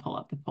screen, I'll pull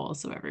up the poll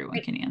so everyone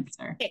Great. can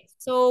answer. Okay,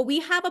 so we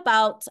have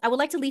about, I would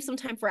like to leave some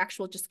time for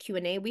actual just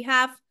Q&A. We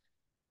have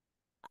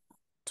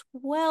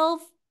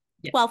 12,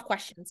 Yeah. 12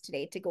 questions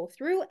today to go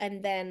through.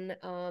 And then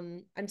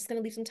I'm just going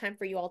to leave some time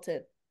for you all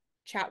to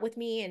chat with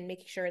me and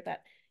making sure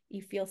that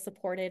you feel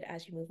supported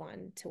as you move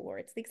on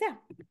towards the exam.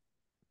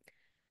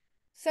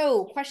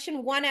 So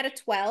question 1 out of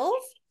 12,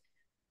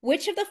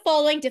 which of the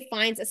following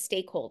defines a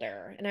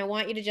stakeholder? And I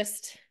want you to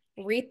just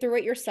read through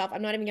it yourself.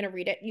 I'm not even going to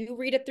read it. You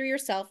read it through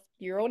yourself,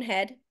 your own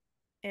head,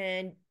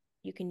 and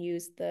you can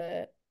use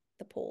the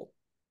poll.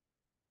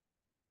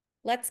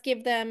 Let's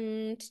give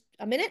them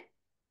a minute.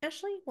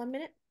 Ashley, 1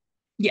 minute.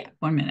 Yeah,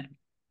 1 minute.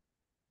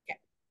 Okay.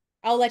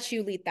 I'll let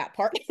you lead that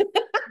part.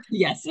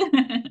 Yes.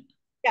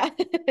 Yeah.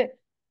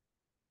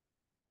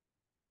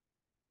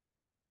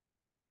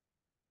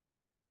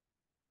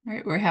 All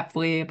right, we're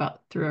halfway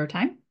about through our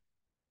time.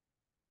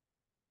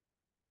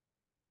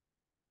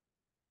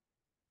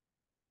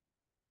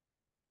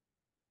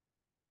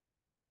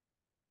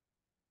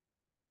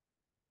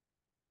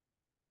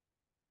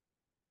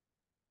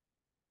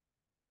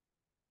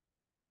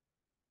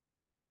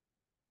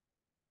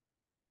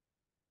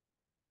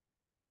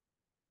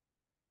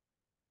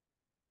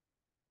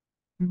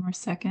 More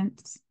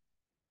seconds.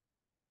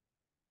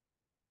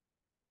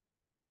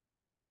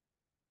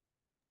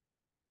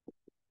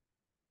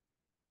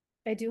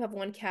 I do have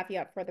one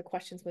caveat for the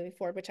questions moving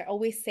forward, which I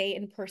always say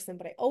in person,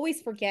 but I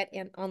always forget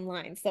in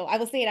online. So I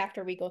will say it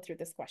after we go through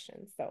this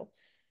question. So,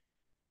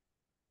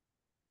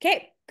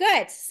 okay,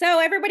 good. So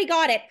everybody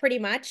got it pretty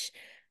much.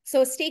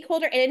 So a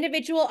stakeholder, an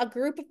individual, a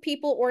group of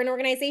people, or an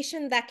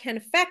organization that can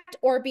affect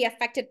or be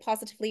affected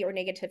positively or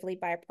negatively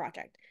by a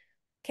project.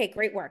 Okay,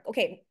 great work.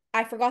 Okay,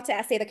 I forgot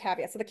to say the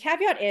caveat. So the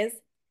caveat is,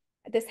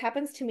 this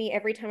happens to me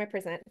every time I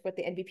present with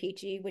the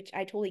NBPHE, which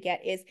I totally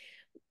get, is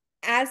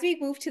as we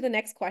move to the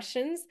next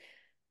questions,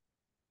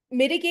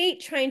 mitigate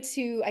trying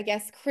to, I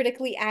guess,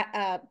 critically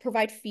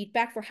provide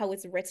feedback for how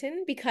it's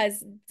written,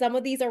 because some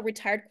of these are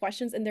retired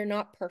questions and they're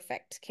not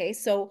perfect. Okay.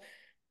 So,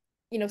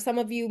 some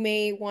of you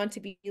may want to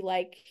be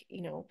like,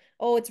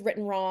 oh, it's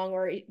written wrong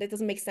or that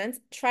doesn't make sense.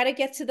 Try to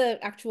get to the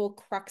actual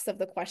crux of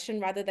the question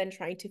rather than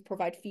trying to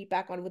provide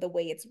feedback on the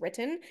way it's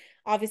written.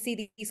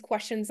 Obviously, these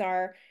questions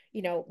are,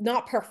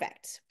 not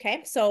perfect.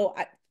 Okay. So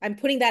I'm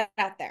putting that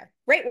out there.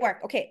 Great work.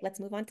 Okay. Let's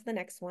move on to the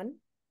next one.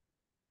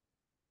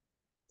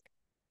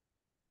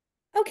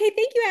 Okay,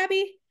 thank you,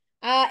 Abby.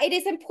 It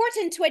is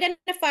important to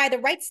identify the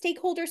right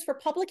stakeholders for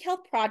public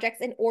health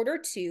projects in order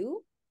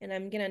to, and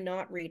I'm going to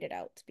not read it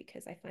out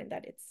because I find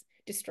that it's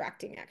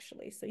distracting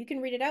actually. So you can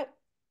read it out.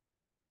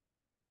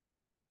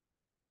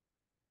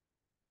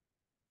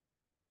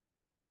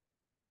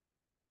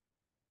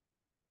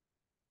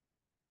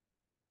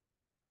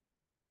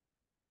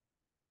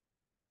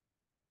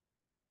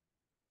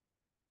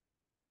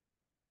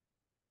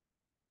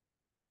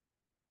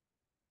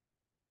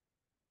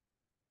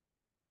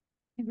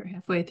 We're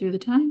halfway through the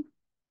time.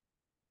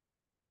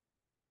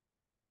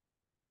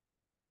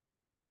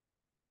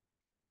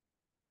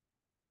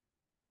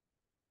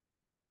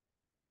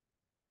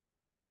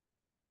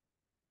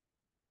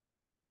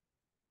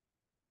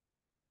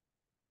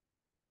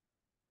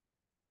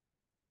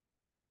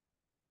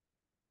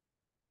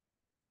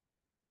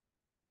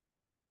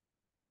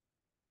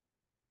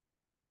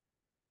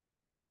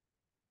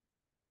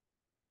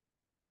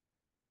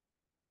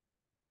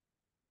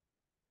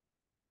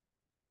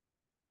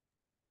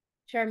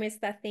 Sure,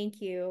 missed that. Thank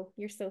you.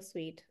 You're so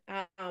sweet.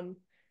 I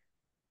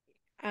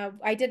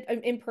did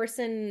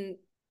in-person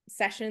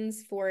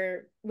sessions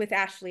with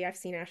Ashley. I've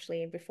seen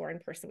Ashley before in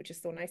person, which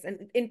is so nice.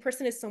 And in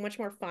person is so much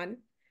more fun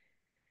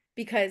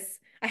because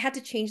I had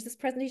to change this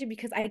presentation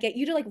because I get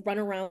you to like run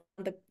around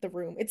the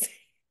room.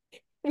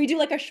 We do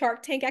like a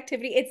Shark Tank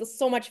activity. It's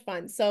so much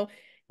fun. So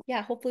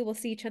yeah, hopefully we'll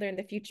see each other in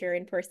the future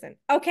in person.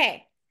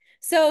 Okay.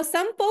 So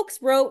some folks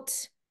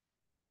wrote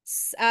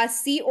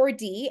C or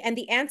D, and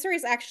the answer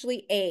is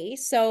actually A.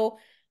 So,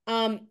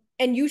 and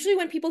usually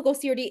when people go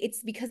C or D,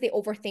 it's because they're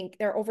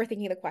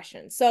overthinking the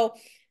question. So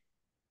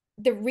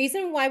the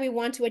reason why we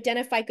want to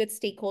identify good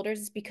stakeholders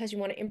is because you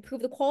want to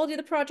improve the quality of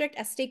the project,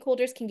 as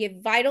stakeholders can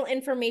give vital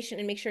information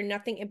and make sure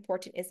nothing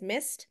important is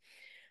missed.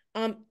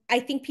 I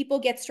think people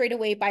get straight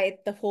away by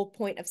the whole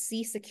point of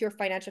C, secure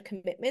financial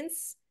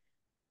commitments,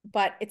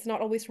 but it's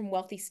not always from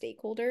wealthy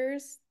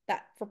stakeholders.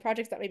 That for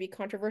projects that may be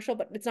controversial,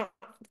 but it's not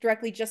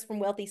directly just from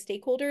wealthy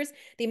stakeholders.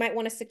 They might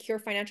want to secure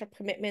financial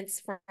commitments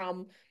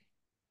from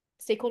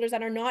stakeholders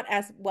that are not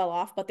as well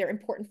off, but they're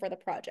important for the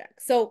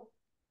project. So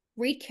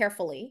read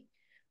carefully.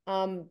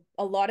 A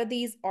lot of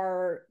these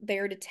are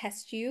there to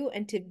test you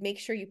and to make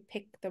sure you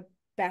pick the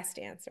best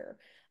answer.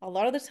 A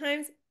lot of the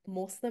times,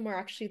 most of them are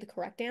actually the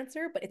correct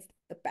answer, but it's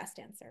the best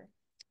answer.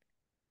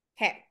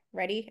 Okay,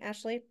 ready,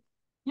 Ashley?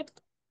 Yep.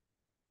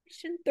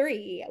 Question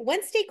 3.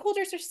 When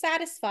stakeholders are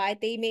satisfied,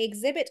 they may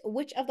exhibit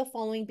which of the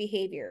following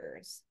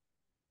behaviors?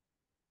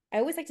 I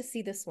always like to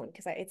see this one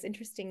because it's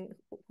interesting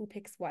who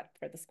picks what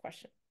for this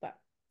question. But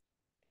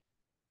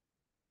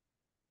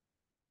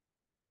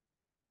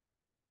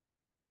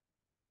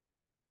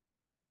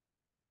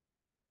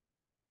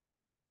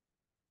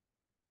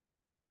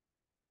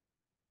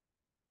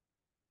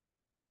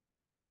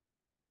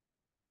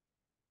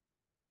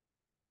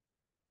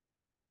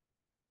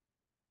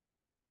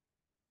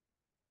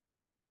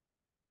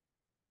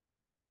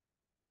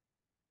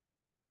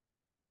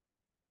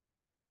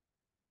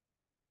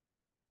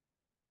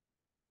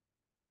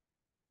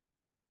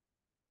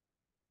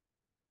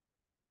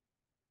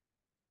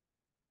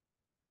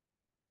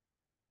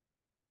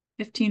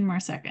 15 more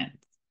seconds.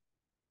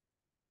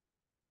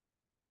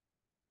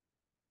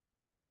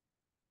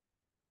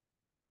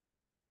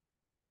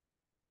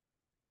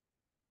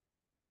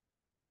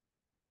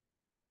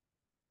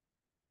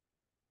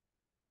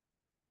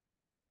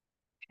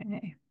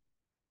 Okay.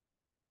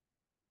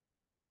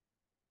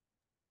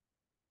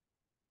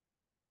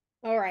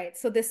 all right,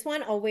 so this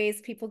one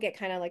always people get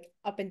kind of like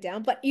up and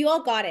down, but you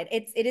all got it.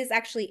 It is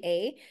actually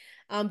A.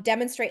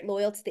 Demonstrate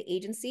loyalty to the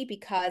agency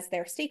because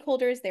they're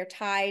stakeholders, they're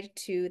tied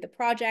to the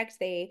project.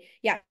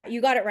 Yeah,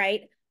 you got it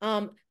right.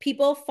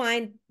 People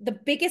find the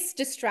biggest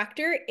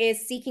distractor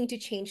is seeking to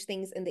change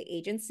things in the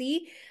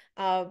agency,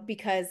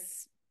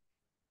 because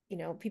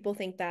people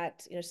think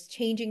that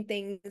changing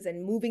things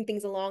and moving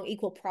things along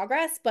equal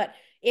progress, but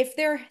if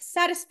they're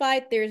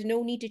satisfied, there's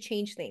no need to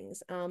change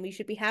things. You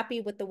should be happy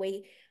with the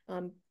way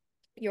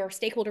your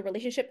stakeholder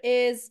relationship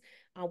is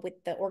with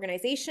the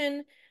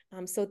organization.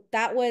 So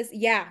that was,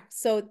 yeah,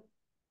 so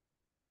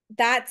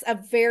that's a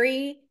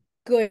very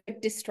good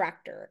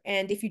distractor.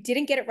 And if you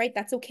didn't get it right,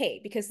 that's okay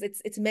because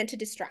it's meant to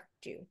distract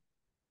you.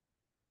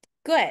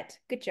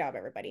 Good job,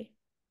 everybody.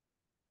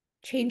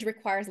 Change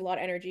requires a lot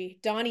of energy.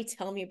 Donnie,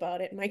 tell me about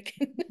it. My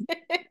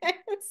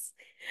goodness.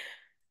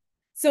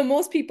 So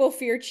most people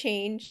fear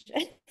change.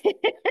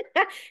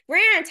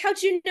 Grant,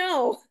 how'd you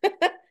know?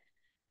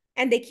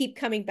 And they keep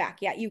coming back.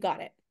 Yeah, you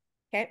got it.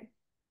 Okay.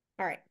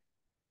 All right.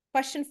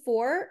 Question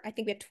 4, I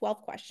think we have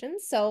 12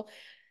 questions. So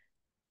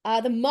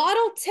the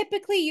model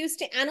typically used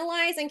to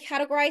analyze and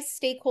categorize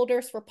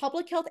stakeholders for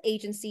public health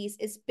agencies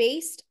is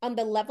based on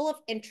the level of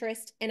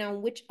interest and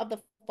on which of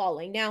the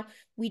following. Now,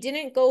 we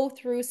didn't go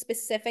through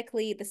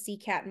specifically the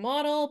CCAT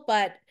model,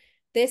 but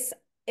this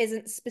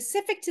isn't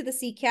specific to the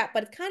CCAT,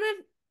 but it's kind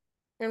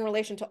of in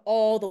relation to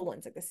all the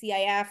ones like the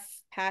CIF,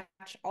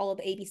 patch, all of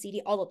the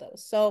ABCD, all of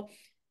those. So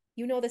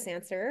you know this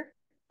answer.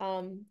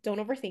 Don't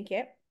overthink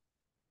it.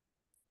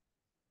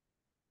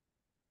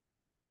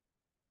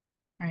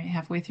 All right,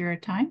 halfway through our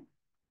time.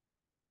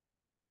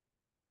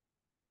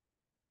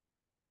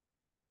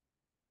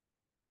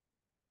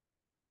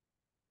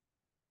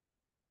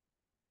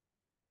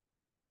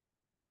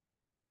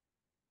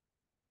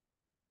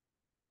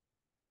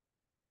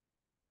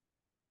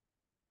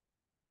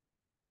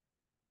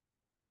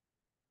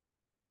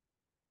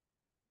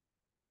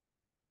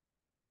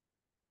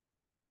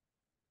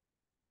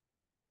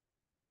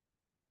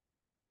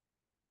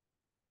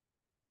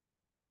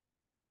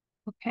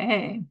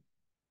 Okay.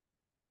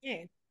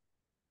 Okay.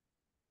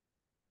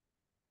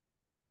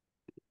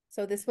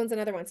 So this one's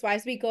another one. So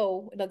as we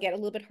go, it'll get a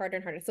little bit harder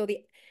and harder. So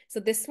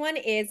this one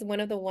is one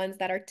of the ones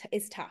that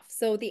is tough.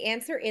 So the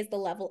answer is the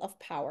level of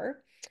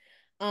power.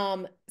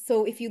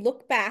 So if you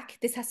look back,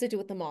 this has to do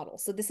with the model.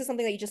 So this is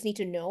something that you just need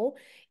to know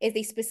is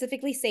they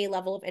specifically say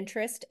level of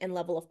interest and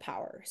level of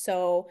power.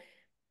 So,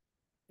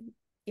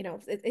 you know,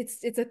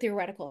 it's a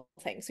theoretical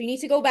thing. So you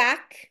need to go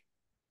back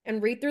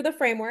and read through the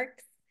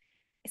framework,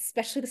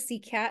 especially the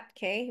CCAT.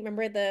 Okay.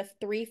 Remember the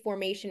 3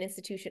 formation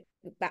institution,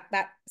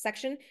 that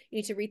section, you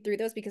need to read through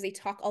those because they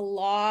talk a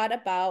lot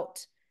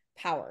about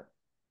power.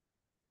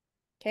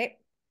 Okay.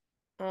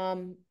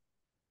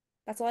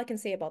 That's all I can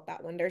say about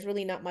that one. There's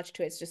really not much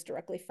to it. It's just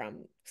directly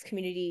from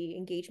community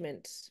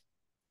engagement.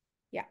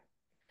 Yeah.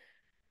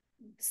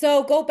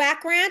 So go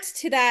back, Grant,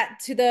 to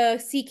the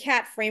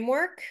CCAT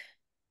framework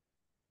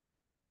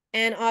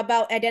and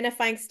about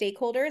identifying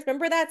stakeholders.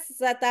 Remember that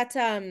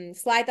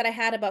slide that I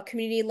had about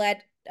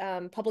community-led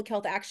public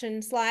health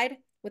action slide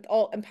with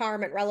all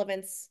empowerment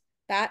relevance,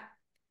 that's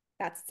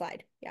the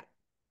slide. Yeah.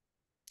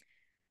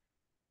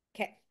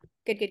 Okay.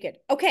 Good.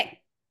 Okay.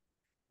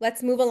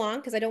 Let's move along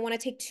because I don't want to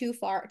take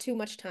too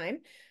much time.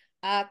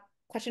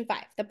 Question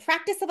 5. The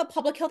practice of a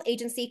public health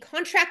agency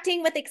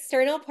contracting with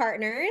external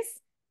partners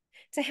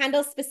to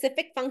handle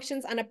specific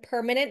functions on a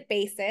permanent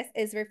basis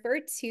is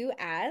referred to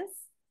as?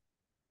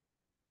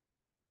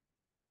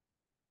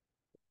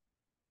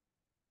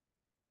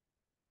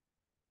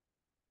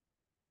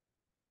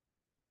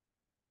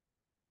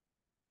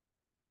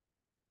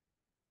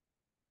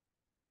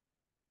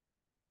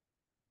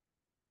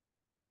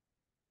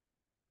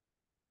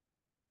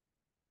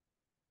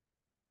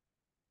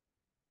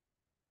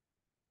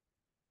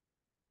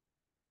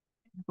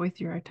 Halfway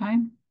through our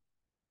time.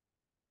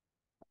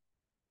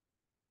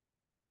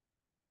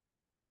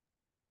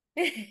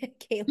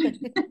 Caitlin.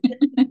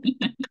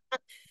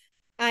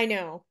 I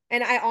know.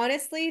 And I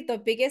honestly, the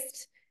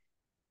biggest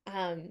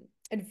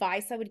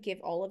advice I would give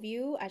all of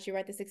you as you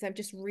write this exam,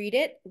 just read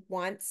it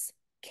once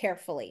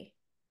carefully.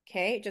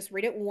 Okay. Just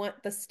read it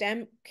the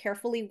STEM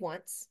carefully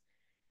once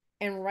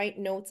and write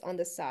notes on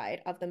the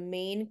side of the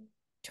main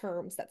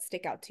terms that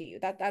stick out to you.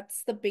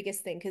 That's the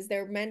biggest thing because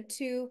they're meant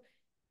to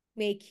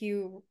make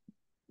you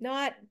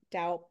not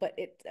doubt, but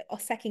it's a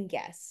second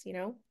guess, you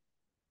know?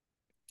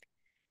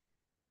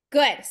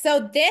 Good.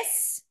 So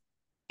this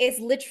is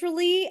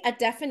literally a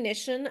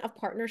definition of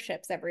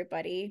partnerships,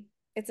 everybody.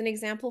 It's an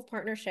example of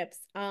partnerships.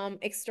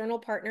 External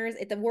partners,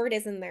 the word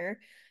is in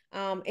there.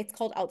 It's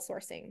called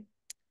outsourcing.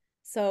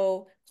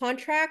 So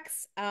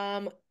contracts,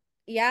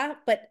 yeah,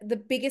 but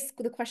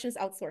the question is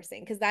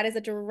outsourcing because that is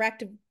a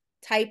direct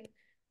type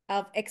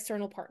of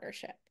external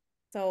partnership.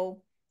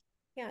 So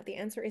yeah, the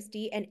answer is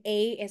D, and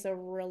A is a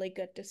really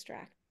good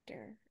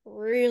distractor.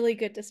 Really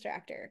good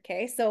distractor.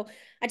 Okay, so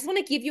I just want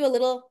to give you a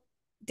little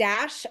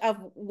dash of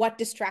what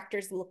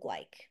distractors look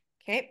like.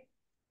 Okay,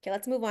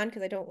 let's move on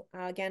because I don't,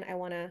 again, I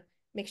want to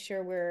make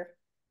sure we're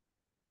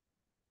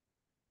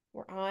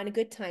on a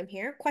good time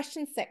here.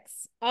 Question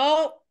 6.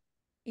 Oh,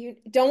 you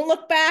don't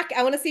look back.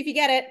 I want to see if you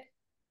get it.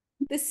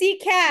 The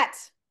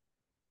CCAT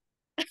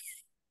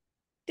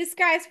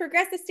describes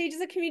progressive stages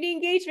of community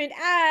engagement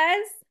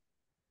as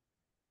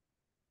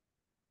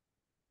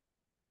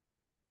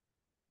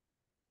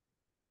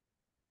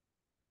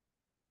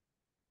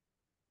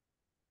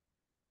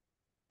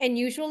and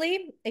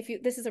usually,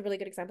 this is a really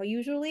good example.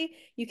 Usually,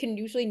 you can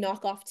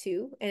knock off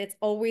 2, and it's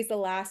always the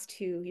last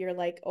 2. You're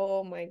like,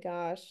 oh my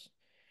gosh,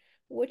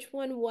 which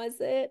one was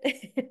it?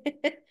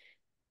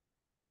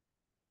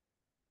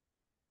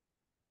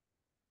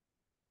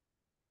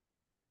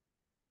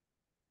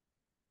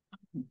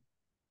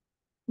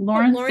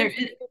 Lawrence, Lawrence,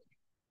 there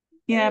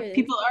yeah, is.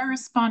 people are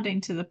responding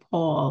to the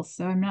poll,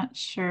 so I'm not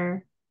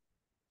sure.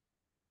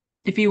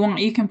 If you want,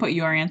 you can put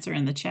your answer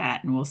in the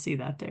chat and we'll see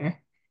that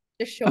there.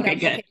 Just showed Okay, up.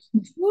 good. Okay.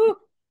 Woo.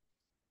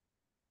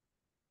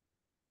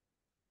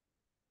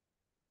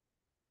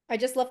 I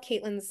just love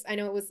Caitlin's. I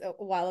know it was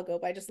a while ago,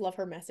 but I just love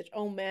her message.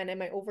 Oh man,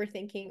 am I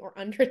overthinking or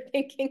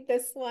underthinking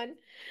this one?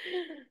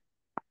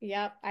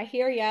 Yep, I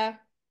hear ya.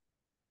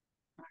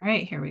 All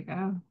right, here we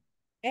go.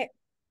 Okay.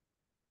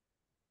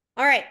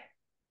 All right.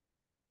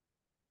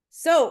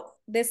 So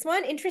this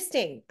one,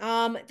 interesting.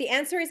 The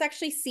answer is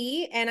actually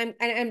C, and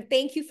I'm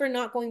thank you for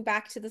not going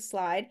back to the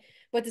slide,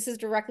 but this is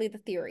directly the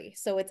theory.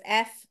 So it's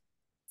F,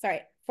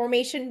 sorry,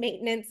 formation,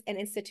 maintenance, and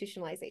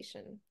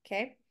institutionalization.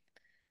 Okay.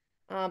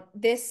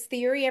 This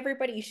theory,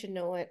 everybody, you should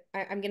know it.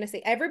 I'm gonna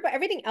say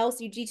everything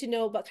else you need to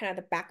know about kind of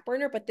the back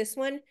burner, but this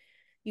one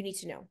you need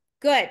to know.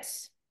 Good.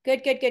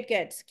 Good, good, good,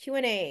 good.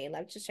 Q&A.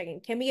 Let's just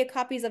checking. Can we get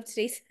copies of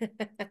today's?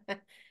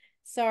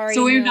 So Sorry,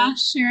 we're no. not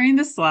sharing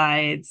the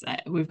slides.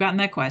 We've gotten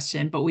that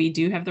question, but we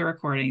do have the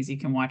recordings. You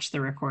can watch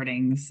the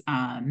recordings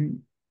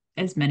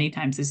as many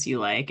times as you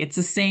like. It's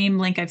the same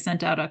link I've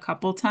sent out a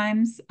couple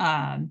times.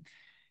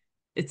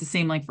 It's the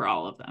same link for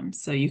all of them.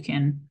 So you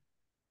can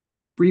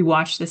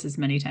rewatch this as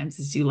many times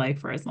as you like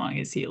for as long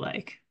as you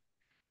like.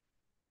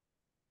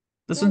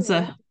 This No one's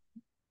worries. a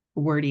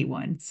wordy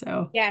one.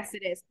 So Yes,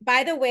 it is.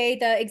 By the way,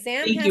 the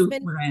exam thank has you,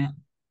 been, Grant.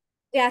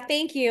 yeah,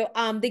 thank you.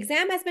 The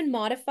exam has been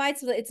modified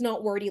so that it's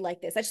not wordy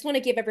like this. I just want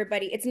to give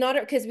everybody, it's not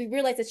because we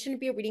realize it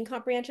shouldn't be a reading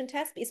comprehension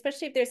test,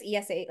 especially if there's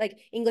ESA, like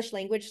English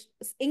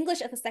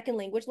as a second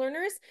language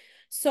learners.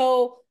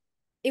 So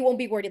it won't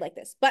be wordy like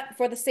this. But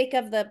for the sake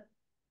of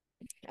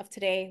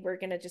today, we're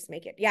gonna just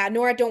make it. Yeah,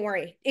 Nora, don't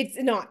worry. It's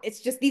not.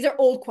 It's just these are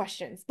old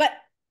questions. But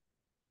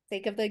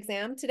sake of the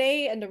exam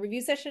today and the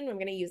review session, I'm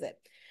going to use it.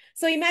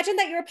 So imagine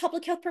that you're a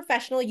public health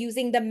professional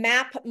using the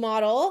MAP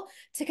model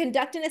to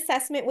conduct an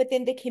assessment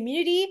within the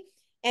community,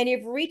 and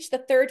you've reached the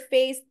third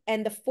phase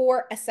and the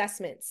 4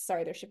 assessments.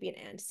 Sorry, there should be an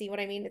and. See what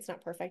I mean? It's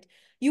not perfect.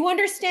 You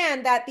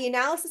understand that the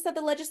analysis of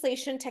the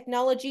legislation,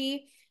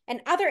 technology,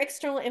 and other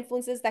external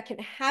influences that can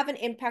have an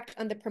impact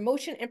on the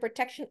promotion and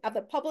protection of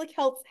the public's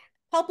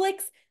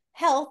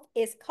health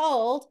is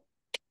called,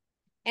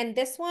 and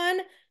this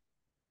one,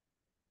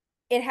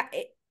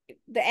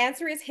 the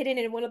answer is hidden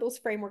in one of those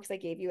frameworks I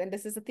gave you, and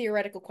this is a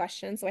theoretical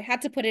question, so I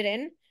had to put it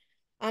in.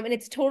 And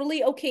it's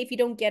totally okay if you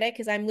don't get it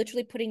because I'm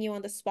literally putting you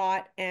on the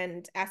spot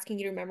and asking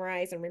you to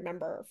memorize and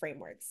remember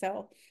frameworks.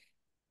 So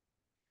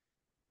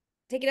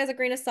take it as a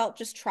grain of salt.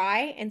 Just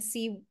try and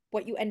see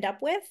what you end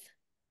up with.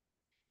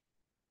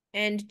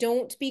 And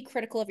don't be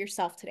critical of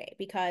yourself today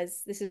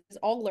because this is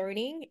all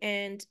learning.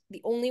 And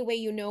the only way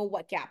you know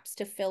what gaps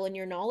to fill in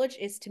your knowledge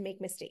is to make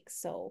mistakes.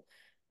 So,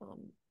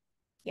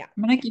 yeah.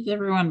 I'm gonna give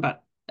everyone,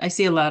 but I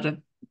see a lot of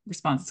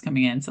responses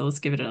coming in, so let's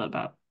give it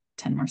about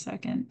 10 more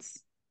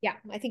seconds. Yeah,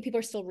 I think people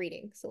are still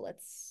reading. So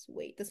let's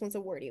wait. This one's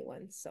a wordy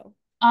one. So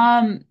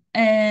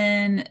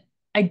And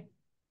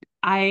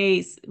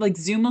I like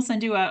Zoom will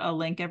send you a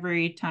link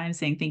every time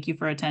saying thank you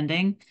for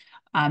attending.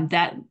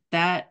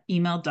 That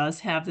email does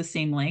have the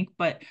same link,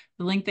 but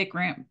the link that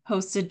Grant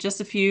posted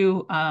just a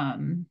few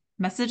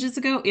messages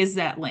ago is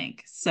that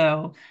link.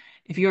 So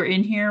if you're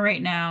in here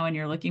right now and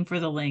you're looking for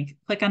the link,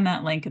 click on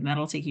that link and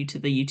that'll take you to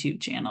the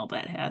YouTube channel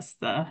that has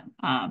the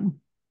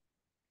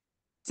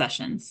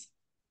sessions.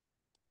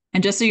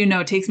 And just so you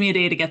know, it takes me a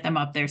day to get them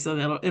up there,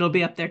 so it'll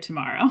be up there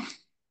tomorrow.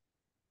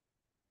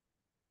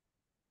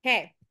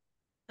 okay.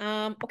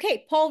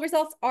 Okay, poll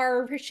results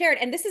are shared.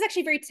 And this is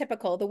actually very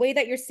typical. The way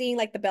that you're seeing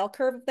like the bell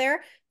curve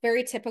there,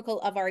 very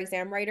typical of our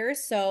exam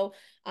writers. So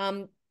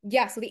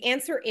yeah, so the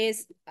answer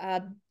is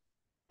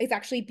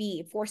actually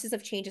B, forces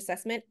of change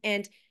assessment.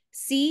 And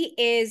C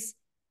is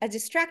a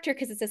distractor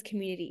because it says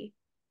community.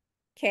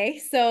 Okay,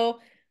 so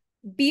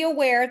be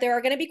aware there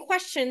are going to be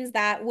questions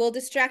that will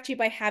distract you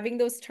by having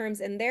those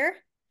terms in there.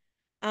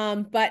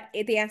 But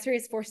the answer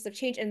is forces of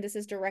change, and this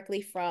is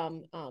directly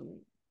from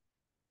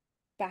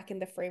back in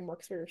the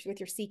frameworks with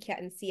your CCAT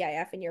and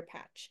CIF in your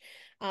patch.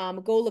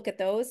 Go look at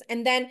those.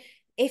 And then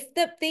if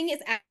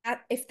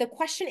the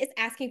question is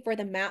asking for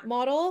the MAP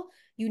model,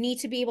 you need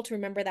to be able to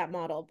remember that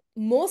model.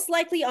 Most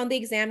likely on the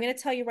exam, I'm going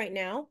to tell you right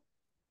now,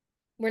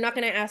 we're not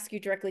going to ask you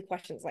directly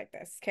questions like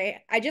this,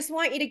 okay? I just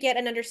want you to get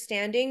an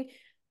understanding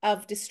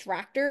of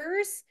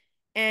distractors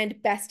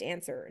and best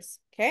answers,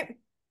 okay?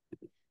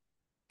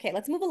 Okay,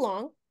 let's move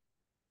along.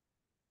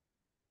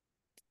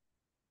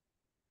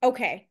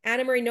 Okay,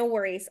 Anna Marie, no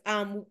worries.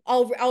 I'll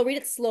read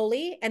it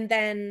slowly and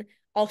then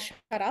I'll shut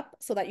up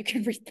so that you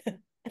can read the.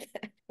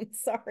 I'm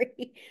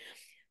sorry.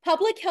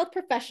 Public health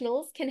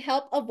professionals can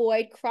help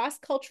avoid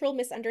cross-cultural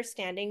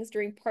misunderstandings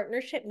during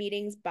partnership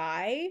meetings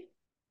by.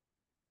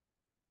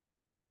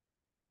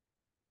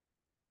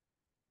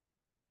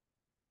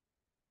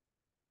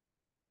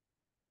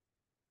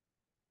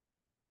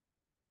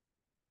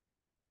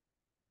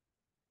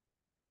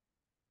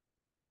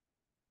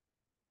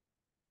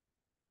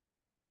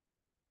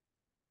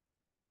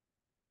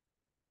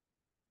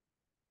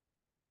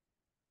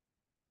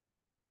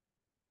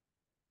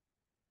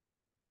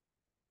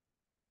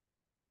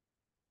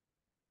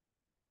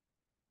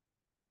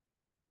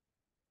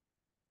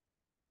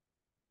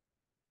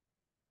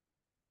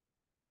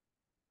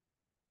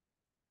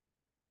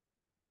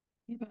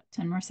 About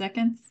 10 more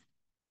seconds.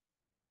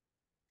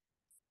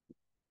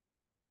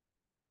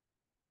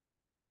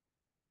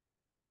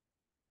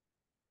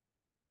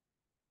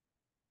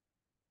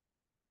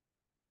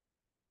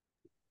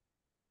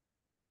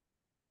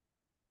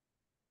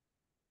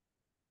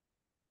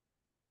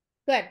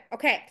 Good.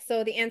 Okay.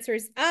 So the answer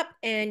is up.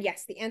 And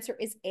yes, the answer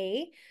is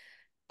A.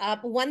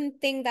 One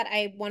thing that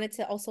I wanted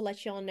to also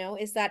let you all know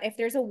is that if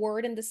there's a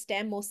word in the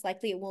stem, most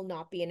likely it will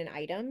not be in an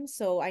item.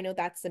 So I know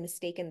that's a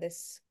mistake in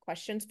this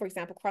questions. For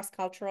example,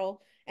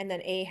 cross-cultural and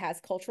then A has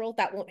cultural.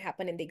 That won't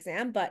happen in the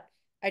exam, but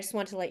I just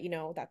want to let you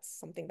know that's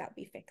something that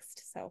will be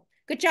fixed. So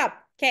good job.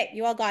 Okay,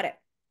 you all got it.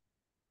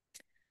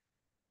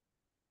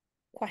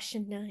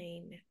 Question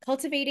 9.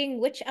 Cultivating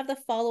which of the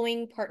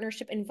following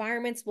partnership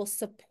environments will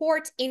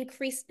support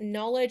increased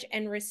knowledge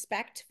and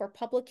respect for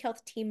public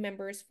health team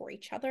members for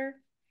each other?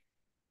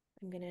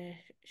 I'm gonna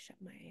shut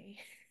my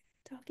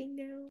talking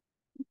now.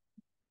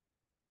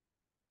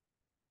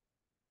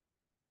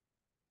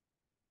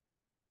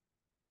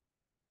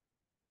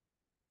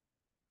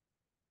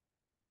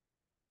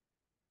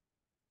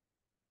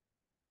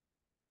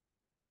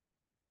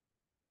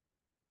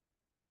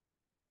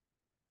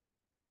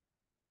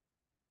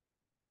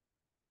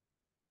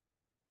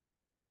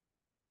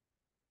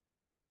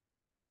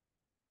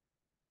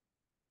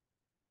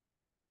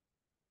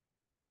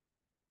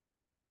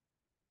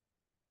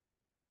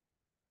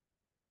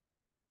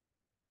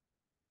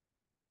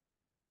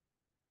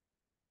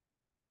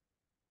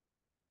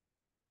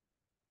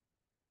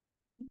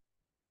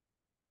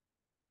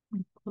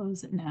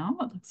 Close it now.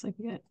 It looks like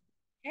we got.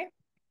 Okay.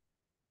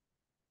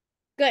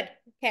 Good.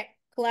 Okay.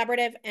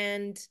 Collaborative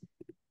and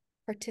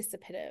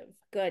participative.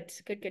 Good.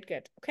 Good, good,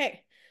 good.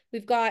 Okay.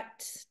 We've got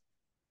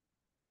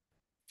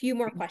a few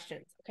more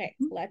questions. Okay,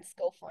 let's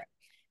go for it.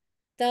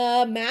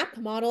 The map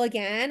model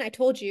again, I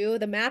told you,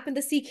 the map in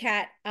the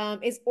CCAT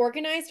is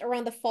organized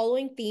around the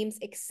following themes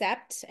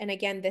except, and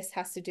again, this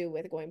has to do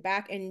with going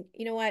back. And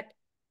you know what?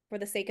 For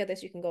the sake of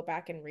this, you can go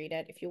back and read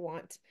it if you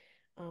want.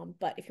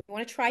 But if you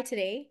want to try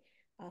today,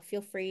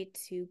 feel free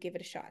to give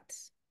it a shot.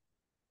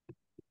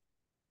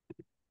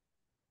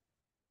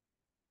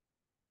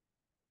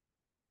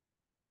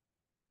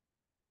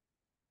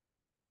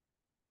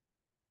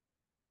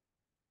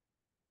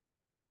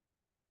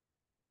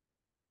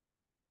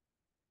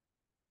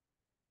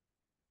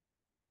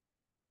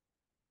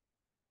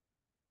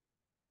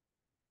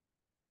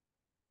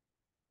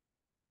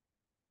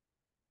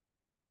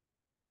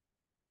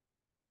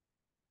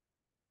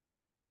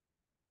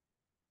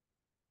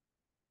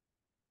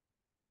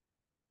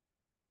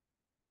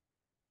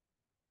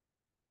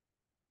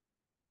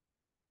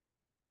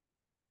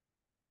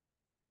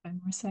 5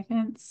 more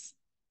seconds.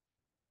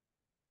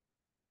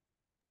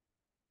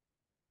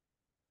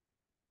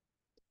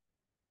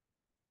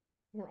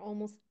 We're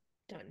almost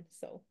done.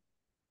 So,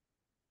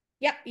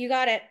 yep, you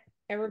got it.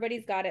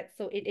 Everybody's got it.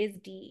 So it is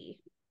D.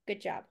 Good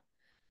job.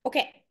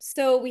 Okay,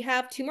 so we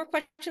have 2 more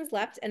questions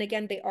left. And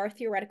again, they are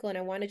theoretical, and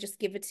I want to just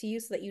give it to you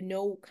so that you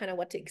know kind of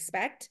what to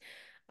expect.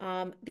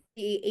 The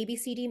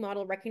ABCD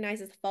model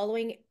recognizes the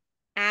following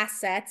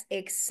assets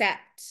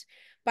except.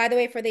 By the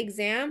way, for the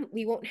exam,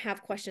 we won't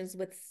have questions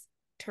with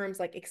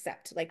terms like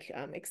except, like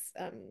I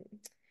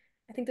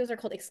think those are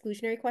called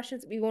exclusionary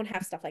questions. We won't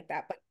have stuff like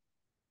that, but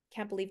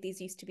can't believe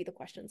these used to be the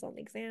questions on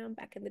the exam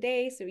back in the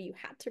day, so you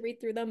had to read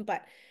through them.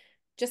 But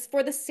just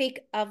for the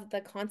sake of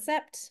the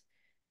concept,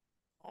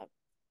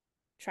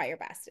 try your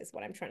best is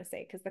what I'm trying to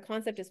say, because the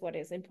concept is what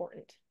is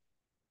important.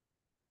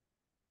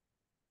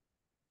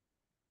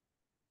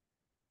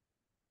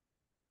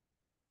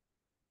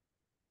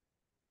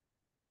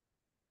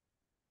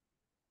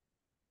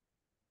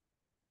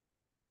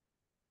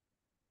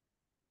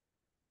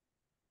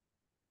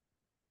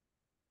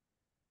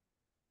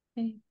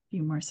 Okay, a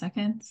few more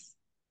seconds.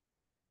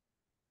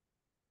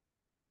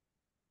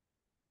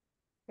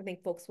 I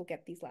think folks will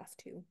get these last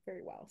 2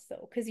 very well.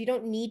 So, because you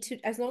don't need to,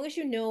 as long as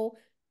you know,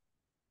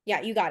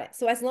 yeah, you got it.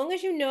 So as long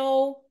as you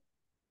know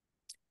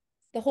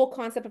the whole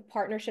concept of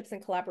partnerships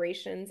and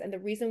collaborations and the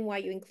reason why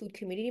you include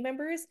community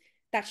members,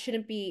 that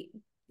shouldn't be,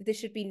 this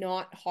should be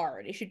not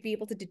hard. It should be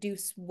able to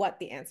deduce what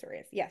the answer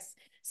is. Yes.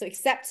 So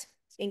except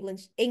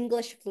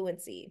English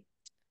fluency.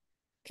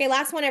 Okay,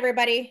 last one,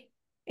 everybody.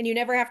 And you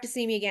never have to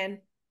see me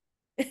again.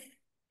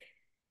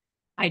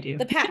 I do.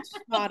 The patch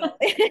model.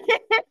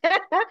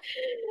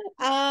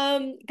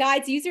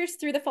 Guides users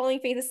through the following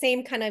phase, the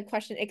same kind of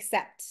question,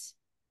 except.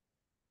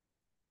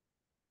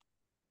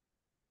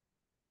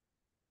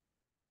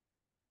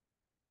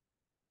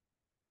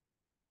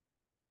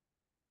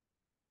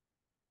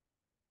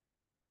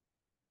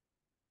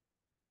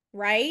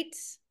 Right?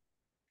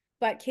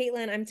 But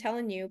Caitlin, I'm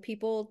telling you,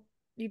 people,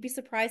 you'd be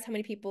surprised how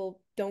many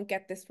people don't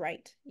get this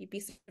right. You'd be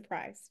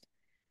surprised.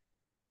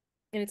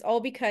 And it's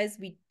all because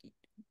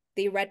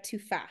they read too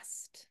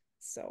fast.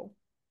 So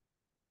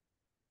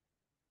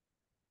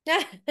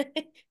yeah,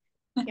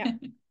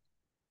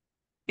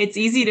 It's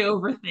easy to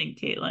overthink,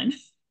 Caitlin.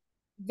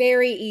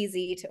 very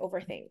easy to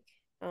overthink.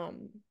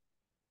 Um,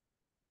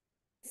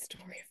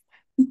 story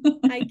of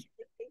I can't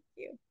thank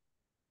you.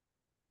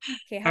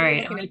 Okay, how All are we right,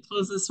 I'm looking at? going to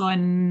close this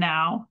one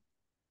now.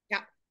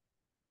 Yeah.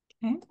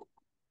 Okay.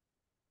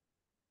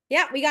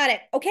 Yeah, we got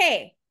it.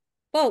 Okay,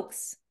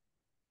 folks,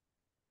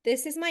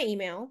 this is my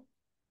email.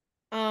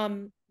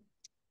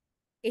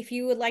 If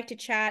you would like to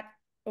chat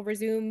over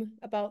Zoom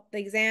about the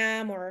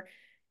exam or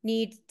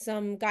need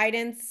some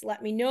guidance,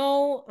 let me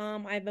know.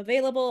 I'm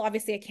available.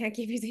 Obviously, I can't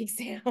give you the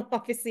exam.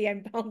 Obviously,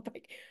 I'm bound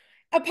by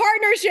a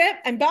partnership.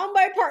 I'm bound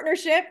by a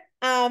partnership.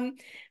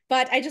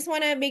 But I just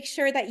want to make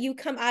sure that you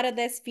come out of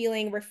this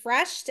feeling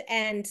refreshed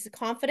and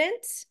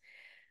confident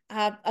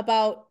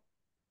about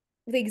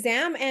the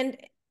exam. And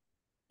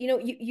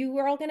you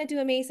are all gonna do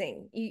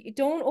amazing. You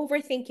don't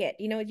overthink it.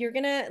 You're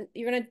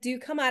gonna do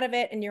come out of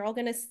it, and you're all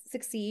gonna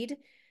succeed.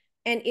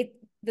 And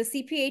the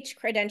CPH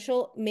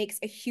credential makes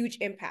a huge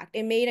impact.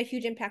 It made a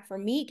huge impact for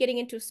me getting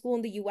into school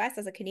in the US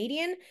as a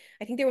Canadian.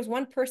 I think there was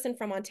one person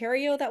from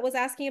Ontario that was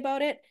asking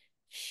about it.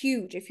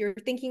 Huge. If you're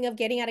thinking of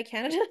getting out of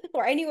Canada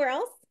or anywhere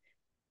else.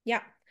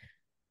 Yeah.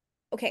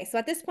 Okay, so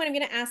at this point, I'm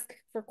going to ask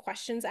for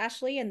questions,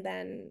 Ashley, and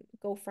then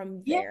go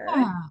from Yeah.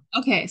 there.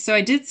 Okay. So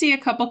I did see a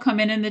couple come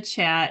in the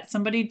chat.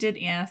 Somebody did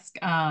ask,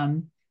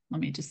 let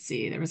me just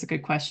see. There was a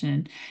good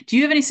question. Do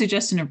you have any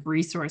suggestion of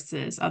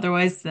resources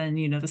otherwise than,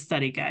 the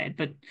study guide,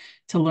 but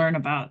to learn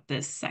about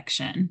this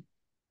section?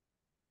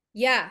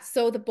 Yeah,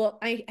 so the book,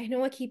 I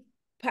know I keep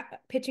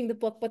pitching the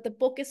book, but the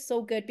book is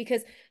so good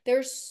because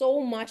there's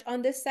so much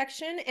on this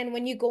section. And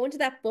when you go into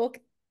that book,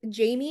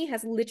 Jamie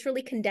has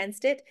literally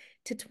condensed it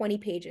to 20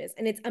 pages.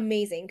 And it's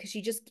amazing because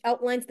she just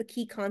outlines the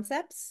key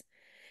concepts.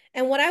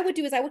 And what I would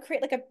do is I would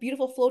create like a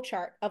beautiful flow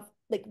chart of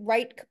like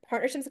write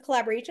partnerships and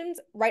collaborations,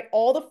 write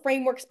all the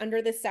frameworks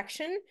under this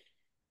section.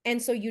 And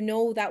so you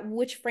know that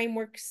which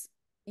frameworks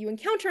you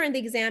encounter in the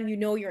exam,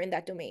 you're in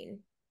that domain.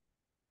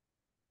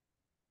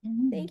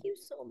 Mm. Thank you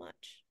so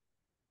much.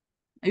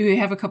 We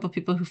have a couple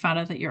people who found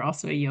out that you're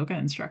also a yoga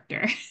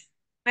instructor.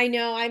 I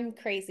know I'm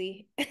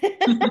crazy.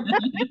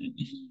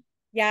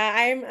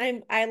 Yeah,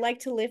 I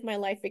like to live my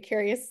life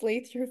vicariously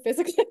through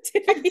physical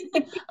activity.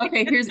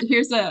 Okay,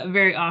 here's a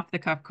very off the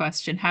cuff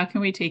question. How can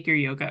we take your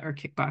yoga or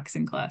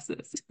kickboxing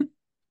classes?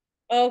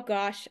 Oh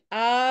gosh.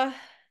 I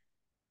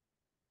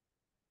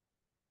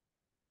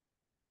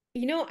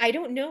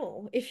don't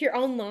know. If you're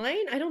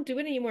online, I don't do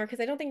it anymore because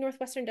I don't think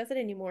Northwestern does it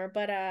anymore.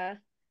 But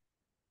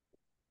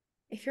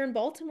if you're in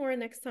Baltimore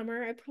next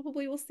summer, I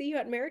probably will see you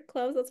at Merit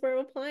Clubs. That's where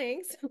I'm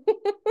applying. So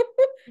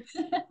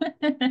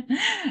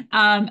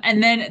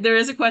And then there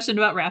is a question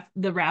about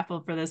the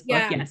raffle for this book.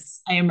 yeah,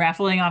 Yes, I am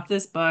raffling off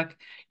this book.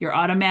 You're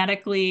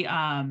automatically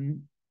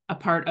a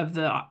part of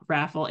the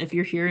raffle. If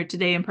you're here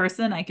today in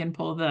person, I can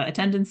pull the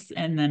attendance,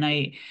 and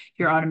then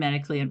you're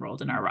automatically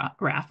enrolled in our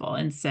raffle.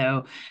 And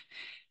so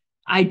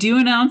I do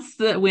announce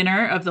the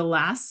winner of the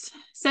last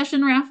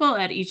session raffle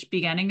at each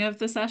beginning of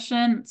the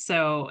session.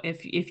 So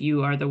if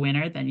you are the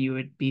winner, then you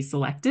would be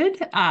selected,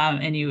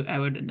 and I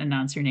would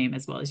announce your name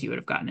as well as you would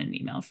have gotten an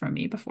email from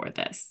me before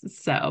this.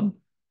 So,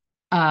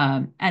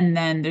 and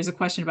then there's a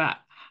question about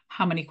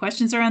how many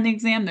questions are on the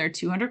exam. There are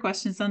 200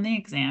 questions on the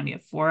exam. You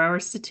have 4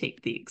 hours to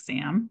take the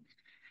exam,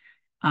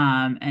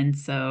 and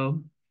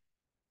so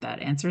that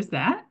answers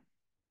that.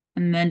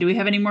 And then, do we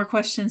have any more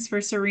questions for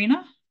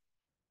Cerina?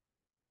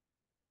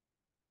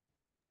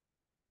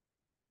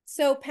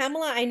 so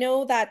Pamela, I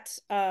know that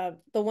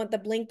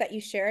the link that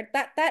you shared,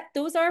 that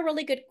those are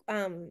really good,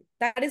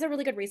 that is a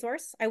really good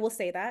resource. I will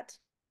say that.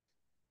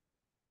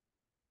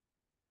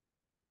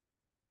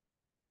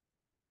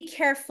 Be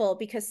careful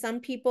because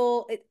some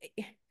people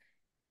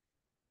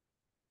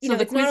So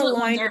the it's not Quizlet ones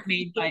aligned aren't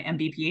made by with.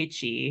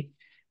 NBPHE,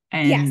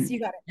 Yes, and you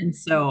got and it.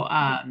 so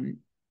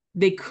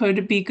they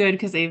could be good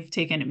because they've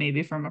taken it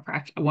maybe from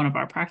one of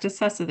our practice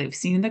tests, so they've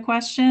seen the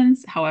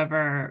questions.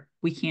 However,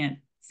 we can't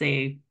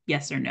say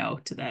yes or no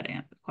to that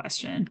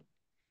question.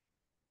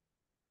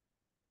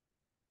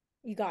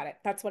 You got it.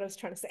 That's what I was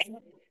trying to say.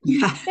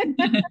 Yeah.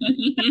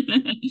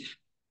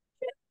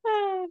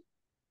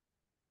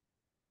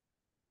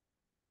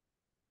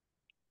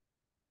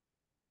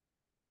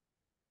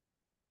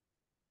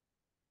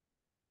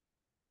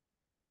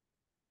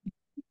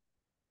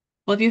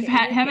 Well, if you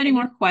Okay, have any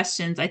more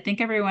questions, I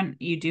think everyone,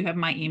 you do have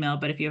my email,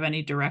 but if you have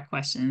any direct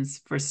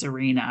questions for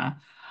Cerina,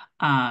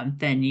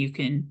 then you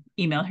can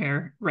email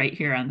her right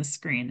here on the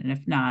screen. And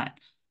if not,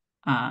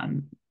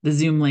 the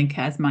Zoom link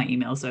has my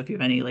email. So if you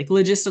have any like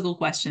logistical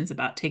questions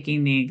about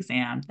taking the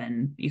exam,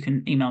 then you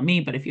can email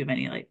me. But if you have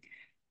any like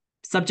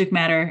subject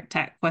matter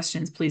tech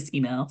questions, please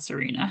email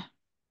Cerina.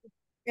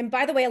 and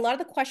by the way, a lot of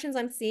the questions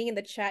I'm seeing in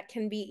the chat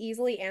can be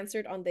easily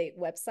answered on the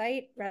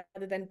website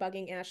rather than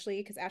bugging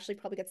Ashley, because Ashley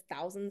probably gets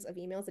thousands of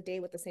emails a day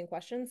with the same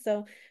questions.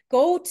 So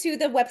go to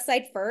the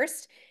website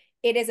first.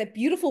 It is a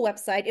beautiful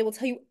website. It will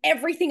tell you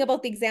everything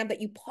about the exam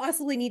that you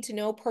possibly need to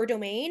know per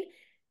domain,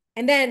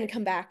 and then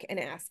come back and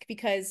ask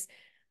because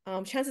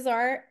chances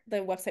are the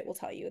website will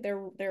tell you.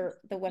 The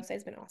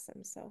website's been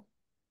awesome. So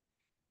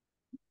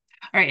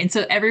All right. And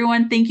so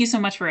everyone, thank you so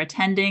much for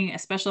attending. A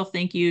special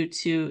thank you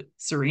to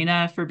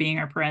Cerina for being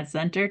our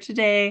presenter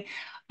today.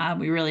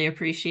 We really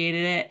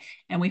appreciated it.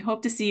 And we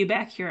hope to see you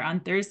back here on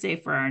Thursday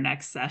for our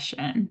next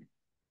session.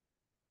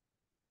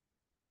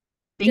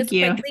 Thank just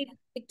you. quickly,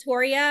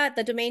 Victoria,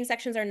 the domain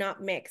sections are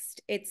not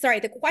mixed.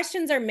 The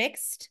questions are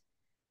mixed,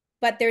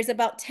 but there's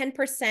about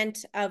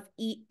 10% of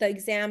the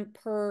exam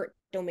per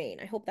domain.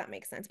 I hope that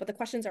makes sense. But the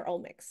questions are all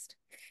mixed,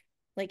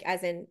 like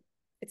as in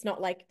It's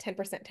not like 10%,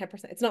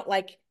 10%. It's not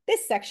like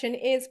this section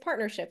is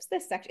partnerships,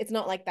 this section. It's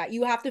not like that.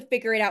 You have to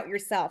figure it out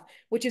yourself,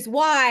 which is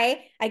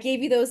why I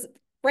gave you those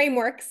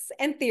frameworks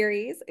and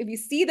theories. If you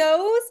see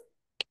those,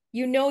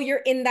 you know you're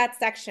in that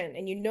section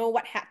and you know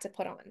what hat to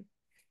put on.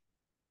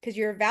 Because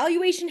your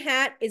evaluation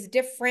hat is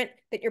different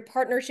than your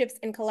partnerships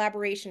and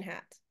collaboration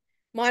hat.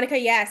 Monica,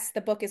 yes, the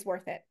book is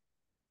worth it.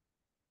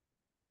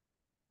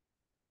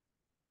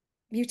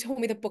 You told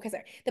me the book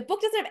doesn't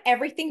have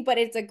everything, but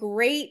it's a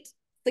great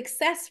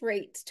success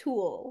rate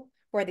tool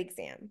for the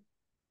exam.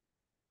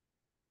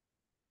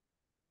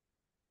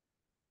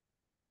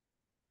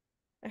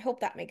 I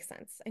hope that makes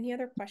sense. Any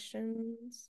other questions?